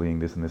 bickering, bullying,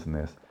 this and this and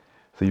this.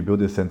 So you build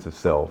this sense of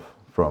self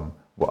from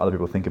what other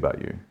people think about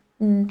you,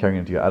 carrying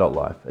into your adult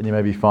life. And you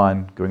may be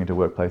fine going into a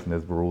workplace and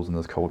there's rules and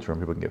there's culture and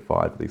people can get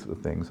fired for these sort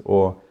of things.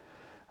 Or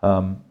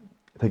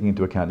taking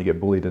into account you get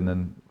bullied and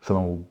then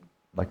someone will,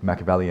 like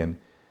Machiavellian,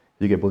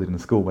 you get bullied in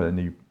school and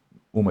you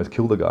almost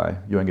kill the guy,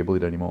 you won't get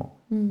bullied anymore.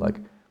 Like,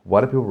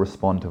 why do people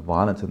respond to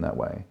violence in that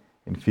way,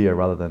 in fear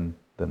rather than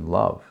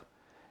love?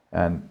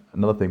 And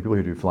another thing, people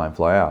who do fly in,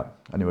 fly out.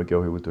 I knew a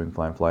girl who was doing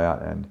fly in, fly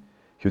out, and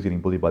she was getting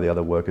bullied by the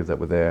other workers that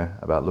were there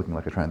about looking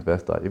like a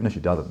transvestite, even though she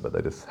doesn't, but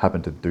they just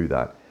happen to do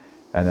that.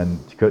 And then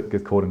she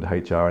gets called into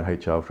HR, and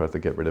HR tries to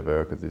get rid of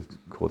her because it's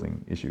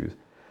causing issues.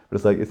 But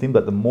it's like, it seems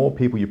like the more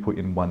people you put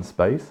in one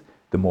space,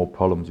 the more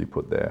problems you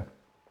put there.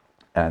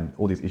 And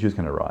all these issues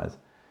can arise.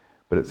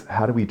 But it's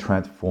how do we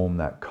transform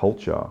that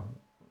culture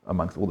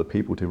amongst all the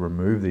people to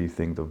remove these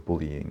things of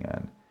bullying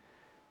and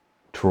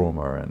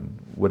trauma and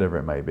whatever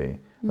it may be?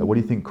 Like, what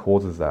do you think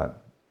causes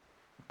that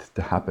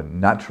to happen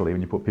naturally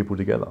when you put people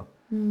together?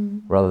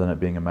 Rather than it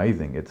being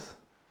amazing, it's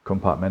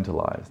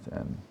compartmentalized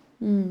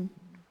and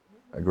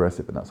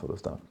aggressive and that sort of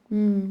stuff.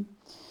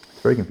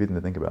 It's very confusing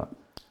to think about.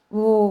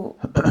 Well,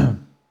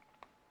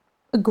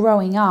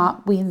 growing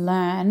up, we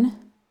learn,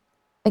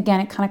 again,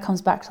 it kind of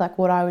comes back to like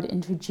what I would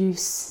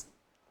introduce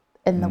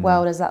in the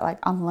world as that like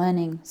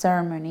unlearning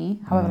ceremony,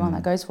 however long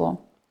that goes for.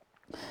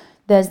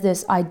 There's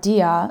this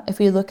idea, if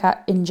we look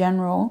at in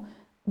general,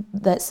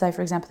 let's say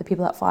for example the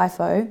people at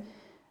FIFO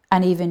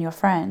and even your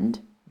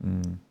friend,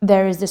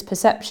 there is this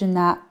perception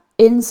that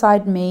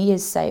inside me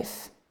is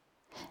safe,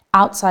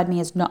 outside me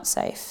is not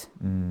safe.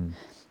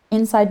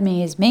 Inside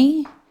me is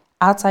me,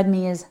 outside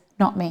me is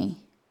not me.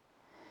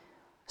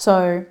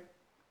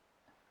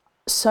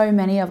 So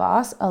many of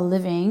us are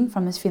living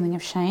from this feeling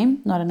of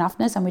shame, not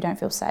enoughness, and we don't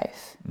feel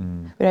safe.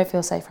 We don't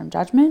feel safe from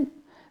judgment.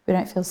 We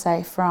don't feel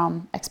safe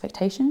from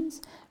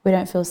expectations. We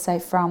don't feel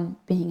safe from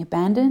being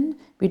abandoned.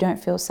 We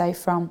don't feel safe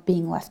from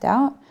being left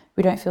out.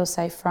 We don't feel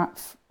safe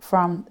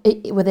from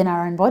within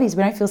our own bodies.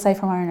 We don't feel safe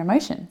from our own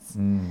emotions.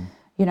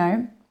 You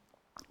know,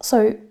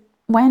 so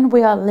when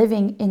we are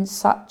living in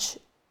such,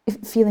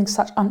 feeling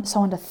such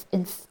so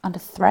under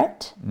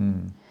threat.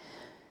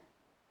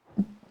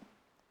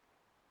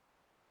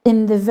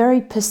 In the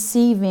very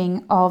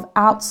perceiving of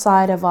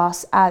outside of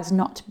us as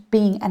not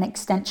being an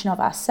extension of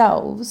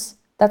ourselves,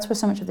 That's where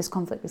so much of this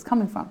conflict is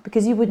coming from,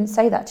 because you wouldn't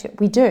say that to you.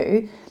 We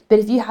do, but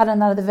if you had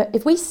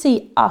if we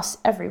see us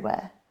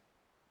everywhere,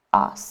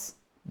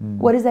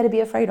 what is there to be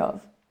afraid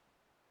of?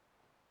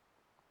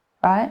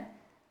 Right?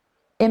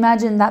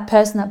 Imagine that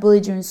person that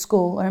bullied you in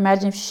school, or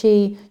imagine if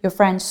your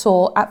friend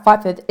saw at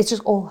 5th, it's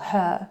just all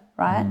her,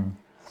 right?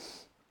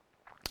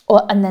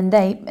 And then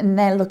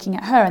they're looking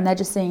at her and they're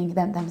just seeing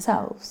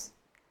themselves.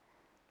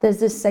 There's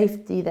this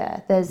safety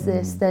there. There's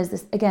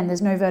this, again,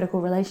 there's no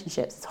vertical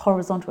relationships. It's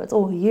horizontal. It's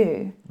all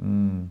you.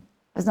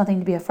 There's nothing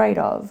to be afraid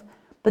of.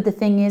 But the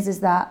thing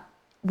is that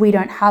we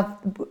don't have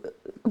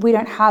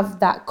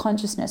that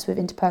consciousness with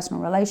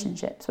interpersonal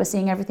relationships. We're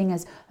seeing everything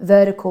as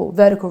vertical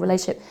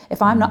relationship.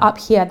 If I'm not up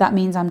here, that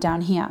means I'm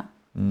down here.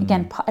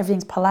 Again,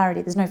 everything's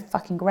polarity. There's no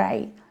fucking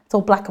grey. It's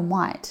all black and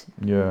white.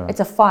 Yeah. It's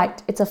a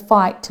fight. It's a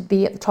fight to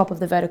be at the top of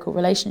the vertical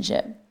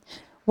relationship.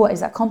 What is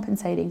that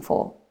compensating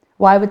for?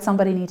 Why would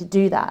somebody need to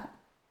do that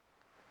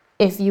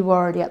if you were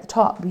already at the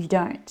top? You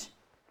don't.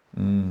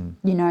 You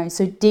know,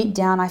 so deep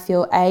down I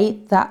feel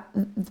that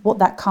what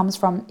that comes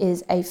from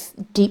is a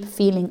deep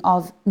feeling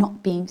of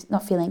not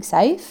feeling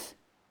safe,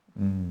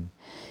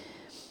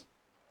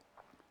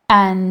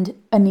 and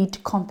a need to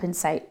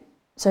compensate.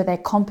 So they're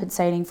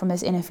compensating from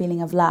this inner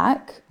feeling of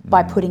lack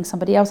by putting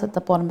somebody else at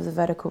the bottom of the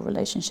vertical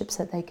relationship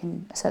so that they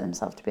can assert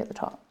themselves to be at the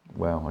top.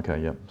 Wow,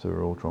 okay, yep. So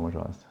we're all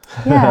traumatized.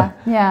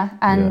 Yeah.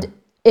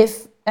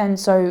 And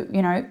so,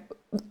 you know,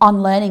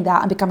 unlearning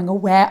that and becoming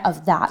aware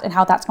of that and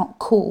how that's not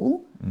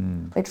cool.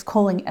 Like just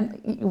calling, and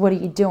what are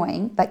you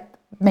doing? Like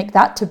make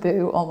that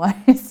taboo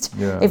almost,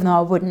 even though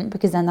I wouldn't,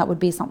 because then that would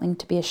be something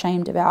to be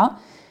ashamed about.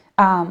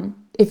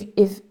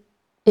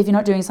 If you're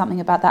not doing something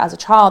about that as a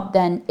child,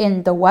 then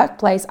in the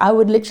workplace, I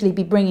would literally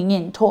be bringing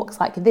in talks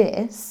like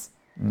this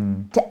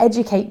to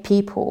educate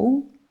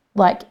people.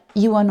 Like,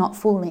 you're not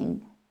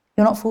fooling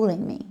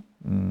me.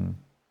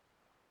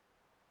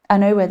 I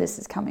know where this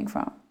is coming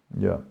from.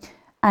 Yeah.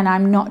 And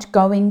I'm not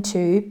going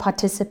to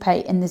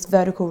participate in this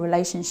vertical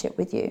relationship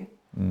with you.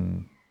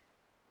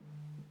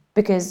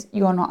 Because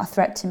you're not a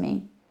threat to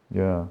me.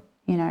 Yeah.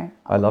 You know.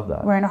 I love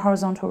that. We're in a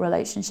horizontal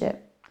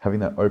relationship. Having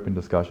that open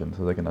discussion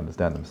so they can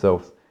understand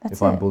themselves.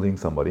 If I'm bullying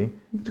somebody,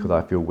 it's because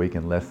I feel weak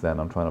and less than,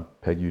 I'm trying to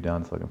peg you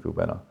down so I can feel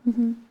better.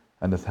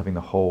 And just having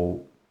the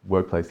whole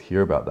workplace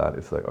hear about that,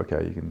 it's like,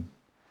 okay, you can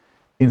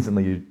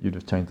instantly, you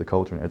just changed the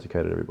culture and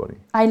educated everybody.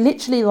 I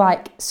literally,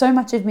 like, so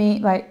much of me,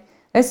 like,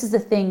 this is the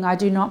thing, I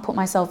do not put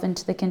myself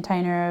into the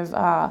container of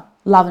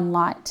love and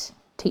light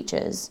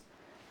teachers.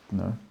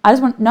 No. I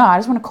just want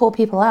to call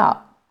people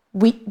out.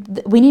 We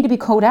need to be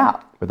called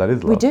out. But that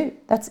is love. We do.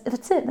 That's it.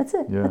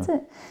 Yeah. That's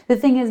it. The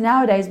thing is,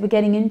 nowadays we're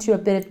getting into a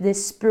bit of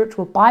this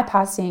spiritual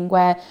bypassing,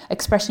 where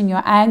expressing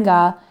your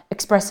anger,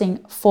 expressing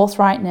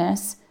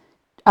forthrightness,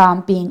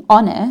 being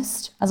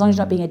honest, as long as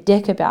you're not being a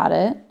dick about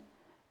it.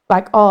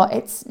 Like, oh,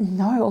 it's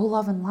no, all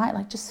love and light.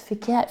 Like, just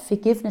forget.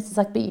 Forgiveness is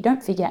like, but you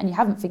don't forget and you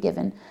haven't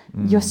forgiven.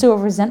 You're still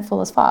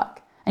resentful as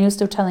fuck, and you're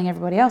still telling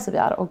everybody else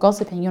about it or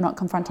gossiping. You're not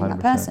confronting 100%.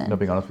 That person. Not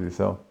being honest with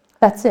yourself.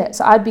 That's it.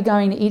 So I'd be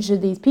going to each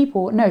of these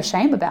people, no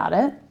shame about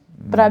it,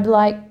 but I'd be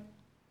like,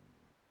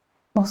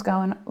 what's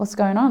going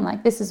on?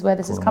 Like, this is where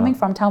this is coming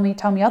from. Tell me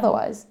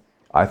otherwise.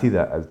 I see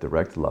that as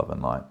direct love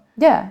and light.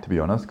 Yeah. To be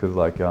honest, because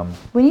like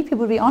we need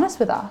people to be honest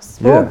with us.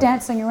 We're all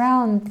dancing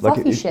around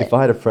fluffy like shit. If I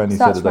had a friend who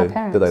said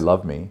that they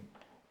love me,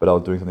 but I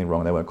was doing something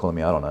wrong and they weren't calling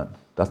me out on it,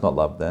 that's not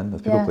love then.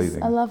 That's people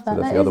pleasing. I love that.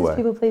 So that's that the other is way.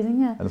 People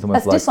pleasing, yeah. And it's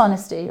that's like,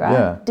 dishonesty, right?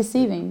 Yeah.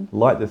 Deceiving.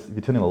 Light this. If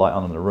you're turning a light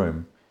on in the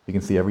room, you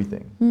can see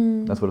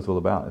everything. That's what it's all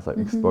about. It's like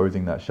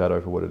exposing that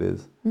shadow for what it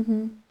is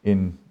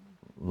in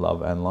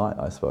love and light,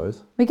 I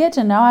suppose. We get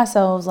to know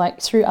ourselves like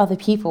through other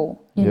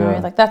people, you know,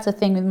 like that's the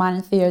thing with mine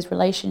and Theo's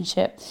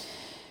relationship.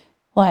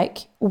 Like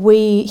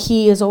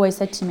he has always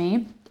said to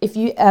me, if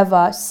you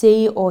ever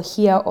see or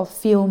hear or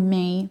feel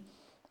me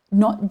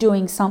not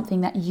doing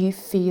something that you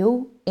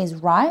feel is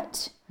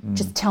right,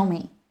 just tell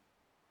me.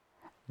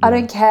 I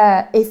don't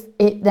care if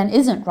it then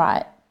isn't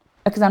right,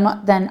 because I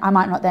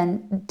might not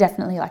then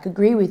definitely like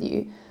agree with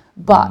you,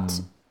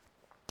 but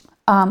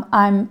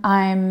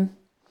I'm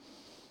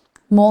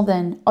more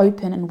than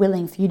open and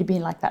willing for you to be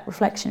like that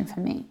reflection for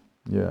me.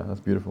 Yeah,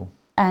 that's beautiful.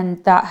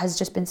 And that has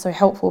just been so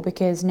helpful,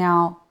 because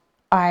now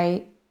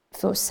I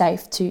feel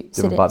safe to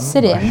sit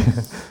in.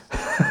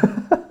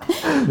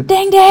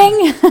 Ding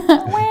ding.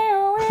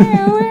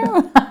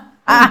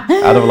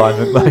 Out of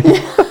alignment.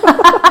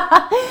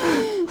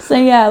 So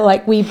yeah,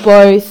 like we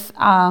both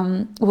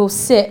will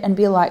sit and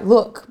be like,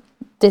 look,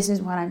 this is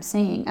what I'm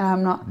seeing, and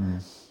I'm not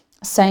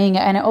saying it.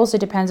 And it also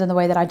depends on the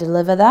way that I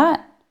deliver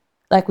that.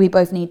 Like, we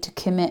both need to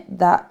commit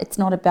that it's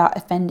not about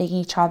offending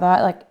each other.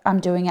 Like,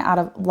 I'm doing it out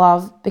of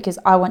love because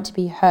I want to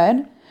be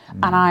heard,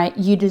 and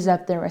you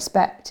deserve the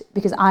respect,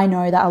 because I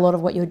know that a lot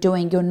of what you're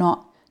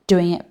not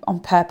doing it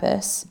on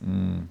purpose,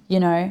 you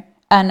know.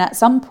 And at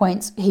some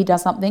points he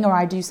does something or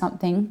I do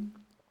something,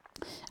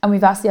 and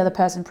we've asked the other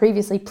person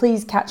previously,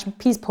 please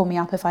pull me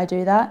up if I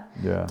do that.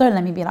 Yeah. Don't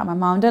let me be like my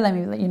mom. Don't let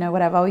me, you know,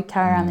 whatever. We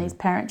carry around these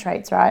parent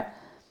traits, right?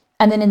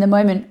 And then in the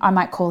moment, I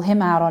might call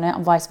him out on it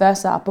and vice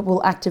versa, but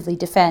we'll actively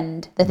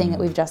defend the thing that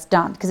we've just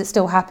done because it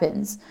still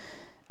happens.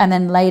 And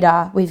then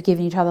later, we've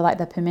given each other like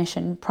the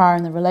permission prior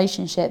in the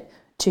relationship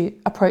to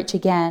approach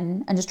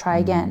again and just try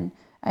again.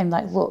 And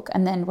like, look,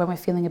 and then when we're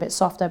feeling a bit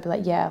softer, I'd be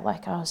like, yeah,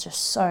 like I was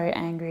just so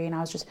angry and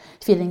I was just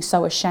feeling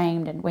so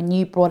ashamed. And when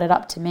you brought it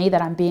up to me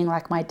that I'm being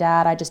like my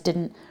dad, I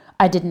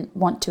didn't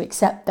want to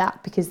accept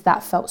that because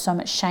that felt so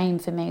much shame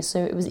for me.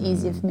 So it was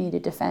easier for me to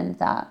defend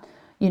that,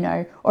 you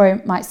know, or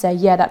it might say,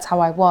 yeah, that's how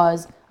I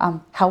was.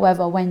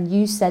 However, when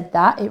you said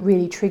that, it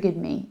really triggered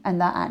me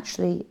and that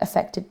actually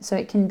affected. So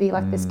it can be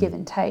like this give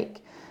and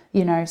take,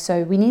 you know,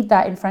 so we need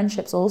that in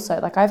friendships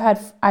also. Like I've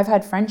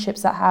had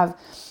friendships that have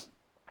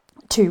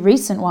 2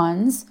 recent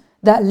ones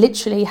that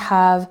literally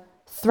have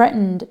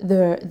threatened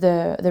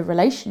the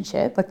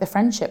relationship, like the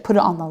friendship, put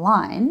it on the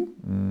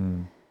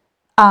line.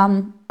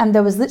 And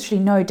there was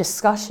literally no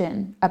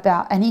discussion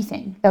about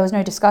anything. There was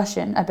no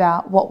discussion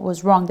about what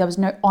was wrong. There was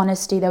no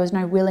honesty. There was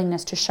no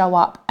willingness to show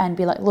up and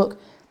be like, look,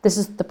 this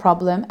is the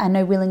problem, and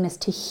no willingness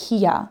to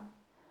hear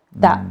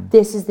that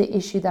this is the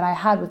issue that I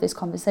had with this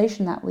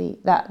conversation that we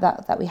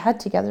had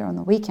together on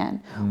the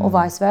weekend, or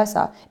vice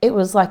versa. It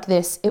was like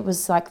this.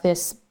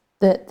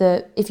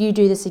 The if you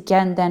do this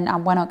again, then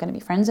we're not going to be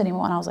friends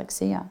anymore. And I was like,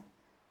 see ya.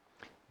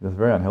 That's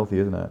very unhealthy,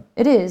 isn't it?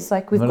 It is.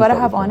 Like we've got to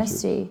have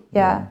honesty.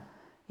 Yeah.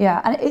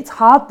 And it's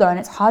hard though, and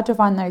it's hard to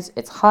find those.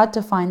 It's hard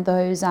to find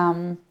those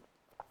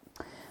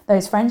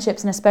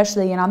friendships, and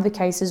especially in other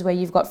cases where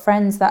you've got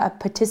friends that are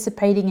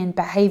participating in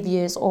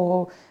behaviors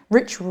or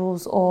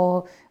rituals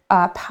or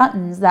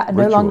patterns that are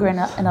no longer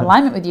in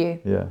alignment with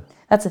you. Yeah.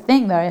 That's a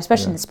thing though,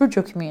 especially in the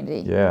spiritual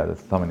community. Yeah, the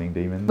summoning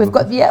demons. We've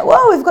got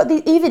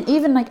the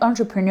even like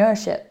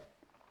entrepreneurship,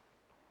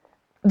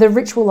 the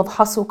ritual of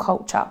hustle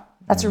culture.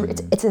 That's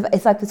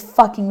it's like this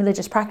fucking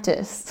religious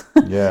practice.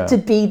 Yeah. To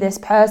be this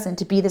person,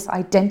 to be this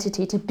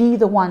identity, to be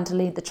the one to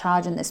lead the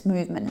charge in this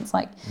movement. It's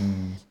like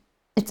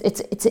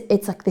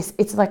it's like this.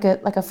 It's like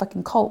a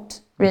fucking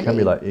cult. Really, it can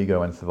be like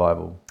ego and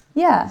survival.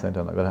 Yeah. At the same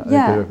time, like I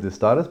didn't go for the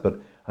status, but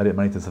I did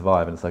money to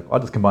survive, and it's like I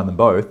just combine them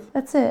both.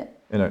 That's it.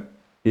 You know.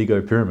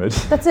 Ego pyramid.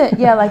 That's it.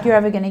 Yeah, like you're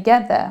ever going to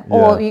get there. Yeah.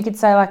 Or you could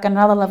say like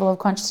another level of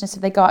consciousness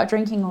if they go out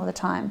drinking all the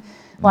time.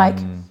 Like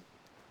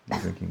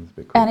drinking's a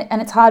bit cool.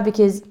 And it's hard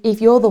because if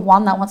you're the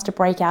one that wants to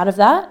break out of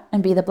that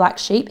and be the black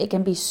sheep, it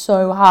can be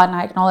so hard, and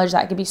I acknowledge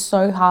that it can be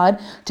so hard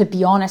to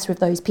be honest with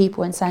those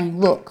people and saying,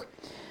 look,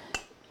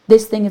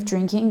 this thing of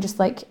drinking, just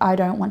like I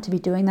don't want to be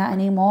doing that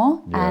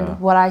anymore. Yeah. And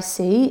what I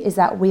see is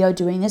that we are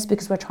doing this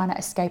because we're trying to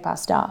escape our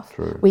stuff.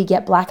 True. We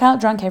get blackout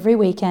drunk every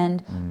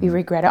weekend. We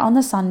regret it on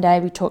the Sunday.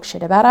 We talk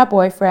shit about our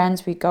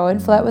boyfriends. We go and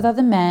flirt with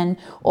other men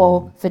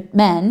or for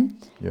men.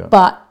 Yeah.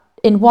 But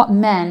in what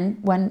men,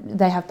 when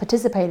they have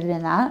participated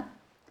in that,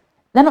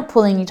 they're not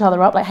pulling each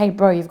other up like, hey,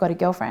 bro, you've got a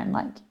girlfriend.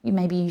 Like,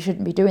 maybe you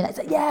shouldn't be doing that. It's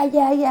like, yeah,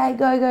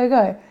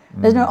 go.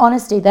 There's no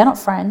honesty. They're not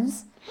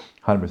friends.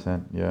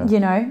 100%, yeah. You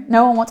know,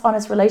 no one wants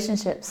honest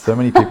relationships. So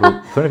many people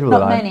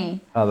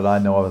that I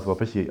know of as well,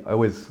 especially I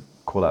always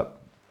call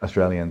out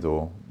Australians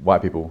or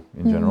white people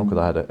in general because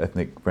I had an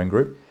ethnic friend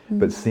group.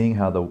 But seeing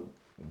how the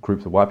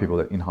groups of white people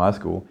that in high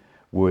school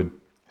would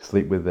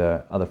sleep with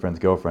their other friends'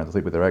 girlfriends, or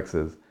sleep with their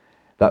exes,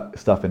 that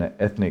stuff in an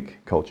ethnic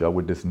culture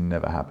would just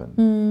never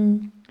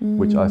happen.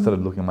 Which I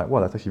started looking, I'm like, wow,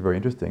 that's actually very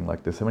interesting.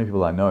 Like, there's so many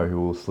people I know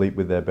who will sleep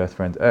with their best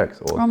friend's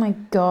ex, or oh my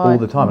God, all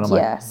the time. And I'm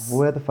like,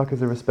 where the fuck is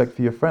the respect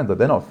for your friends? Like,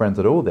 they're not friends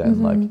at all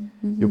then. Like,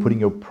 you're putting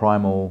your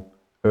primal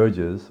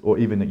urges, or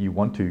even that you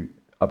want to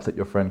upset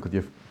your friend because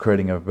you're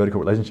creating a vertical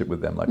relationship with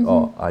them. Like,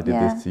 oh, I did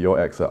this to your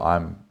ex, so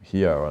I'm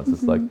here. Or it's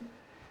just like,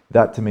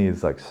 that to me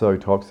is like so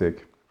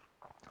toxic.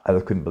 I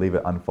just couldn't believe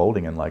it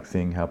unfolding, and like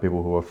seeing how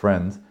people who are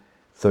friends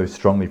so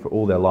strongly for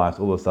all their lives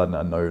all of a sudden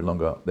are no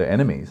longer their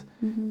enemies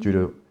due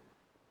to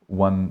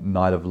one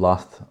night of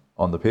lust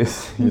on the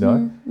piss, you know?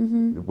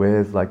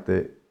 Where's like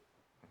the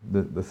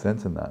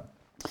sense in that?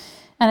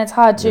 And it's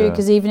hard too,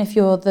 because even if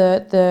you're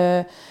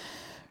the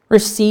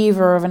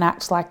receiver of an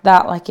act like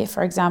that, like if,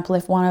 for example,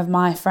 if one of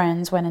my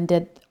friends went and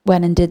did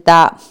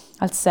that,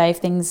 I'd say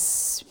if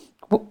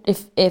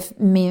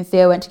me and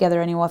Theo went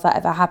together anymore, if that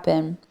ever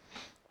happened,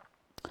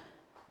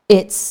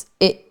 it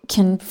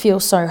can feel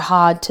so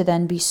hard to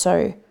then be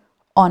so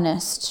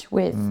honest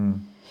with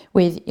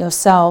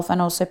yourself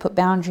and also put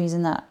boundaries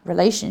in that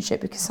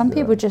relationship, because some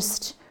people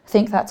just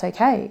think that's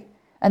okay,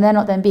 and they're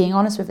not then being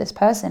honest with this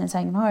person and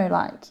saying no,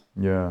 like,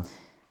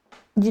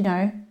 you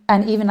know,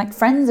 and even like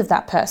friends of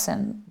that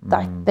person,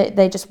 like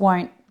they just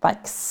won't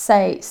like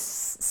say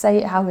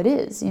it how it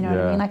is, you know what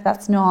I mean? Like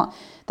that's not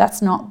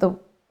the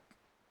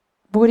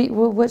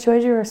what's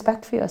your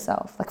respect for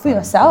yourself, like for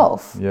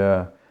yourself.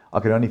 I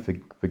could only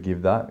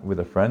forgive that with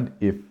a friend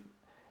if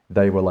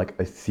they were like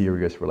a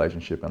serious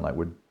relationship and like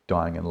were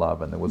dying in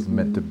love and it was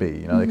meant to be,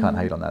 you know. They can't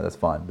hate on that, that's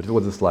fine. But if it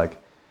was just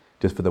like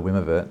just for the whim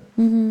of it,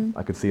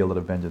 I could see a lot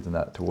of vengeance in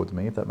that towards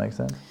me, if that makes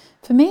sense.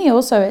 For me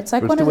also, it's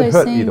like one of those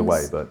hurt things either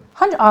way, but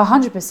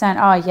 100%.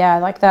 Oh yeah,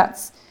 like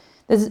there's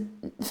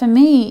for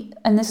me,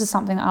 and this is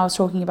something that I was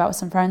talking about with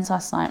some friends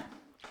last night,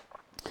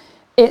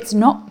 it's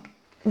not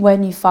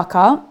when you fuck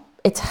up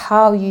it's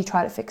how you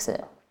try to fix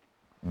it.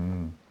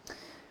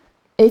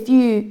 If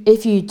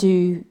you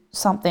do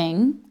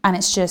something and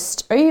it's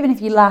just, or even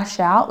if you lash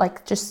out,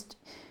 like just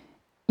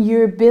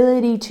your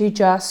ability to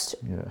just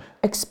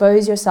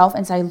expose yourself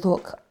and say,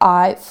 look,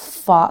 I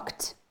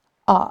fucked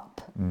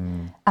up,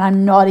 and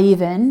I'm not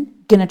even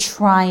gonna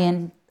try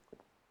and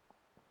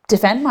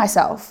defend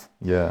myself.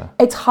 Yeah.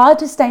 It's hard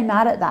to stay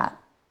mad at that.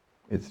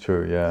 It's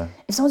true, yeah.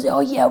 If someone's like,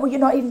 oh yeah, well, you're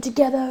not even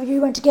together,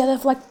 you weren't together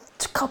for like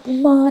a couple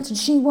months and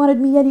she wanted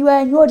me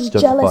anyway and you're just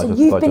jealous and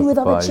you've been with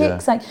other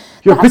chicks. Like,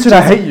 you're a bitch and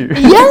I hate you.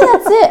 Yeah,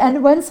 that's it.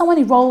 And when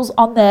someone rolls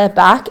on their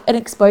back and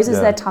exposes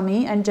their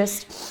tummy and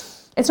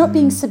just, it's not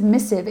being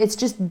submissive, it's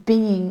just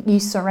being, you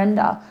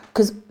surrender.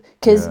 Because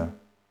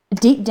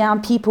deep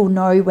down people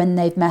know when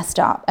they've messed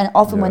up. And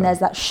often when there's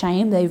that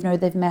shame, they know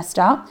they've messed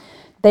up.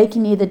 They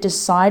can either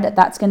decide that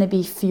that's going to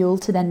be fuel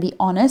to then be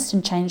honest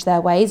and change their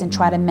ways and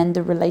try to mend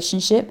the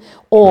relationship,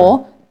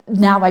 or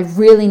now I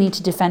really need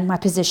to defend my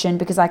position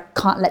because I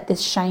can't let this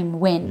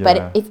shame win.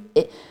 Yeah.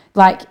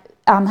 But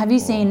have you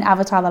seen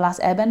Avatar: The Last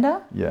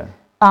Airbender? Yeah,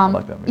 I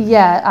like that movie.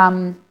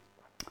 Yeah,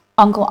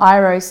 Uncle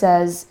Iroh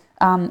says,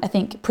 I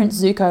think Prince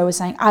Zuko was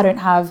saying, I don't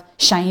have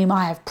shame,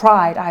 I have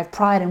pride. I have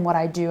pride in what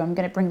I do. I'm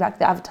going to bring back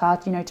the Avatar,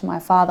 to my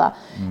father.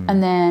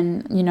 And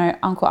then,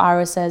 Uncle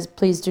Iroh says,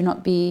 please do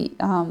not be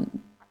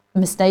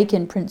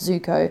mistaken, Prince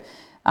Zuko.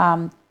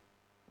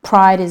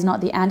 Pride is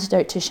not the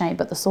antidote to shame,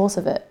 but the source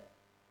of it.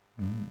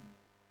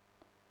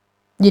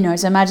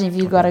 So imagine if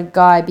you got a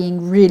guy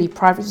being really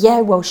private.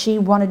 Yeah, well, she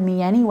wanted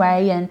me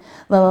anyway, and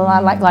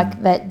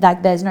like that.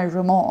 There's no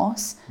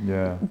remorse.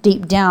 Yeah.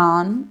 Deep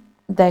down,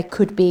 there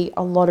could be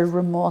a lot of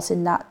remorse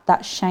in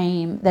that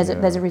shame. There's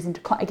a reason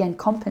to again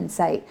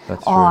compensate.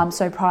 That's true. I'm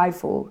so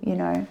prideful,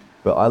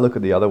 But I look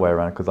at the other way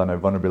around because I know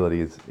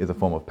vulnerability is a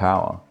form of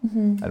power,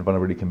 and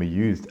vulnerability can be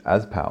used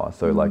as power.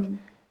 So like,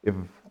 if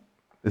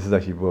this is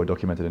actually well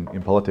documented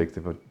in politics,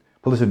 if a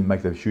politician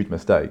makes a huge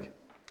mistake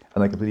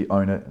and they completely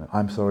own it,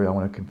 I'm sorry, I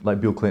want to, like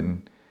Bill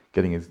Clinton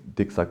getting his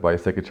dick sucked by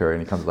his secretary,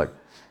 and he comes like,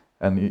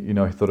 and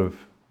sort of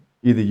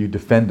either you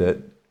defend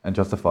it and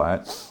justify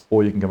it,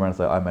 or you can come around and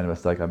say, I made a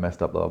mistake, I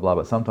messed up, blah, blah, blah.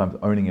 But sometimes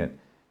owning it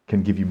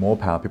can give you more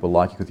power. People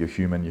like you because you're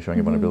human, you're showing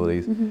your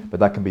vulnerabilities, but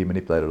that can be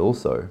manipulated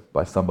also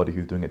by somebody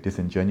who's doing it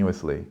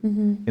disingenuously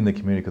in the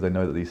community because they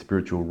know that these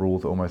spiritual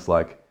rules are almost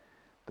like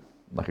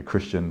a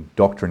Christian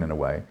doctrine in a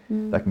way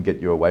that can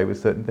get you away with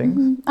certain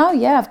things. Oh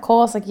yeah, of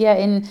course. Like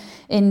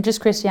in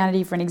just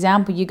Christianity, for an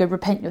example, you go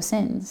repent your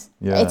sins.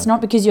 Yeah. It's not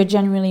because you're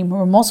genuinely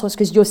remorseful, it's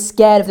because you're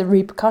scared of the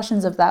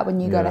repercussions of that when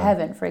you go to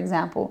heaven, for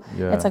example.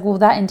 Yeah. It's like, well,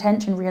 that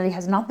intention really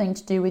has nothing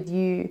to do with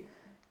you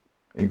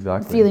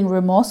feeling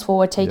remorseful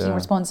or taking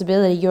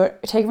responsibility. You're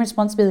taking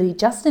responsibility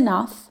just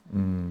enough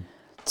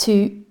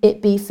to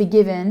it be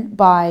forgiven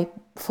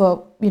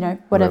for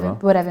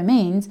whatever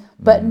means,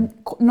 but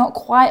not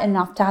quite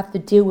enough to have to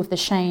deal with the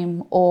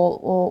shame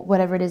or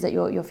whatever it is that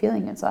you're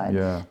feeling inside.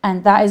 Yeah.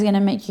 And that is going to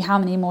make you how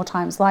many more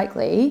times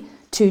likely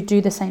to do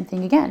the same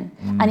thing again,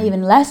 and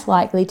even less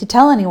likely to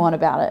tell anyone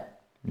about it.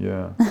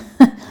 Yeah.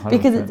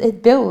 Because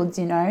it builds,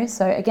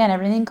 So again,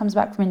 everything comes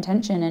back from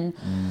intention, and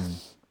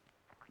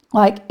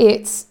like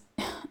it's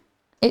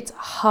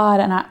hard,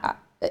 and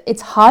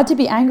it's hard to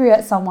be angry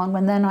at someone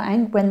when they're not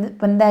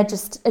when they're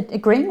just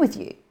agreeing with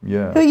you.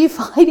 Yeah. Who are you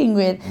fighting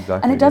with? Exactly,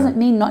 and it doesn't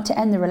mean not to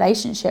end the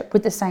relationship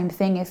with the same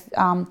thing. If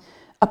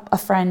a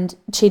friend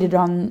cheated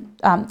on,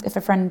 if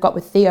a friend got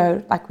with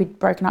Theo, like we'd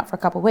broken up for a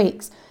couple of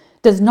weeks,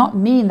 does not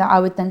mean that I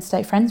would then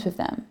stay friends with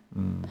them.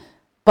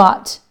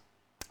 But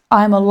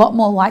I'm a lot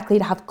more likely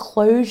to have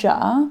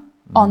closure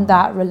on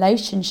that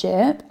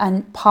relationship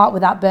and part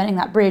without burning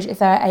that bridge if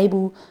they're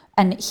able,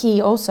 and he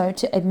also,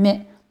 to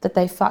admit that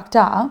they fucked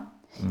up.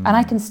 And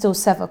I can still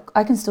sever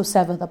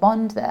the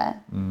bond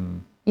there.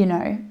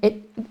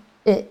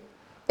 It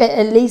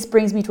at least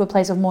brings me to a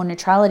place of more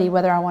neutrality,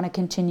 whether I want to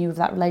continue with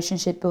that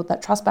relationship, build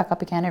that trust back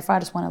up again, or if I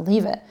just want to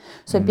leave it.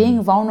 So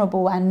being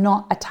vulnerable and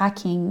not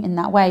attacking in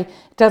that way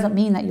doesn't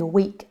mean that you're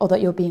weak or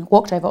that you're being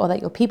walked over or that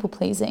you're people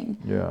pleasing.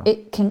 Yeah.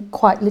 It can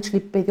quite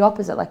literally be the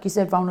opposite. Like you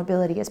said,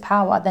 vulnerability is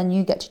power. Then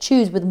you get to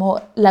choose with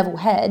more level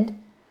head.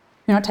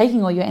 You're not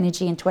taking all your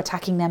energy into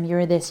attacking them.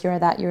 You're this, you're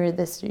that, you're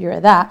this,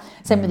 you're that.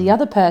 Same with the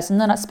other person.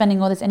 They're not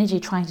spending all this energy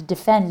trying to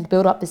defend,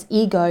 build up this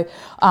ego,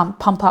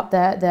 pump up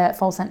their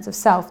false sense of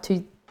self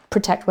to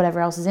protect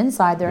whatever else is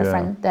inside.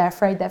 They're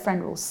afraid their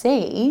friend will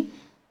see,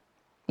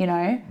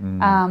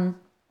 and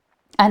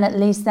at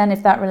least then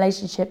if that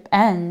relationship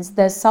ends,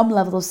 there's some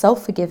level of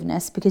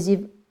self-forgiveness because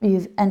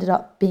you've ended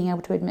up being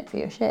able to admit for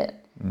your shit,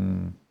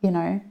 and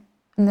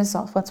that's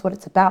what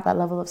it's about, that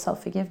level of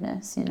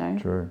self-forgiveness,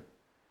 True.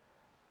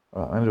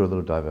 All right, I'm going to do a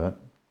little divert.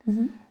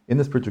 In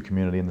the spiritual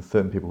community, and there's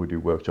certain people who do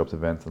workshops,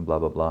 events, and blah,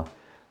 blah, blah,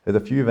 there's a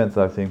few events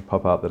that I've seen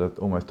pop up that are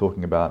almost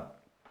talking about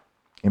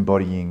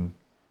embodying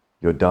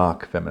your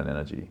dark feminine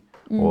energy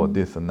or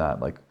this and that.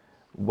 Like,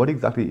 what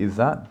exactly is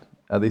that?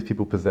 Are these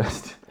people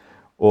possessed?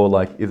 Or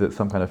like, is it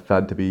some kind of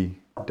fad to be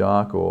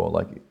dark? Or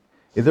like,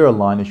 is there a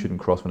line you shouldn't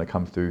cross when it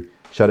comes to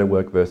shadow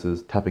work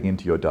versus tapping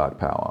into your dark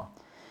power?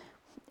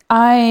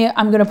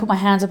 I'm going to put my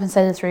hands up and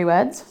say the 3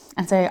 words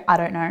and say, I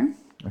don't know.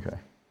 Okay.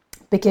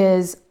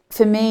 Because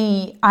for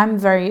me, I'm a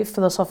very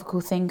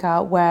philosophical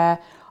thinker where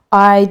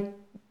I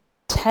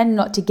tend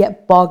not to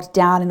get bogged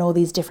down in all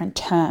these different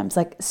terms.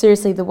 Like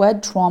seriously, the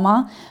word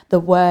trauma, the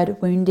word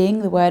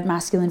wounding, the word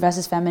masculine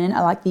versus feminine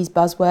are like these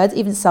buzzwords.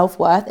 Even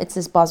self-worth, it's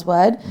this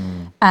buzzword.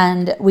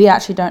 And we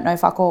actually don't know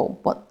fuck all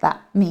what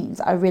that means.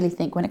 I really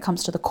think when it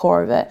comes to the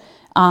core of it.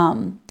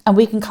 And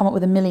we can come up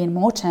with a million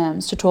more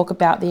terms to talk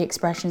about the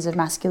expressions of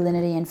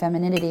masculinity and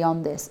femininity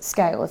on this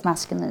scale, of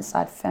masculine this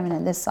side,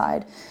 feminine this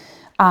side.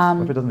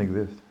 What if it doesn't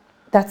exist?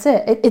 That's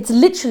it. It's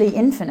literally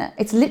infinite.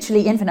 It's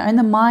literally infinite. And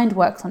the mind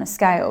works on a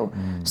scale.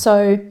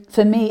 So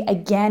for me,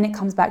 again, it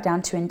comes back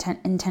down to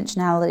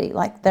intentionality.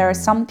 Like there are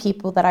some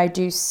people that I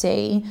do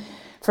see,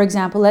 for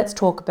example, let's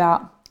talk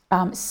about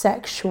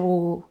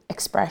sexual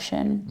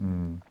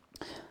expression.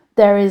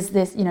 There is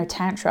this,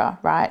 tantra,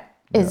 right?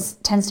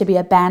 Tends to be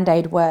a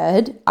band-aid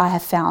word I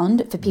have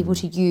found for people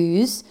to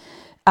use.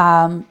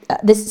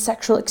 This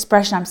sexual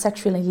expression, I'm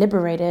sexually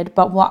liberated,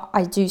 but what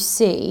I do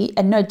see,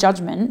 and no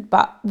judgment,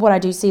 but what I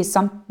do see is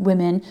some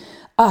women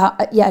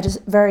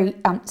just very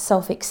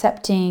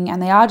self-accepting,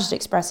 and they are just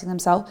expressing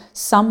themselves.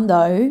 Some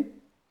though,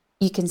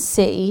 you can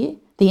see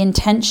the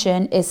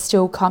intention is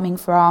still coming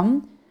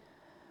from,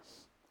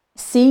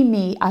 see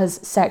me as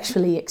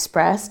sexually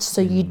expressed, so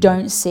you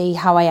don't see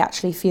how I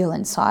actually feel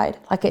inside.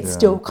 Like it's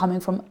still coming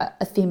from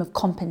a theme of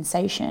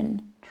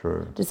compensation.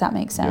 True. Does that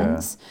make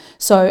sense? Yeah.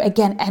 So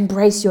again,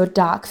 embrace your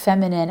dark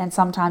feminine, and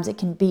sometimes it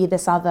can be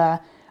this other,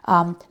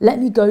 let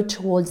me go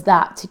towards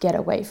that to get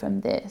away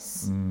from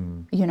this,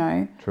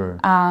 True.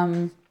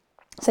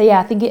 So yeah,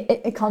 I think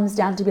it comes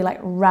down to be like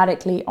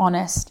radically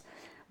honest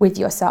with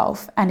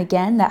yourself. And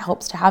again, that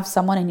helps to have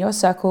someone in your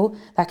circle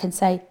that can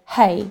say,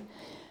 hey,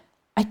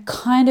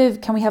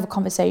 can we have a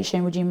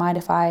conversation? Would you mind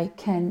if I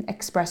can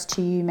express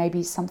to you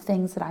maybe some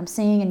things that I'm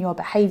seeing in your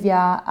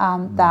behavior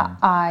that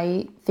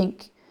I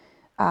think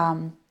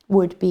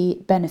would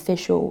be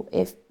beneficial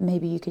if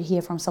maybe you could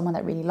hear from someone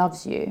that really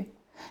loves you.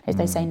 If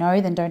they say no,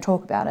 then don't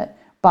talk about it.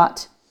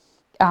 But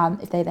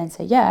if they then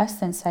say yes,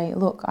 then say,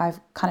 look, I've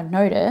kind of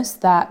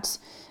noticed that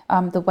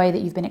the way that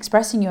you've been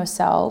expressing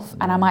yourself,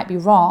 and I might be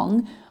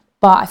wrong,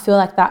 but I feel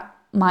like that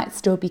might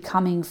still be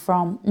coming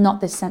from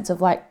not this sense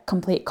of like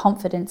complete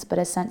confidence, but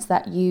a sense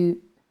that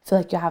you feel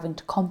like you're having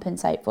to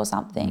compensate for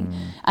something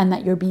and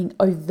that you're being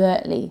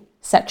overtly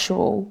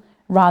sexual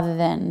rather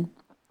than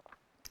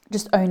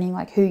just owning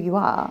like who you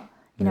are.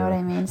 You know what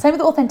I mean? Same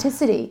with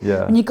authenticity.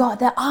 Yeah. When you go out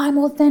there, I'm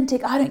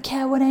authentic, I don't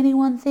care what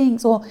anyone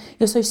thinks, or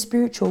you're so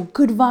spiritual,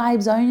 good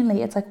vibes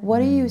only. It's like,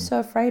 what are you so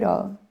afraid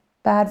of?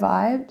 Bad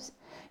vibes?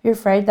 You're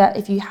afraid that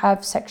if you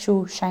have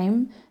sexual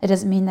shame, it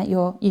doesn't mean that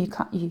you're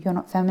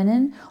not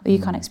feminine, or you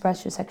can't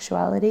express your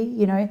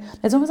sexuality.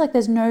 There's almost like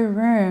there's no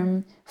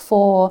room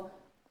for.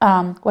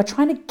 We're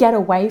trying to get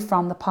away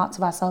from the parts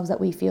of ourselves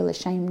that we feel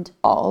ashamed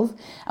of,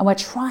 and we're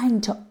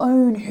trying to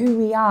own who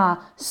we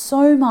are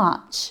so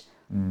much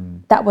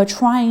that we're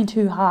trying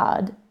too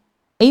hard.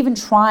 Even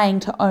trying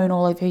to own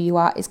all of who you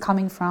are is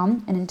coming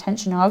from an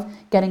intention of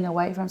getting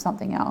away from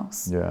something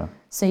else. Yeah.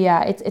 So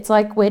yeah, it's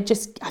like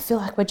I feel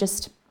like we're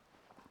just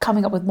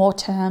coming up with more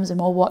terms and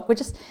more we're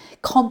just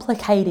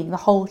complicating the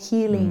whole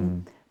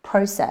healing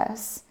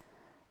process.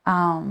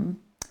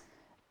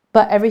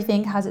 But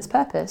everything has its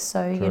purpose.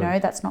 So, True.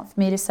 That's not for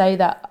me to say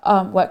that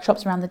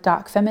workshops around the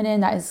dark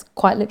feminine, that is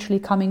quite literally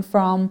coming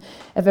from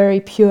a very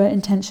pure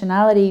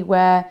intentionality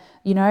where,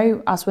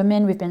 us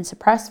women, we've been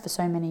suppressed for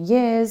so many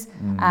years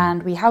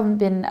and we haven't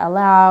been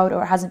allowed,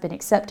 or it hasn't been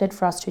accepted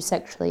for us to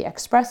sexually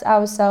express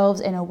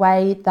ourselves in a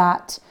way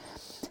that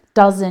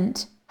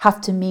doesn't have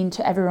to mean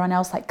to everyone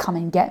else, like, come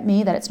and get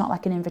me, that it's not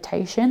like an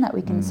invitation, that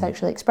we can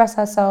sexually express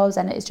ourselves.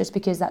 And it's just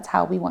because that's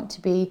how we want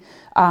to be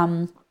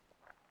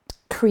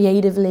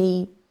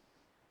creatively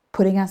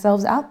putting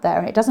ourselves out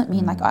there. It doesn't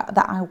mean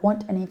that I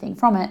want anything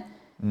from it.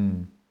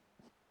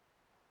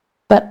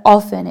 But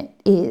often it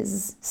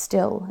is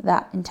still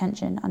that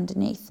intention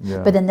underneath.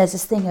 Yeah. But then there's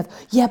this thing of,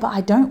 but I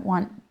don't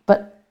want,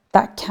 but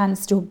that can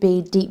still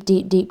be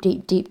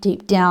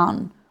deep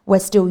down. We're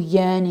still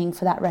yearning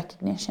for that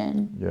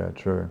recognition. Yeah,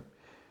 true.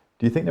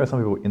 Do you think there are some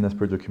people in the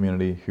spiritual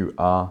community who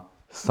are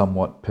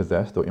somewhat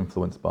possessed or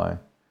influenced by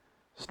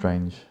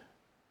strange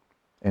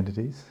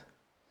entities?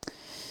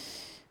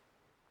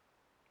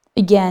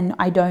 Again,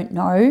 I don't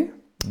know.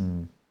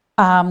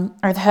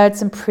 I've heard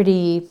some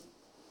pretty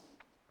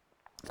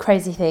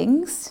crazy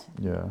things.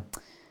 Yeah.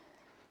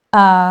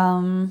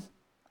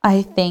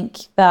 I think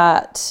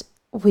that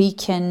we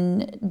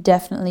can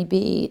definitely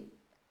be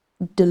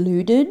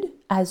deluded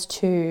as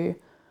to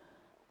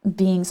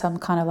being some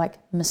kind of like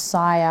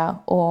messiah,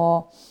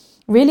 or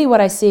really what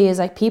I see is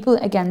like people,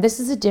 again, this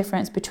is a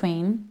difference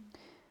between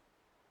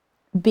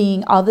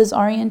being others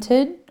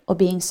oriented or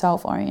being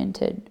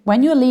self-oriented.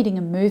 When you're leading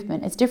a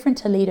movement, it's different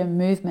to lead a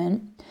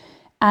movement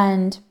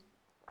and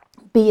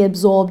be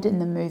absorbed in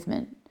the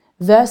movement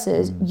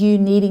versus you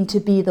needing to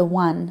be the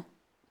one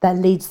that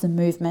leads the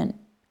movement,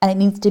 and it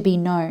needs to be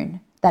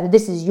known that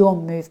this is your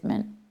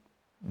movement.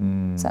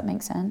 Does that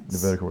make sense?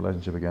 The vertical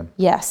relationship again.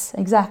 Yes,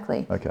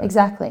 exactly. Okay.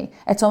 Exactly.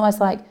 It's almost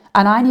like,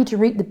 and I need to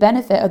reap the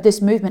benefit of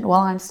this movement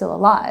while I'm still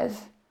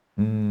alive.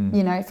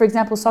 You know, for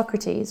example,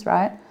 Socrates,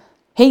 right?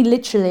 He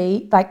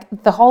literally, like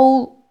the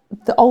whole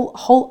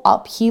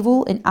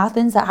upheaval in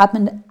Athens that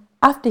happened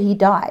after he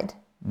died.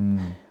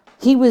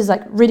 He was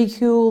like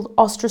ridiculed,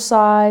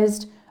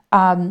 ostracized,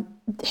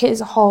 his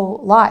whole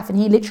life, and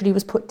he literally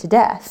was put to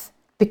death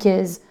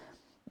because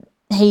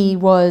he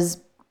was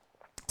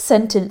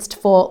sentenced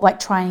for like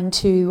trying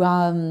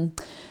to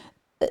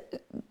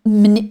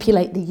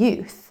manipulate the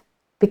youth,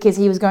 because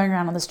he was going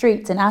around on the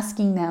streets and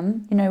asking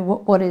them, you know,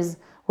 what is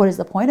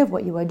the point of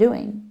what you are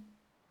doing?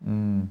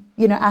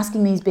 You know,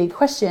 asking these big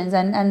questions,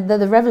 and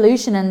the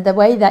revolution and the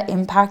way that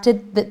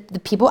impacted the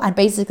people and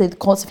basically the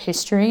course of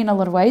history in a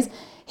lot of ways.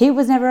 He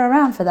was never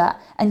around for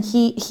that, and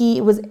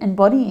he was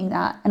embodying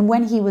that. And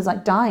when he was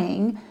like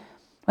dying,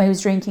 when he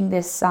was drinking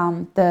this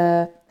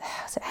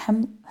was it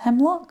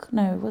hemlock?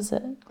 No, was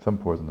it some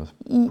poisonous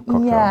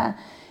cocktail? Yeah,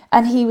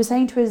 and he was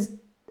saying to his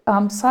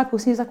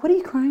disciples, he was like, "What are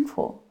you crying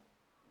for?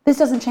 This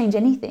doesn't change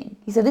anything."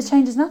 He said, "This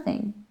changes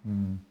nothing,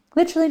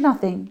 literally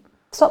nothing.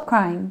 Stop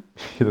crying."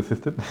 His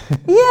assistant.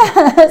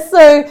 Yeah,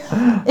 so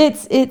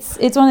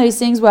it's one of those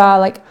things where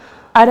like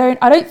I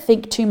don't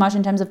think too much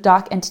in terms of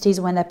dark entities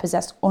when they're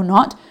possessed or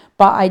not,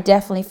 but I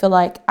definitely feel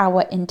like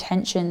our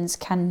intentions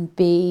can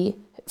be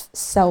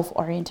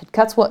self-oriented.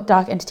 That's what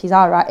dark entities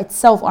are, right? It's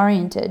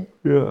self-oriented.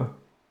 Yeah.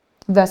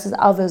 Versus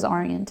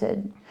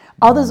others-oriented.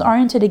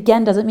 Others-oriented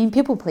again doesn't mean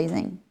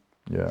people-pleasing.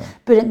 Yeah.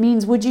 But it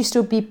means, would you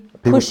still be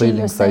pushing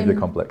your same savior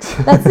complex?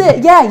 That's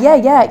it.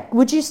 Yeah.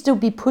 Would you still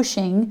be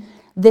pushing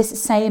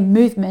this same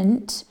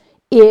movement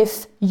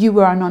if you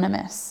were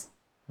anonymous?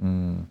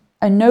 And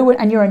no one,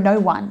 and you're a no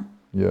one.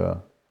 Yeah.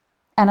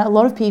 And a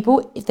lot of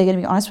people, if they're going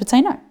to be honest, would say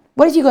no.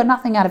 What if you got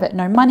nothing out of it?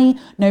 No money,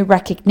 no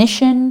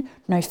recognition,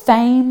 no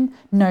fame,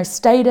 no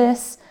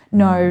status,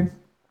 no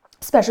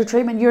special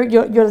treatment. You're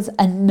just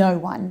a no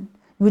one.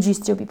 Would you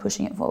still be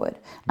pushing it forward?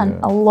 And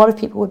a lot of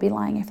people would be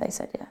lying if they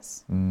said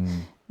yes.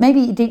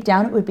 Maybe deep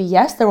down it would be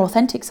yes. Their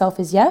authentic self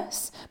is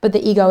yes, but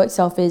the ego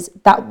itself is,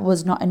 that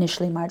was not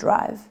initially my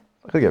drive.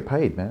 I could get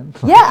paid, man.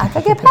 Yeah,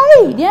 I could get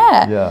paid.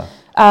 Yeah.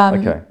 Yeah.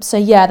 Okay. So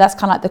yeah, that's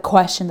kind of like the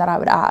question that I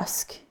would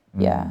ask.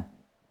 Yeah.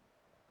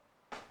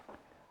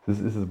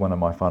 This is one of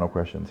my final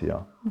questions here.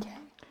 Okay.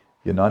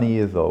 You're 90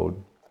 years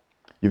old.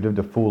 You've lived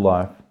a full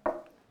life,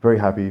 very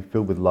happy,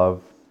 filled with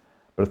love,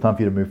 but it's time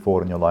for you to move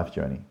forward on your life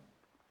journey.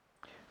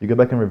 You go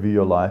back and review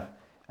your life,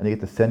 and you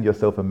get to send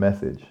yourself a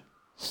message,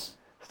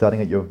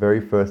 starting at your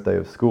very first day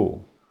of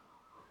school,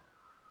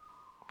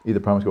 either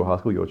primary school or high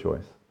school, your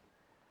choice.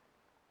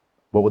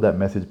 What would that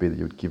message be that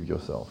you would give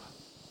yourself?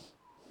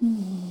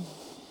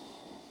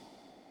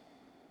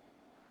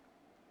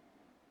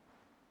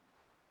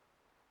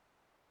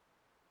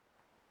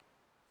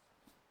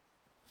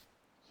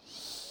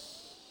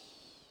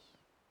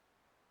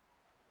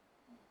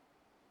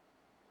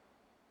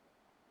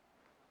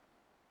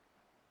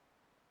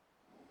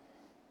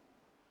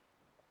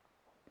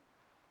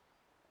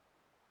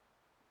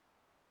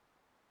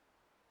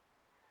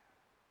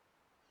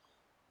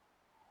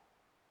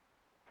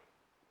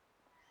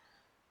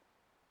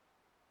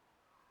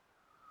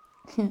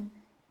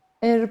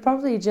 It would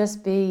probably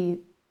just be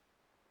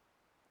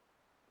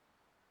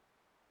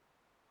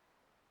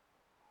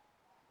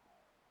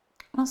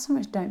not so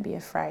much don't be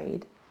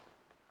afraid.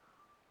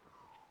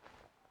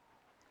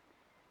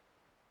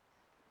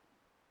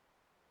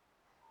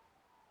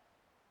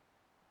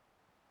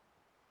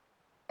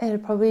 It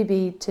would probably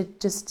be to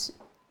just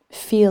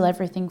feel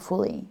everything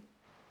fully.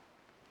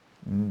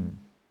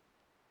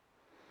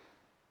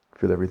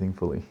 Feel everything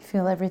fully.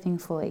 Feel everything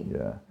fully.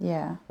 Yeah.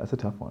 Yeah. That's a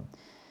tough one.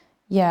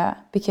 Yeah,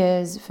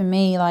 because for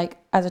me, like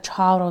as a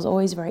child, I was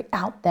always very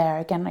out there.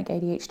 Again, like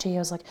ADHD, I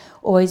was like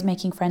always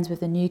making friends with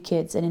the new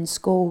kids. And in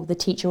school, the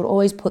teacher would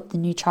always put the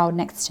new child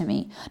next to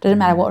me. Doesn't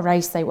matter what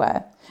race they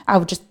were. I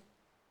would just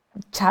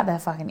chat their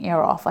fucking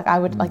ear off. Like I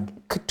would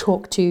could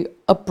talk to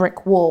a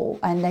brick wall,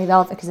 and they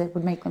love it because it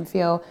would make them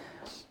feel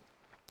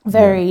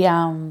very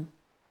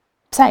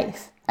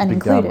safe and big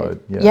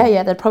included. Download,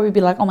 Yeah. They'd probably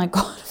be like, "Oh my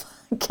God,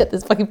 get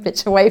this fucking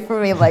bitch away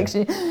from me!" Like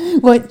she,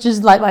 like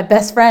just like my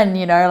best friend,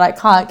 you know, like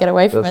can't get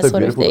away from it. That's so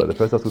sort beautiful. of thing. The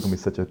first day of school can be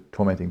such a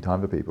tormenting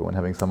time for people, and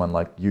having someone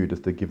like you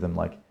just to give them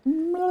like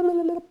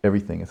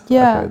everything. It's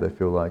okay. They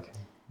feel like.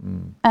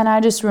 And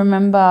I just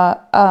remember,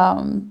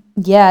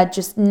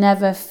 just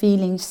never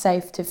feeling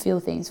safe to feel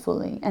things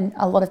fully. And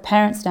a lot of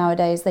parents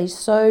nowadays, they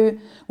so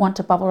want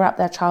to bubble wrap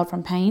their child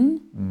from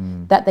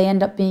pain that they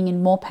end up being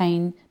in more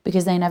pain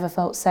because they never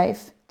felt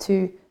safe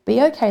to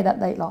be okay that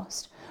they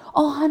lost.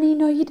 Oh, honey,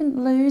 no, you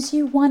didn't lose.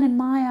 You won in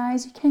my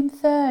eyes. You came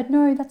third.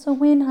 No, that's a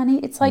win, honey.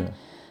 It's like,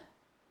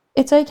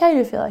 it's okay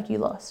to feel like you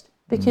lost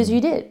because you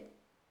did.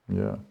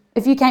 Yeah.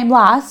 If you came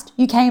last,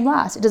 you came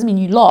last. It doesn't mean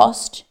you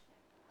lost,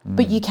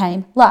 but you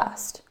came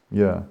last.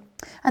 Yeah.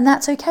 And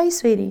that's okay,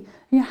 sweetie.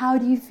 You know, how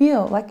do you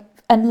feel? Like,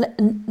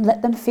 and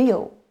let them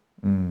feel.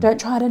 Don't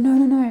try to,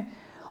 no.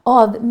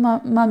 oh,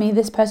 mummy,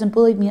 this person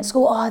bullied me at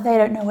school. Oh, they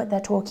don't know what they're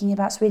talking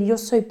about, sweetie. You're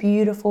so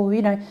beautiful,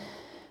 you know.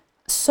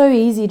 So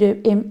easy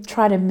to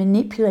try to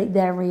manipulate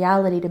their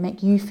reality to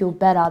make you feel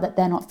better that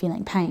they're not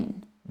feeling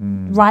pain.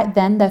 Right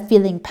then, they're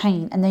feeling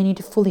pain and they need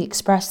to fully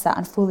express that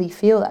and fully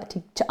feel that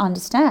to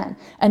understand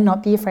and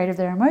not be afraid of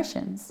their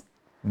emotions.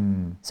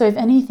 So if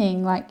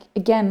anything, like,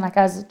 again, like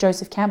as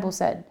Joseph Campbell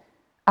said,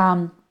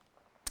 I'm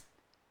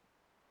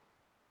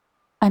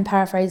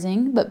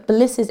paraphrasing, but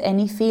bliss is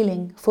any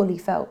feeling fully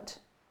felt.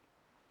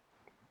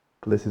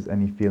 Bliss is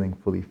any feeling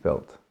fully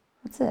felt.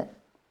 That's it.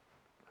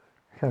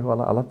 Okay,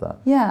 well, I love that.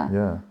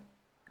 Yeah.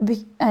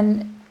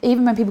 And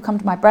even when people come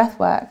to my breath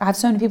work, I have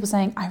so many people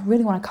saying, I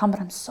really want to come, but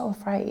I'm so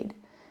afraid.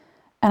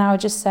 And I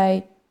would just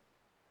say,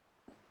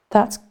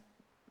 that's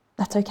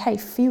okay.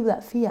 Feel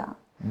that fear.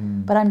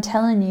 But I'm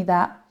telling you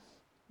that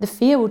the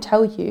fear will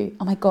tell you,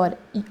 oh my God,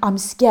 I'm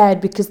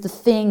scared because the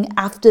thing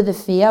after the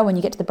fear, when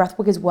you get to the breath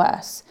work, is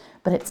worse.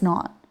 But it's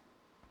not.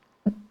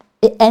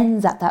 It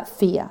ends at that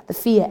fear. The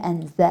fear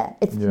ends there.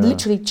 It's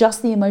literally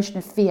just the emotion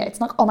of fear. It's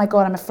not, oh my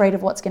God, I'm afraid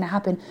of what's going to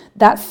happen.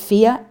 That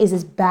fear is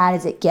as bad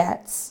as it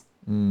gets.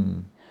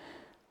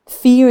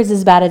 Fear is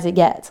as bad as it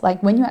gets.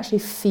 Like when you actually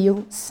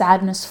feel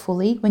sadness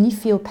fully, when you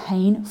feel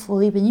pain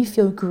fully, when you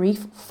feel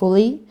grief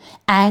fully,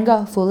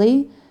 anger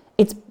fully,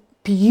 it's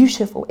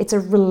beautiful. It's a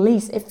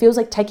release. It feels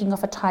like taking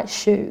off a tight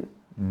shoe.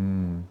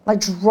 Like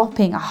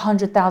dropping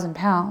 100,000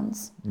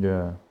 pounds.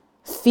 Yeah.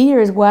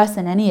 Fear is worse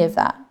than any of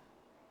that.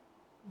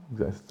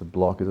 That's the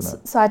block,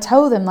 isn't it? So I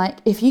tell them, like,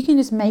 if you can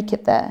just make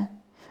it there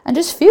and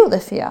just feel the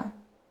fear.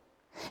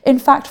 In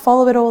fact,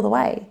 follow it all the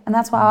way. And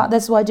that's what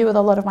I do with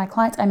a lot of my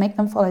clients. I make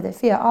them follow their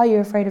fear. Are you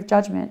afraid of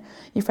judgment?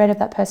 You're afraid of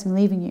that person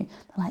leaving you?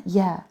 They're like,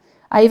 yeah.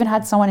 I even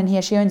had someone in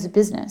here, she owns a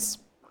business.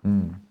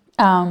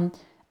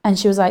 And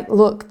she was like,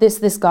 look,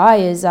 this guy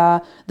is,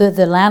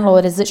 the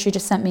landlord has literally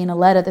just sent me in a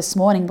letter this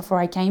morning before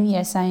I came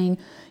here saying,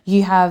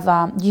 you have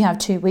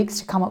 2 weeks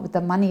to come up with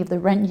the money of the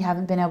rent you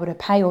haven't been able to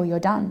pay or you're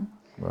done.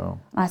 Wow.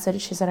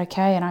 And she said,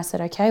 okay. And I said,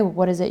 okay, well,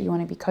 what is it you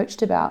want to be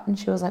coached about? And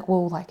she was like,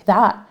 well, like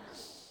that.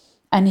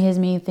 And here's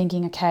me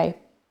thinking, okay,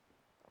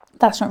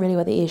 that's not really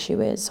what the issue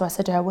is. So I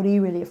said to her, what are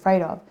you really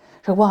afraid of?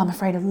 She said, well, I'm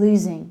afraid of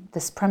losing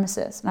this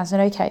premises. And I said,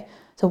 okay,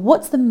 so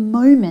what's the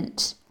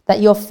moment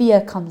that your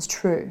fear comes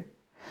true?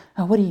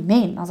 And what do you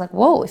mean? I was like,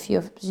 whoa, if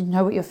you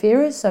know what your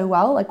fear is so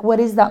well, like what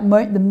is that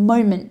the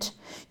moment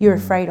you're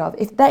afraid of?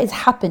 If that has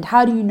happened,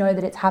 how do you know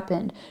that it's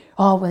happened?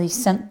 Oh, well, he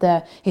sent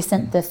the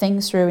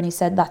things through and he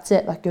said, that's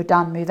it, like you're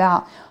done, move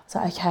out. I was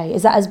like, okay,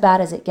 is that as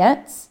bad as it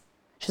gets?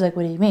 She's like,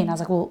 what do you mean? I was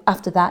like, well,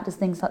 after that, does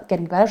things start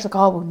getting better? She's like,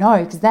 oh, well,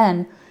 no, because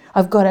then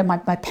I've got to, my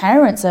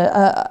parents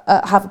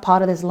have a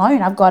part of this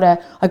loan. I've got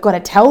to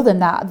tell them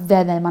that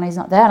their money's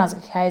not there. And I was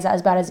like, okay, is that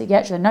as bad as it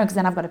gets? She's like, no, because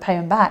then I've got to pay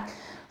them back. I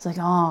was like,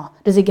 oh,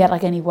 does it get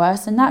like any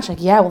worse than that? She's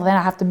like, yeah, well, then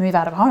I have to move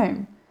out of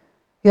home.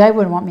 They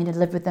wouldn't want me to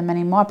live with them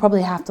anymore. I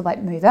probably have to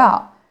like move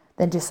out.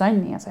 They'd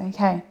disown me. I was like,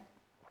 okay.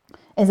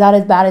 Is that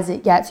as bad as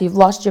it gets? You've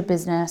lost your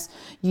business.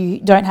 You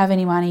don't have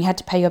any money. You had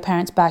to pay your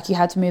parents back. You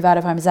had to move out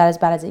of home. Is that as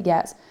bad as it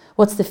gets?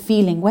 What's the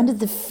feeling? When does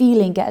the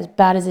feeling get as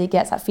bad as it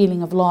gets? That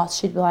feeling of loss.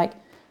 She'd be like,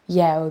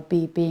 yeah, it would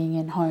be being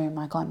in home,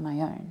 like on my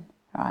own,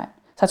 right?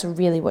 So that's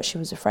really what she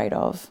was afraid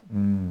of.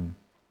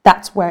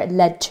 That's where it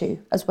led to,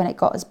 as when it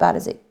got as bad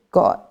as it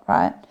got,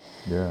 right?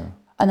 Yeah.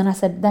 And then I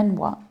said, then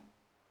what?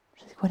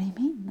 She's like, what do you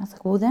mean? I was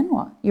like, well, then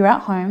what? You're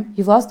at home.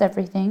 You've lost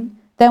everything.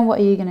 Then what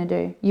are you going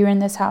to do? You're in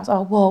this house.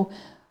 Oh, well,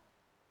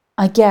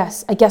 I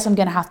guess I'm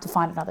going to have to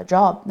find another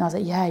job. And I was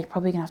like, yeah, you're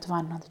probably going to have to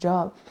find another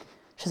job.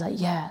 She's like,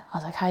 yeah. I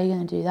was like, how are you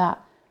going to do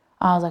that?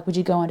 I was like, would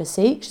you go on to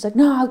Seek? She's like,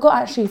 no, I've got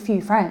actually a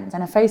few friends.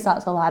 And her face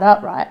starts to light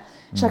up, right?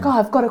 She's like, oh,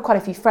 I've got quite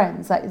a few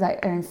friends that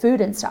are in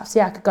food and stuff. So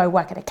yeah, I could go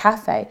work at a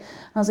cafe.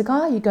 And I was like,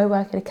 oh, you go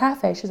work at a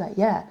cafe? She's like,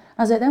 yeah. And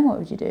I was like, then what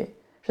would you do?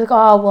 She's like,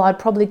 oh, well, I'd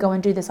probably go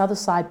and do this other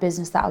side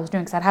business that I was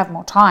doing because I'd have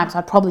more time. So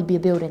I'd probably be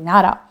building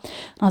that up.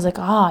 And I was like,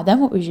 then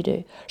what would you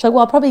do? She's like,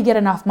 well, I'd probably get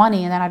enough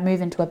money and then I'd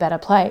move into a better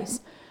place.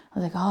 I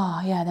was like,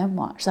 oh, yeah, then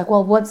what? She's like,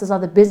 well, once this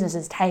other business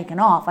is taken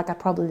off, like I'd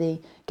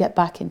probably get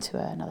back into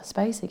another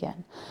space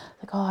again.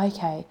 Like, oh,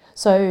 okay.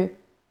 So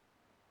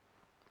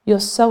you're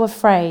so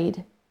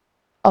afraid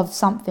of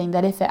something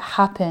that if it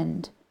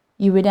happened,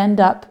 you would end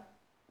up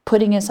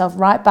putting yourself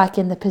right back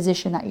in the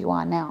position that you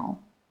are now.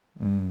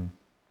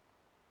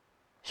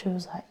 She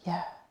was like,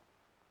 yeah.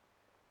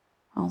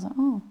 I was like,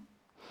 oh,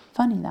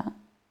 funny that.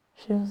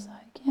 She was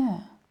like, yeah.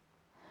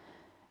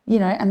 You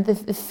know, and the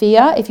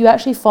fear, if you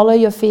actually follow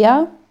your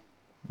fear,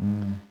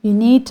 you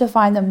need to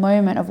find the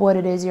moment of what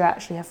it is you're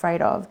actually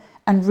afraid of.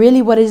 And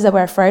really what it is that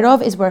we're afraid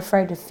of is we're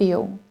afraid to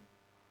feel.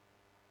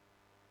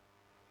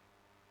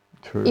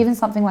 True. Even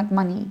something like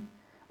money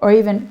or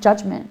even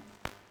judgment.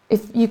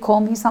 If you call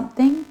me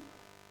something,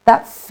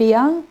 that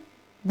fear,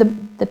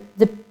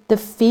 the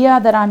fear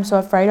that I'm so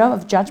afraid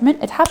of judgment,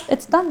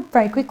 it's done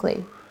very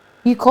quickly.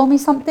 You call me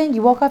something,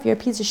 you walk off, you're a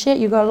piece of shit,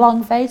 you got a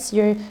long face,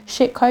 you're a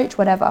shit coach,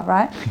 whatever,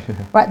 right?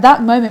 Right,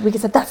 that moment we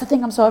can say, that's the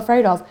thing I'm so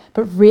afraid of.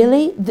 But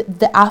really,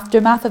 the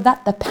aftermath of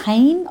that, the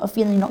pain of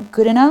feeling not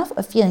good enough,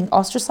 of feeling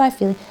ostracized,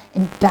 feeling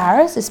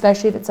embarrassed,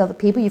 especially if it's other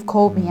people, you've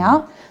called me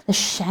out, the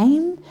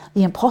shame,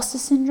 the imposter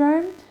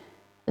syndrome,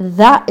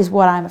 that is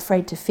what I'm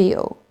afraid to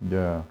feel.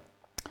 Yeah.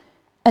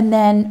 And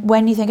then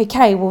when you think,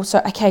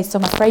 so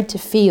I'm afraid to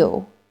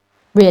feel,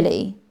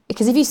 really.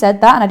 Because if you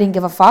said that and I didn't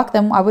give a fuck,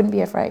 then I wouldn't be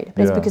afraid.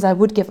 But it's because I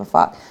would give a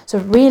fuck. So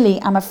really,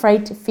 I'm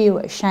afraid to feel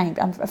ashamed.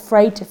 I'm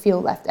afraid to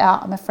feel left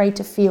out. I'm afraid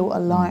to feel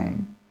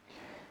alone.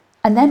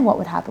 And then what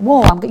would happen?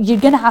 Well, you're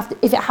going to have to,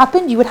 if it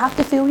happened, you would have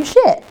to feel your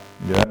shit.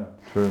 Yeah,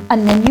 true.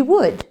 And then you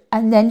would.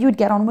 And then you would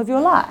get on with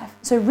your life.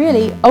 So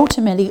really,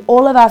 ultimately,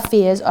 all of our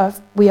fears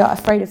we are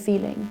afraid of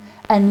feeling.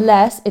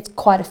 Unless it's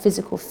quite a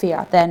physical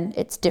fear, then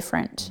it's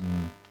different. Do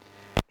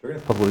you reckon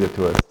it's possible to get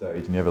to a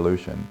stage in the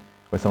evolution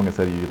where someone can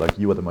say to you, like,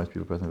 you are the most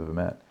beautiful person I've ever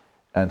met,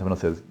 and someone else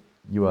says,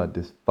 you are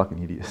just fucking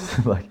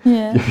hideous. Like,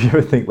 if you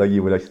ever think like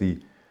you would actually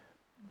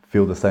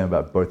feel the same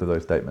about both of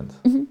those statements?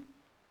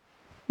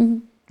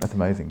 That's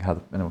amazing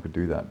how anyone could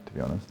do that, to be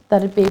honest.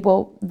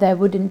 There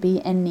wouldn't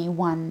be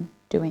anyone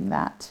doing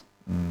that.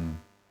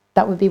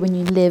 That would be when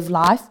you live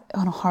life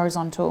on a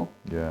horizontal.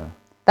 Yeah.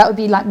 That would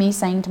be like me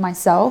saying to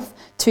myself,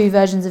 two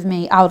versions of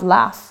me, I would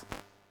laugh.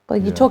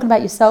 But you're talking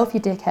about yourself, you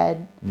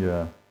dickhead.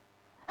 Yeah.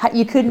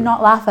 You could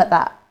not laugh at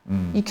that.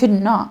 You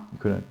couldn't not. You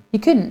couldn't. You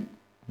couldn't.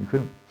 You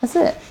couldn't. That's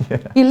it.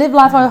 You live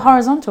life on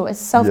horizontal. It's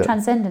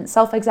self-transcendence,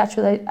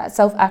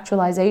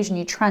 self-actualization.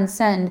 You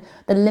transcend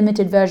the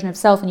limited version of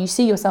self and you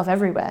see yourself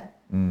everywhere.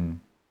 You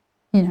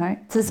know,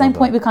 to the same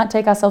point we can't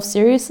take ourselves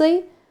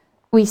seriously,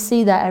 we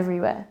see that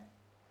everywhere.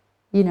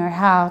 You know,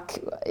 how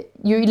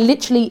you're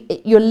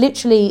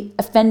literally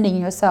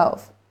offending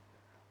yourself.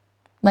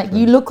 Like,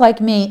 you look like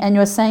me and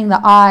you're saying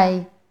that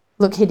I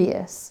look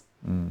hideous.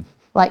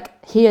 Like,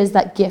 here's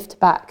that gift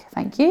back.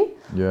 Thank you.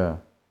 Yeah.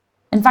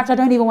 In fact, I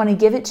don't even want to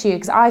give it to you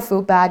because I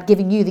feel bad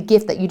giving you the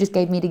gift that you just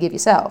gave me to give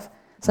yourself.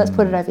 So let's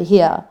put it over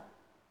here.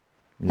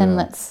 And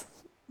let's,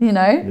 you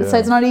know. So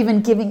it's not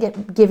even giving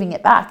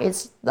it back.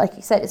 It's like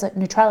you said, it's like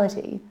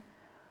neutrality.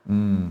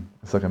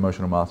 It's like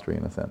emotional mastery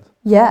in a sense.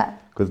 Yeah.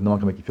 Because no one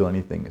can make you feel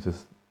anything. It's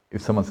just,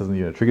 if someone says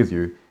something that triggers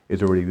you,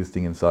 it's already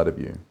existing inside of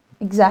you.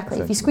 Exactly.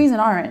 If you squeeze an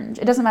orange,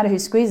 it doesn't matter who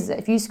squeezes it.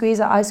 If you squeeze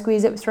it, I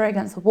squeeze it, we throw it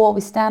against the wall, we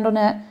stand on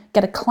it,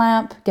 get a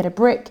clamp, get a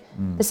brick,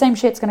 the same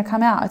shit's going to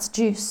come out. It's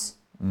juice.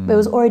 But it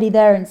was already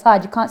there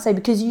inside. You can't say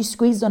because you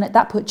squeezed on it,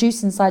 that put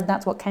juice inside,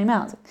 that's what came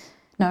out.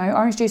 No,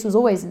 orange juice was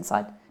always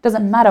inside. It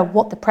doesn't matter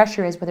what the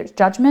pressure is, whether it's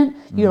judgment,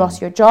 you lost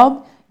your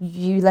job,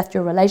 you left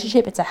your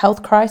relationship, it's a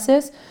health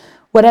crisis.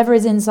 Whatever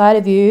is inside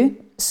of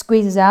you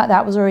squeezes out,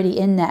 that was already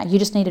in there. You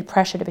just needed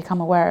pressure to become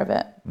aware of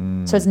it.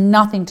 So it's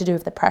nothing to do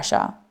with the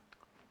pressure.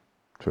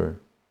 True.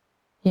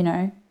 You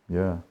know?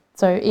 Yeah.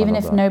 So even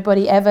if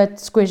nobody ever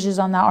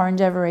squishes on that orange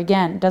ever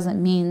again, it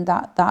doesn't mean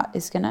that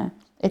is going to,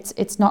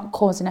 it's not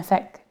cause and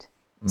effect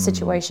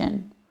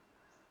situation.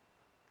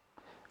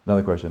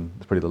 Another question,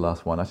 it's probably the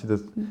last one.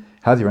 Actually,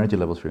 how's your energy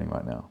levels feeling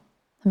right now?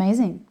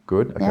 Amazing.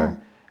 Good? Okay. Yeah. I'm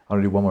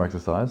going to do one more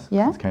exercise.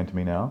 Yeah. This came to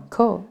me now.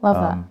 Cool. Love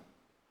that.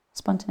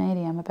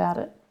 Spontaneity, I'm about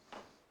it.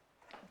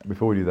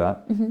 Before we do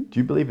that, do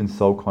you believe in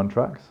soul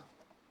contracts?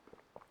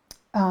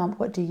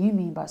 What do you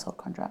mean by soul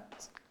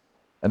contracts?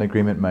 An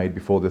agreement made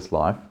before this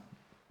life,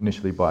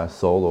 initially by a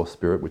soul or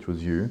spirit, which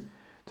was you,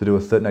 to do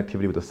a certain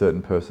activity with a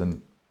certain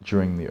person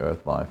during the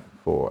earth life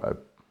for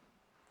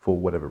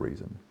whatever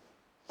reason.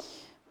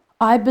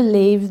 I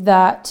believe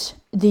that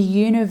the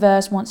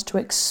universe wants to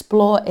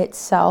explore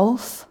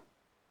itself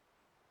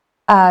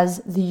as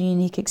the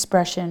unique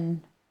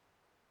expression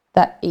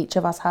that each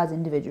of us has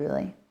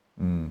individually.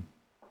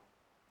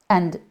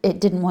 And it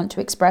didn't want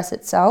to express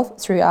itself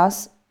through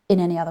us in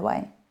any other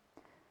way.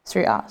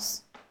 Through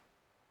us.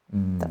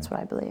 That's what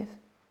I believe.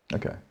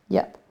 Okay.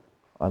 Yep.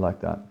 I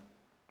like that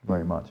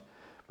very much.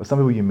 But some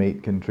people you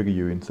meet can trigger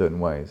you in certain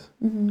ways.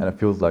 And it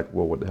feels like,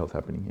 well, what the hell's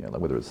happening here?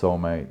 Like whether it's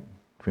soulmate,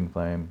 twin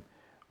flame,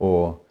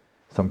 or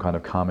some kind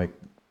of karmic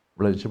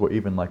relationship, or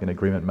even like an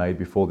agreement made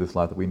before this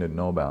life that we didn't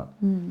know about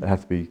that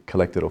has to be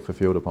collected or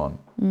fulfilled upon.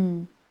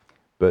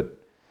 But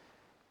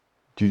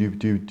do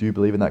you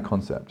believe in that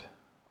concept?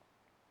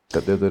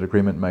 That there's an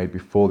agreement made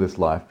before this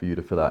life for you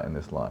to fill out in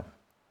this life?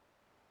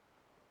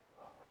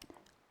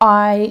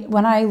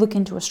 When I look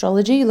into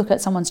astrology, look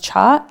at someone's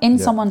chart. In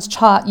someone's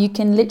chart, you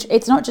can literally,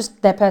 it's not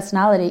just their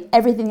personality,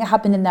 everything that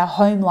happened in their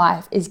home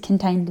life is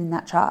contained in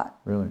that chart.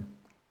 Really?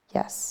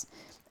 Yes.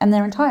 And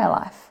their entire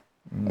life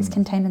is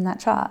contained in that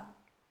chart.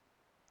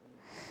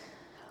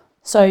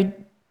 So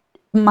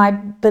my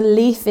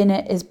belief in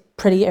it is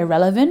pretty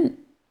irrelevant,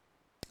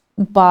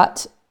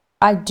 but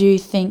I do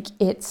think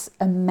it's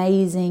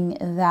amazing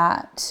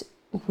that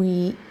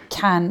we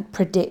can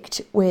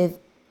predict with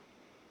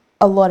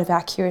a lot of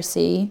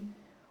accuracy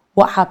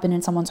what happened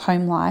in someone's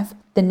home life,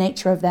 the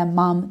nature of their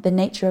mum, the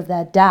nature of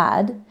their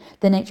dad,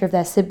 the nature of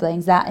their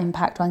siblings, that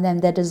impact on them,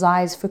 their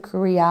desires for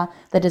career,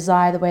 their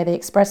desire, the way they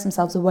express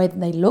themselves, the way that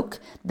they look,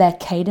 their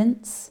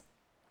cadence.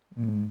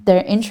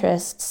 their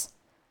interests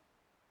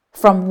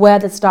from where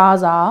the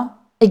stars are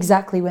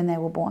exactly when they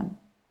were born.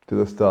 So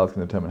the stars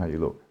can determine how you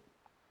look?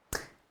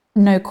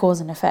 No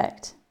cause and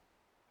effect.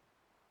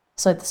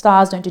 So the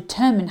stars don't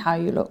determine how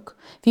you look.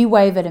 If you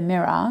wave at a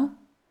mirror,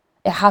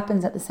 it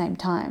happens at the same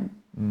time.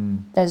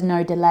 There's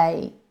no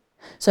delay.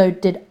 So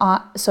did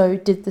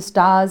the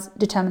stars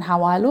determine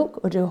how I look,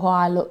 or do how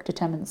I look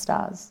determine the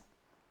stars?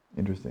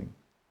 Interesting.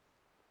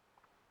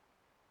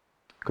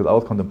 Because I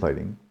was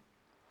contemplating,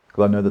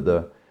 because I know that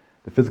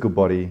the physical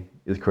body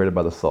is created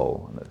by the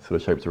soul and it sort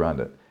of shapes around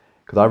it.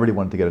 Because I really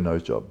wanted to get a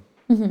nose job.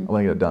 I want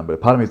to get it done. But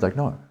part of me is like,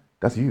 no,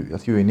 that's you.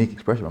 That's your unique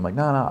expression. I'm like,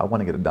 no, I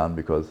want to get it done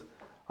because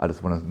I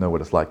just want to know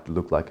what it's like to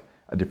look like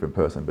a different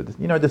person. But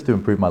just to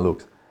improve my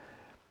looks.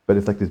 But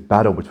it's like this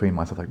battle between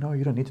myself, like, no,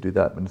 you don't need to do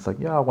that. And it's like,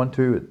 yeah, I want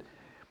to.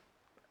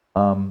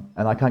 And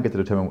I can't get to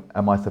determine,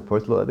 am I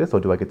supposed to look like this, or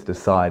do I get to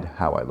decide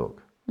how I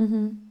look?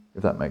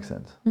 If that makes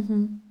sense.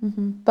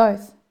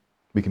 Both.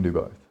 We can do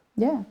both.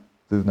 Yeah.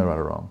 There's no right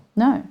or wrong.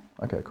 No.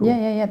 Okay, cool.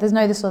 Yeah. There's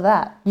no this or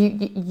that.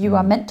 You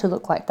are meant to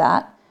look like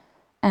that,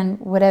 and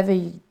whatever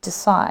you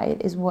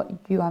decide is what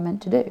you are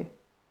meant to do.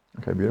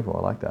 Okay, beautiful.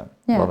 I like that.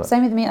 Yeah, Love it.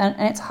 same with me. And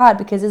it's hard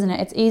because, isn't it?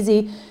 It's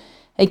easy,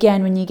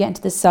 again, when you get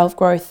into the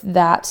self-growth,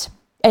 that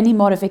any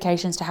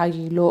modifications to how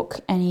you look,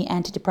 any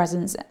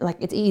antidepressants, like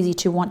it's easy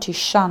to want to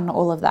shun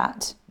all of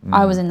that.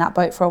 I was in that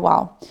boat for a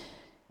while.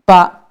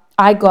 But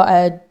I got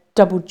a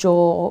double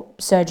jaw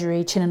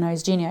surgery, chin and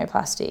nose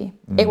genioplasty.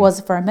 It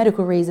was for a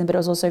medical reason, but it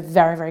was also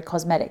very, very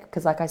cosmetic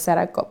because, like I said,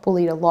 I got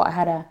bullied a lot. I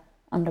had a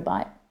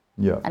underbite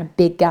and a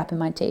big gap in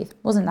my teeth.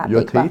 Wasn't that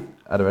Your big? teeth,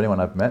 out of anyone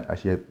I've met,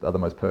 actually are the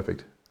most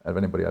perfect out of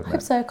anybody I've met. I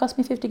hope so. It cost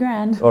me 50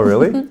 grand. Oh,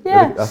 really?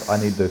 Yeah.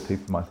 I need those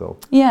teeth for myself.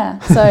 Yeah.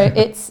 So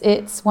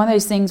it's one of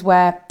those things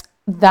where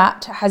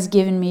that has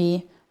given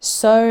me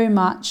so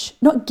much,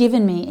 not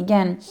given me,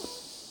 again,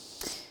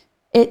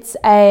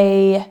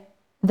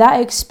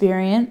 that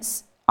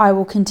experience I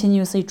will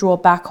continuously draw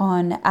back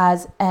on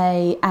as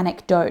a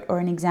anecdote or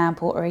an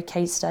example or a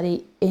case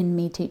study in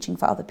me teaching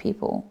for other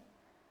people.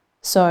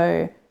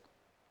 So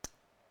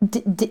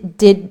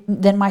did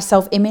then my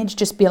self-image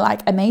just be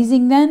like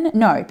amazing then?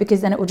 No,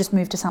 because then it will just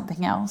move to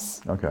something else.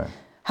 Okay.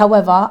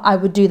 However, I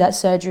would do that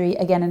surgery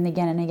again and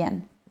again and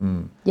again.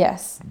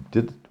 Yes.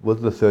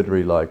 Was the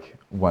surgery like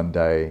one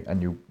day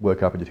and you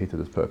woke up and your teeth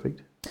are just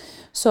perfect?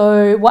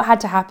 So what had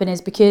to happen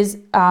is, because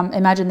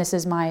imagine this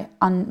is my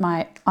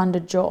under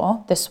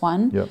jaw, this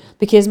one,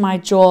 because my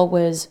jaw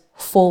was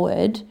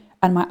forward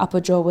and my upper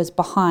jaw was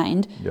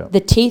behind, the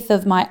teeth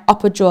of my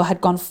upper jaw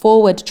had gone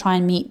forward to try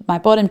and meet my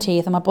bottom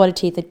teeth, and my bottom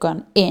teeth had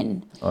gone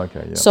in.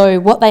 Okay, yeah. So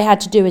what they had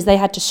to do is they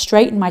had to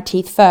straighten my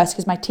teeth first,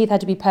 because my teeth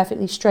had to be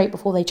perfectly straight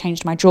before they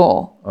changed my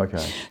jaw.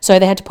 Okay. So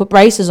they had to put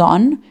braces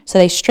on. So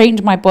they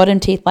straightened my bottom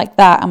teeth like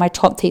that and my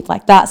top teeth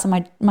like that. So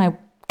my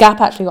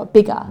gap actually got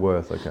bigger.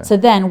 Worse, okay. So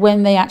then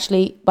when they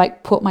actually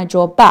like put my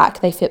jaw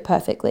back, they fit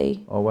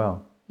perfectly. Oh,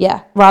 wow.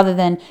 Yeah, rather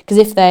than, because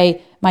if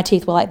my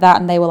teeth were like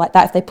that and they were like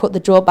that, if they put the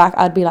jaw back,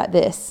 I'd be like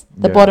this.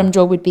 The bottom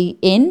jaw would be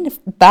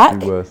back,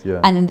 be worse,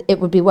 and then it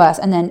would be worse.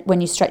 And then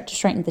when you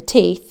straighten the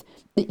teeth,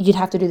 you'd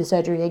have to do the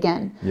surgery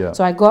again. Yeah.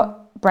 So I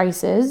got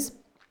braces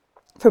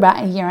for about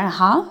 1.5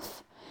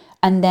 years,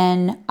 and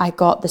then I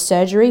got the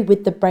surgery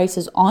with the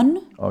braces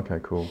on. Okay,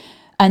 cool.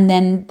 And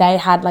then they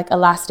had like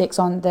elastics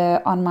on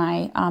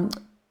my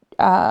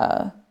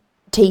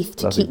teeth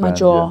to keep my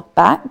jaw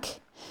back.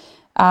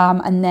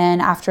 And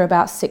then after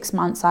about 6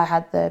 months, I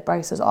had the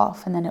braces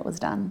off, and then it was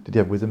done. Did you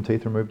have wisdom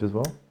teeth removed as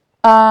well?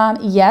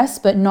 Yes,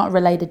 but not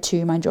related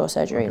to my jaw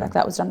surgery. Like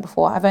that was done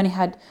before. I've only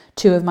had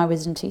 2 of my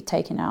wisdom teeth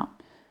taken out.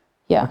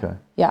 Yeah. Okay.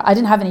 Yeah, I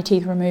didn't have any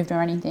teeth removed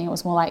or anything. It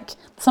was more like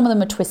some of them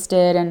were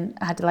twisted, and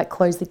I had to like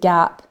close the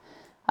gap.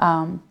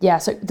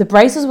 So the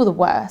braces were the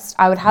worst.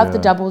 I would have the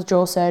double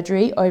jaw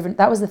surgery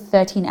that was the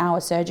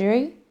 13-hour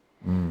surgery.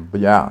 But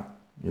you're out,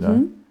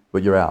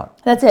 But you're out.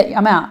 That's it.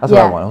 I'm out. That's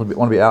what I want. I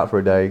want to be out for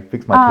a day,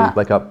 fix my teeth,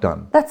 wake up,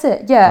 done. That's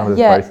it. Yeah.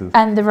 Braces.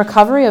 And the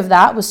recovery of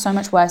that was so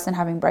much worse than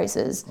having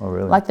braces. Oh,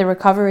 really? Like the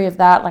recovery of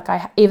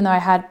that, even though I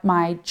had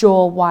my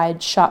jaw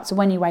wide shut, so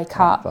when you wake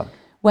up,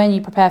 when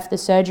you prepare for the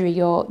surgery,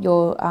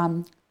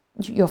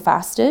 you're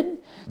fasted.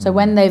 So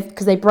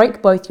because they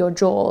break both your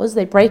jaws,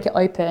 they break it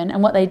open,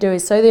 and what they do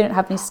is, so they don't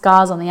have any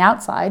scars on the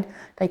outside,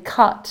 they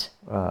cut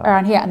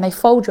around here and they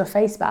fold your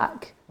face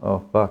back. Oh,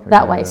 fuck. Okay,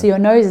 that way. Yeah. So your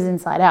nose is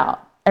inside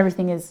out.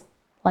 Everything is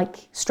like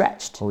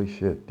stretched. Holy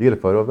shit. Do you get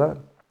a photo of that?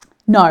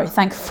 No,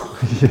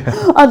 thankfully.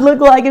 I'd look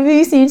like, have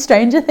you seen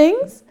Stranger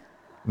Things?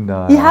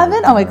 No. You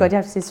haven't? Oh my God, you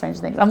have to see Stranger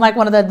Things. I'm like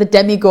one of the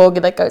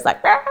demigorg that goes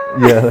like,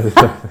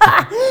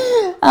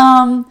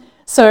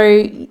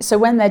 So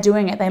when they're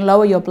doing it, they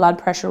lower your blood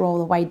pressure all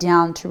the way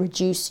down to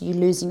reduce you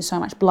losing so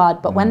much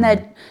blood. But when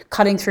they're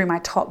cutting through my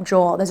top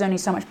jaw, there's only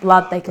so much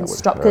blood they can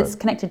stop, because it's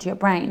connected to your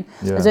brain.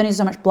 Yeah. There's only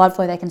so much blood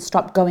flow they can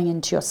stop going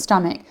into your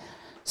stomach.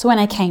 So when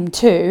I came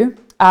to,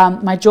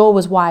 my jaw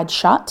was wide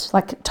shut,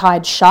 like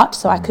tied shut,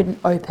 so I couldn't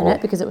open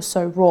it because it was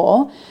so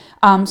raw.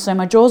 So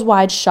my jaw's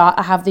wide shut.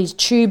 I have these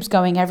tubes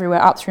going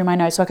everywhere up through my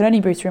nose, so I could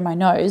only breathe through my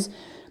nose.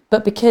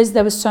 But because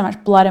there was so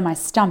much blood in my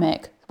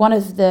stomach,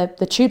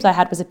 the tubes I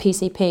had was a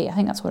PCP. I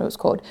think that's what it was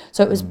called.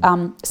 So it was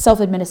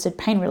self-administered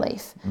pain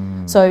relief.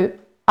 So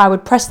I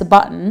would press the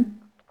button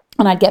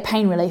and I'd get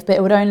pain relief, but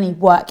it would only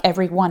work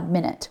every 1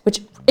 minute,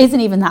 which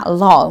isn't even that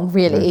long,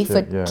 really, for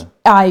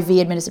IV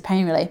administered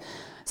pain relief.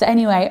 So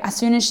anyway, as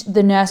soon as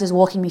the nurse is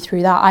walking me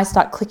through that, I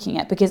start clicking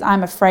it because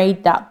I'm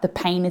afraid that the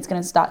pain is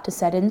going to start to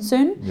set in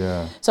soon.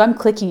 Yeah. So I'm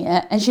clicking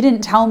it, and she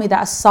didn't tell me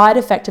that a side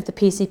effect of the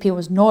PCP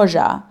was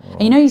nausea. Oh.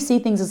 And you see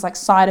things as like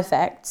side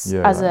effects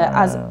as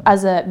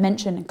a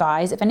mention,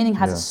 guys. If anything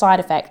has a side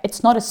effect,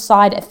 it's not a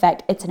side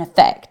effect, it's an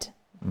effect.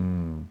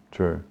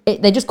 True.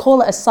 They just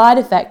call it a side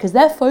effect because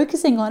they're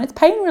focusing on its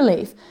pain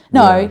relief.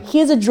 No,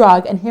 here's a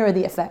drug and here are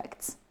the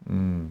effects.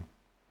 Pain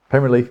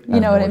relief. You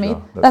know what I mean?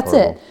 That's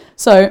it.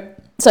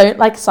 So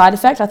like side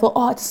effect, I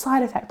thought, it's a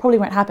side effect. Probably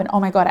won't happen. Oh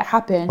my God, it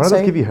happened. Why don't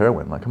they give you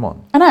heroin? Like, come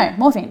on. I know,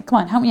 morphine. Come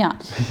on, help me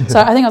out.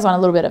 So I think I was on a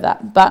little bit of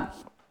that. But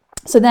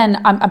so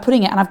then I'm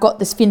putting it and I've got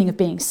this feeling of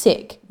being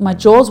sick. My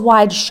jaw's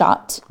wide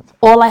shut.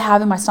 All I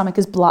have in my stomach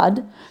is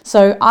blood.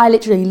 So I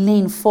literally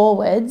lean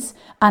forwards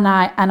and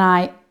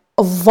I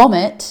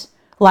vomit,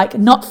 like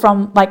not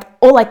from, like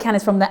all I can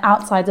is from the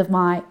outsides of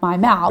my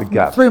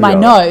mouth through my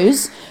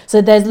nose.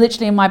 So there's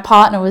literally, my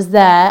partner was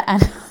there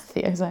and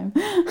Theo's home.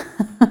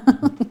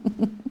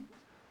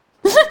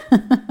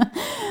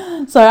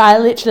 So I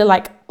literally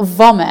like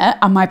vomit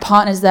and my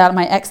partner's there,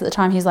 my ex at the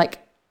time, he's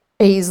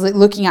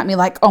looking at me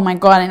like, oh my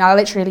God, and I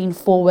literally lean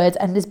forwards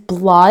and this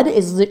blood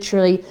is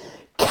literally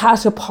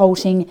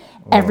catapulting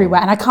everywhere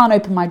and I can't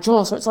open my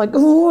jaw, so it's like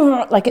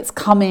it's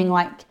coming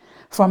like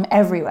from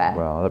everywhere.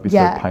 Wow, that'd be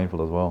so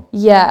painful as well.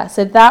 Yeah,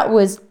 so that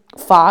was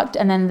fucked.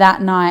 And then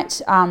that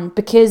night,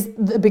 because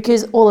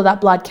all of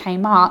that blood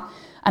came up,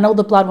 and all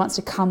the blood wants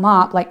to come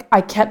up, like I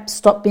was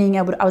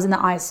in the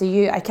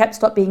ICU, I kept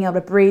stopped being able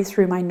to breathe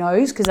through my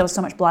nose because there was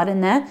so much blood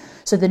in there.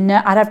 So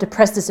I'd have to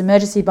press this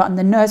emergency button,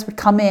 the nurse would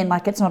come in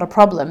like it's not a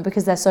problem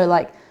because they're so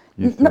like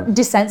not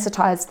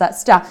desensitized to that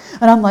stuff.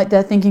 And I'm like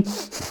there thinking,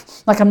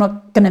 like I'm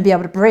not going to be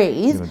able to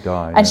breathe. You're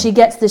gonna die, and she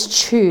gets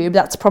this tube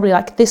that's probably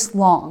like this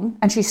long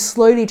and she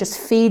slowly just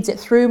feeds it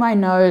through my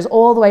nose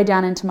all the way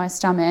down into my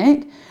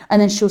stomach.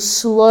 And then she'll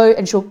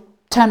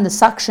turn the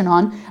suction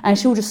on and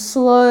she'll just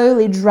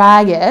slowly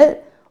drag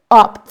it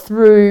up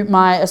through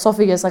my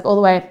esophagus, like all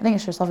the way, I think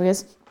it's your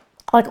esophagus,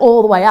 like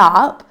all the way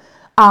up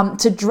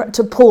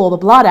to pull all the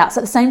blood out. So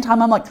at the same time,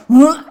 I'm like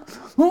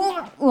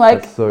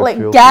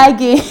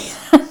gagging.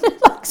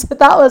 So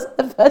that was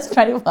the first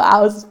 24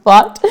 hours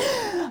fucked.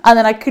 And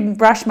then I couldn't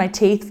brush my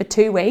teeth for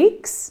 2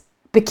 weeks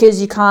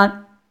because you can't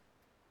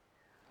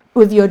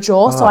with your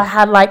jaw. So I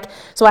had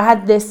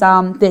this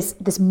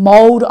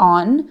mold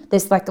on,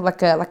 this like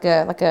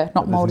a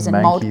not mold as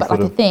in mold, but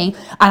like a thing,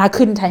 and I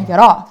couldn't take it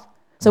off.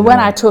 So when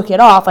I took it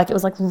off, like it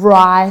was like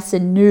rice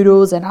and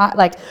noodles and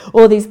like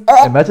all these.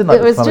 Imagine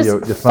like the smell of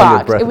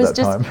your breath. It was at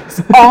that just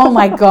time. Oh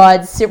my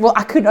God! Well,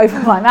 I couldn't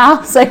open my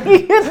mouth, so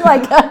you could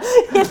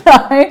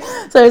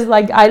So it was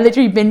like I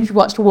literally binge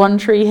watched One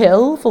Tree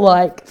Hill for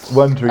like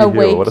One Tree a Hill.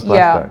 week. What a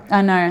flashback. Yeah,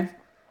 I know.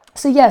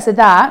 So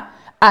that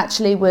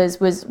actually was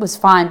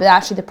fine, but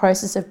actually the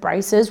process of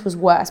braces was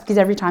worse because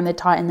every time they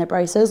tighten the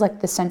braces,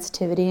 like the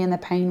sensitivity and the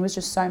pain was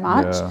just so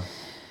much.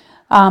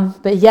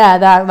 But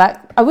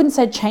that I wouldn't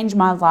say changed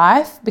my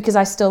life because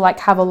I still like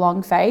have a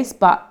long face,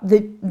 but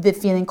the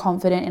feeling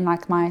confident in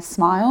like my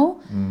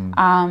smile.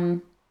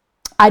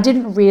 I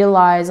didn't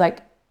realize like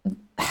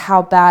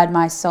how bad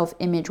my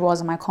self-image was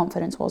and my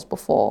confidence was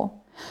before.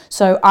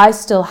 So I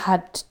still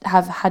have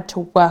had to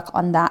work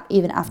on that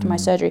even after my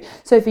surgery.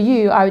 So for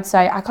you, I would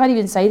say, I can't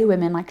even say to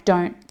women like,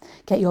 don't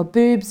get your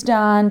boobs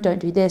done, don't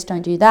do this,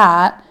 don't do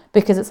that,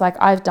 because it's like,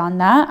 I've done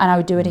that and I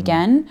would do it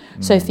again.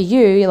 So for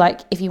you,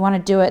 like, if you want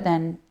to do it,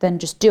 then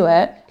just do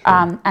it.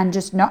 Sure.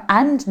 And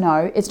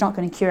know it's not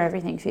going to cure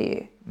everything for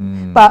you.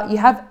 But you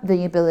have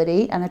the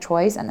ability and the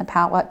choice and the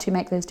power to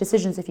make those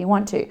decisions if you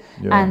want to.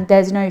 Yeah. And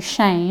there's no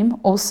shame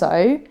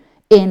also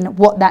in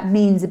what that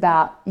means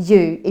about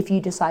you if you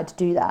decide to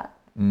do that.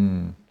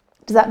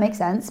 Does that make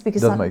sense?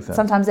 Because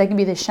sometimes there can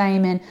be this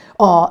shame in,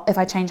 if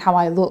I change how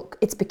I look,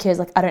 it's because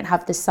like I don't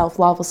have this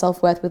self-love or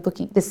self-worth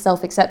with this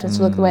self-acceptance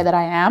to look the way that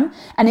I am.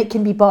 And it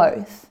can be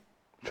both.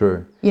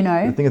 True. You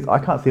know? The thing is, I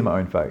can't see my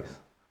own face.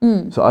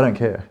 So I don't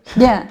care.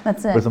 Yeah,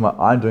 that's it. Whereas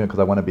I'm doing it because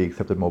I want to be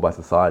accepted more by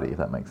society, if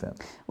that makes sense.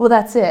 Well,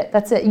 that's it.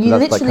 You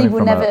literally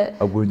will never...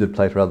 a wounded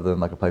place rather than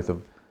like a place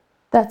of...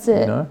 That's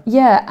it. You know?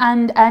 Yeah,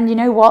 and you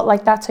know what?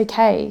 Like, that's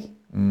okay.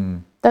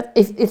 That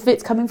if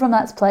it's coming from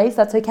that place,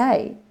 that's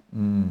okay.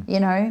 You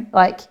know,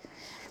 like,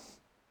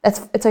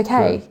 it's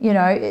okay. True. You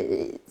know,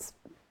 it's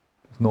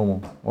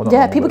normal.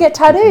 Yeah, people get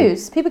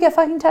tattoos. People get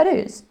fucking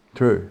tattoos.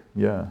 True,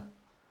 yeah.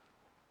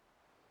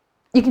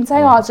 You can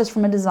say, it's just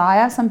from a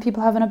desire. Some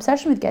people have an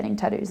obsession with getting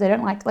tattoos. They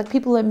don't like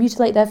people that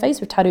mutilate their face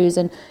with tattoos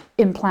and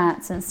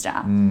implants and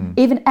stuff.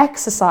 Even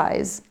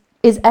exercise.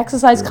 Is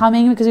exercise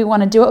coming because we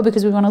want to do it or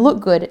because we want to look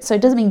good? So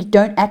it doesn't mean you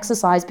don't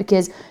exercise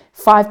because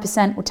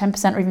 5% or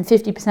 10% or even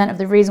 50% of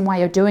the reason why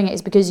you're doing it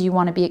is because you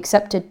want to be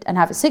accepted and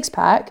have a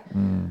six-pack.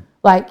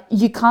 Like,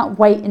 you can't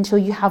wait until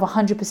you have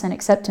 100%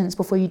 acceptance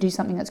before you do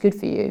something that's good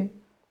for you.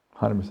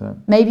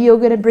 100%. Maybe you're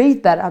going to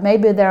breathe better.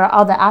 Maybe there are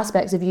other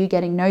aspects of you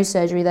getting no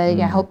surgery that are going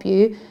to help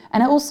you.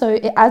 And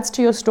it adds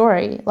to your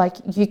story. Like,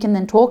 you can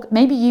then talk.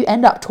 Maybe you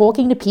end up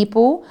talking to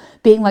people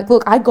being like,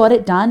 look, I got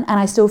it done and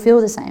I still feel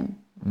the same.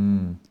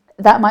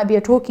 That might be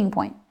a talking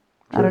point.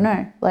 True. I don't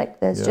know. Like,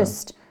 there's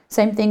just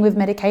same thing with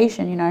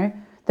medication, you know.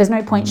 There's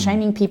no point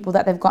shaming people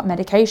that they've got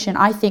medication.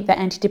 I think that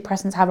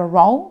antidepressants have a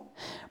role.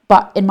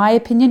 But in my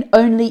opinion,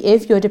 only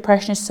if your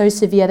depression is so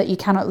severe that you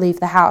cannot leave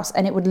the house,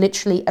 and it would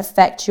literally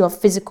affect your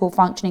physical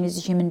functioning as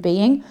a human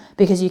being,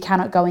 because you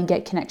cannot go and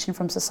get connection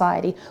from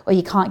society, or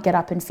you can't get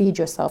up and feed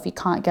yourself. You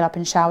can't get up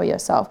and shower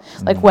yourself.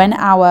 Like, when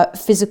our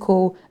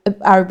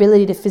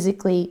ability to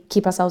physically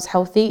keep ourselves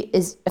healthy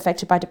is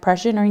affected by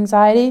depression or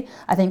anxiety,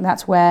 I think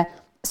that's where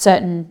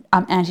certain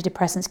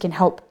antidepressants can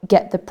help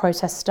get the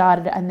process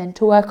started and then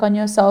to work on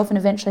yourself and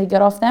eventually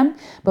get off them.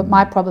 But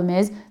my problem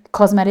is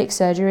cosmetic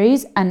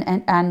surgeries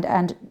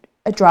and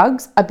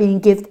drugs are being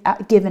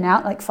given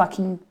out like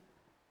fucking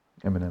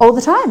M&Ms. all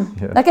the time.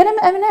 Yeah. Like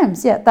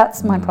M&Ms. Yeah,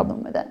 that's my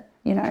problem with it,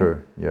 you know.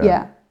 True,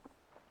 yeah.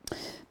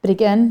 But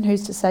again,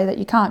 who's to say that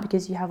you can't,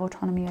 because you have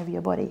autonomy over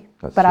your body.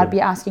 That's but true. I'd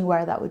be asking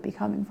where that would be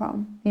coming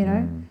from, you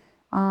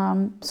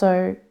know.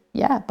 So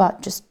yeah,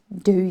 but just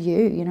do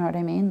you know what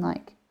I mean?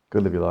 Like, go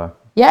live your life.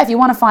 Yeah, if you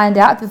want to find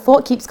out, if the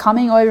thought keeps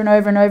coming over and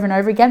over and over and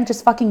over again,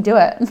 just fucking do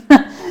it.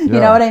 You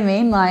know what I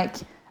mean? Like,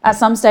 at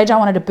some stage I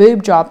wanted a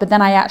boob job, but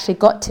then I actually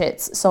got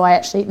tits. So I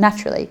actually,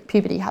 naturally,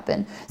 puberty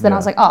happened. So then I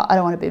was like, oh, I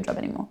don't want a boob job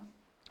anymore.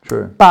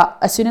 True. But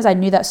as soon as I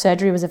knew that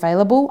surgery was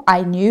available,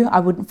 I knew I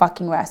wouldn't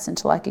fucking rest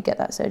until I could get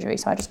that surgery.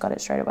 So I just got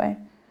it straight away.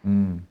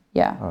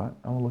 Yeah. All right,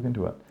 I'll look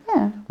into it.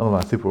 Yeah. Oh,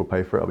 my super will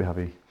pay for it. I'll be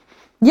happy.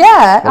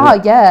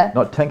 Yeah. Yeah.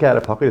 Not 10k out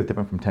of pocket is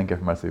different from 10k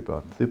from my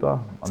super. Super,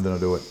 I'm going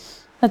to do it.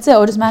 That's it.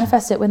 Or just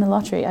manifest it, win the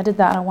lottery. I did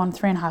that and I won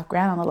 $3.5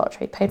 grand on the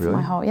lottery. Paid for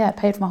my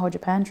whole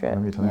Japan trip.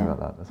 Remember you telling me about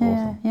that. That's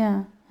awesome.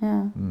 Yeah.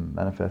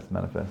 Manifest.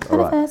 All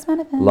manifest.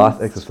 right.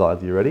 Last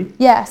exercise. Are you ready?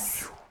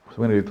 Yes. So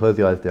we're going to do close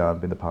the eyes down,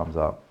 bend the palms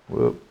up.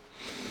 Whoop.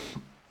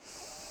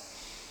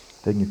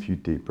 Taking a few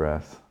deep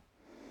breaths.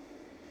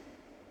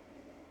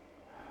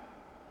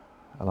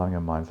 Allowing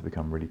our minds to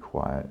become really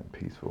quiet and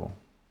peaceful.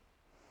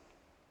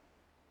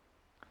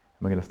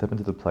 And we're going to step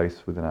into the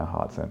place within our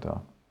heart center.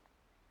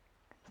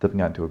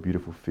 Stepping out into a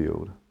beautiful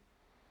field.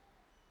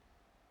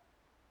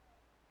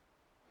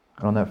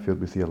 And on that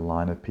field we see a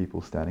line of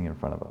people standing in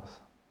front of us.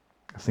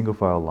 A single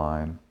file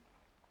line,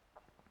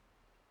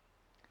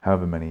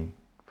 however many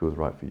feels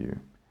right for you.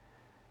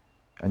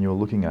 And you're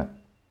looking at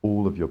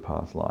all of your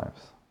past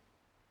lives,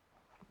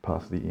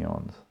 past the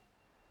eons.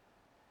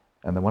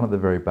 And the one at the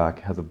very back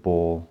has a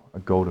ball, a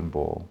golden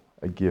ball,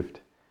 a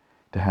gift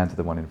to hand to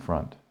the one in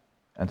front,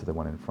 and to the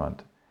one in front.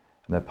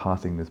 And they're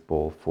passing this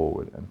ball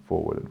forward and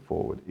forward and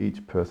forward,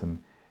 each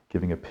person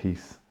giving a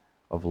piece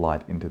of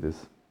light into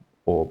this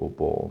orbal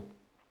ball.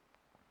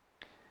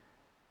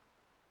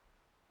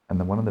 And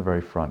the one on the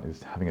very front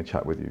is having a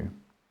chat with you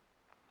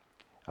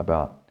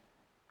about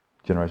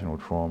generational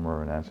trauma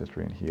and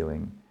ancestry and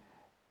healing.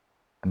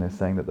 And they're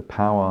saying that the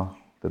power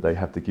that they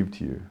have to give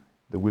to you,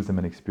 the wisdom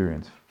and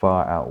experience,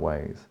 far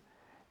outweighs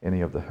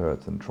any of the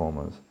hurts and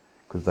traumas,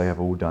 because they have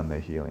all done their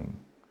healing.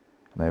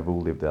 And they have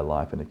all lived their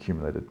life and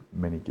accumulated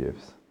many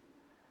gifts.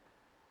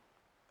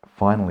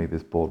 Finally,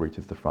 this ball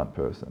reaches the front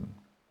person.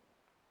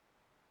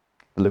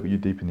 They look at you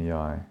deep in the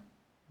eye,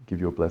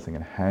 give you a blessing,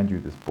 and hand you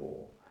this ball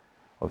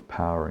of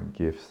power and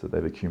gifts that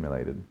they've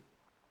accumulated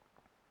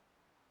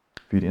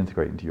for you to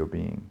integrate into your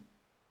being.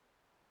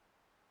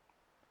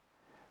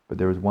 But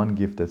there is one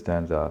gift that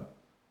stands out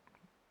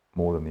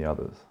more than the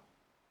others.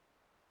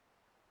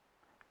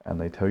 And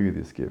they tell you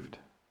this gift.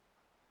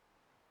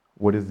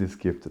 What is this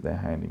gift that they're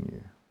handing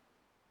you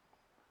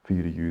for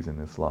you to use in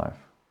this life?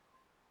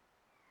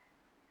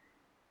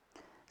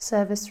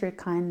 Service through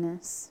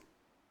kindness.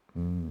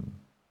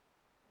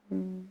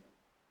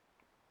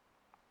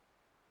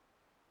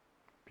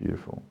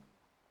 Beautiful.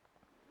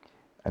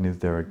 And is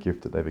there a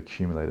gift that they've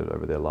accumulated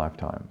over their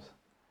lifetimes?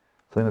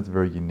 Something that's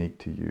very unique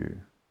to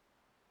you.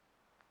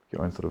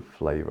 Your own sort of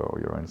flavor or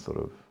your own sort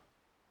of...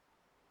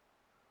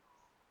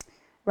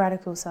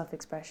 Radical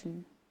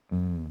self-expression.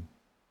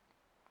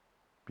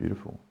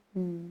 Beautiful.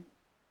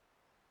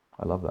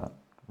 I love that.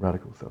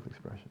 Radical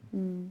self-expression.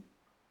 And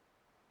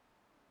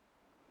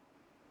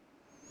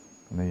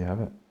there you have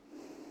it.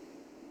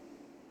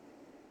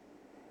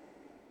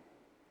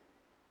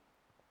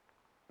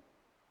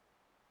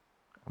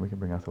 And we can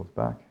bring ourselves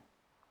back.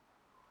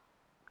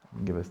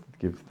 And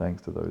give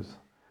thanks to those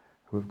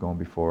who have gone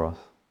before us,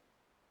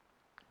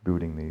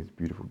 building these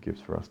beautiful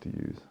gifts for us to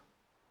use.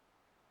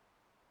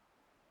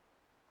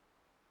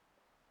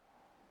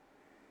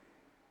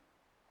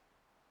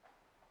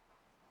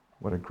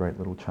 What a great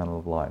little channel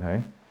of light,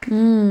 hey?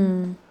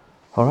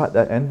 All right,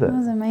 that ends it. That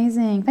was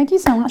amazing. Thank you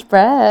so much,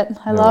 Brett.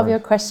 I love your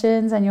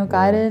questions and your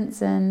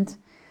guidance, and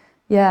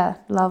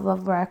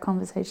love where our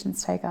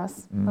conversations take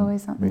us.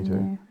 Always something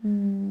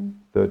new.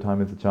 Third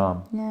time is the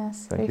charm.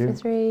 Yes, Thank 3 for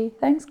 3.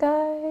 Thanks,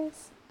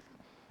 guys.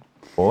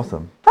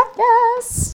 Awesome. Fuck yes.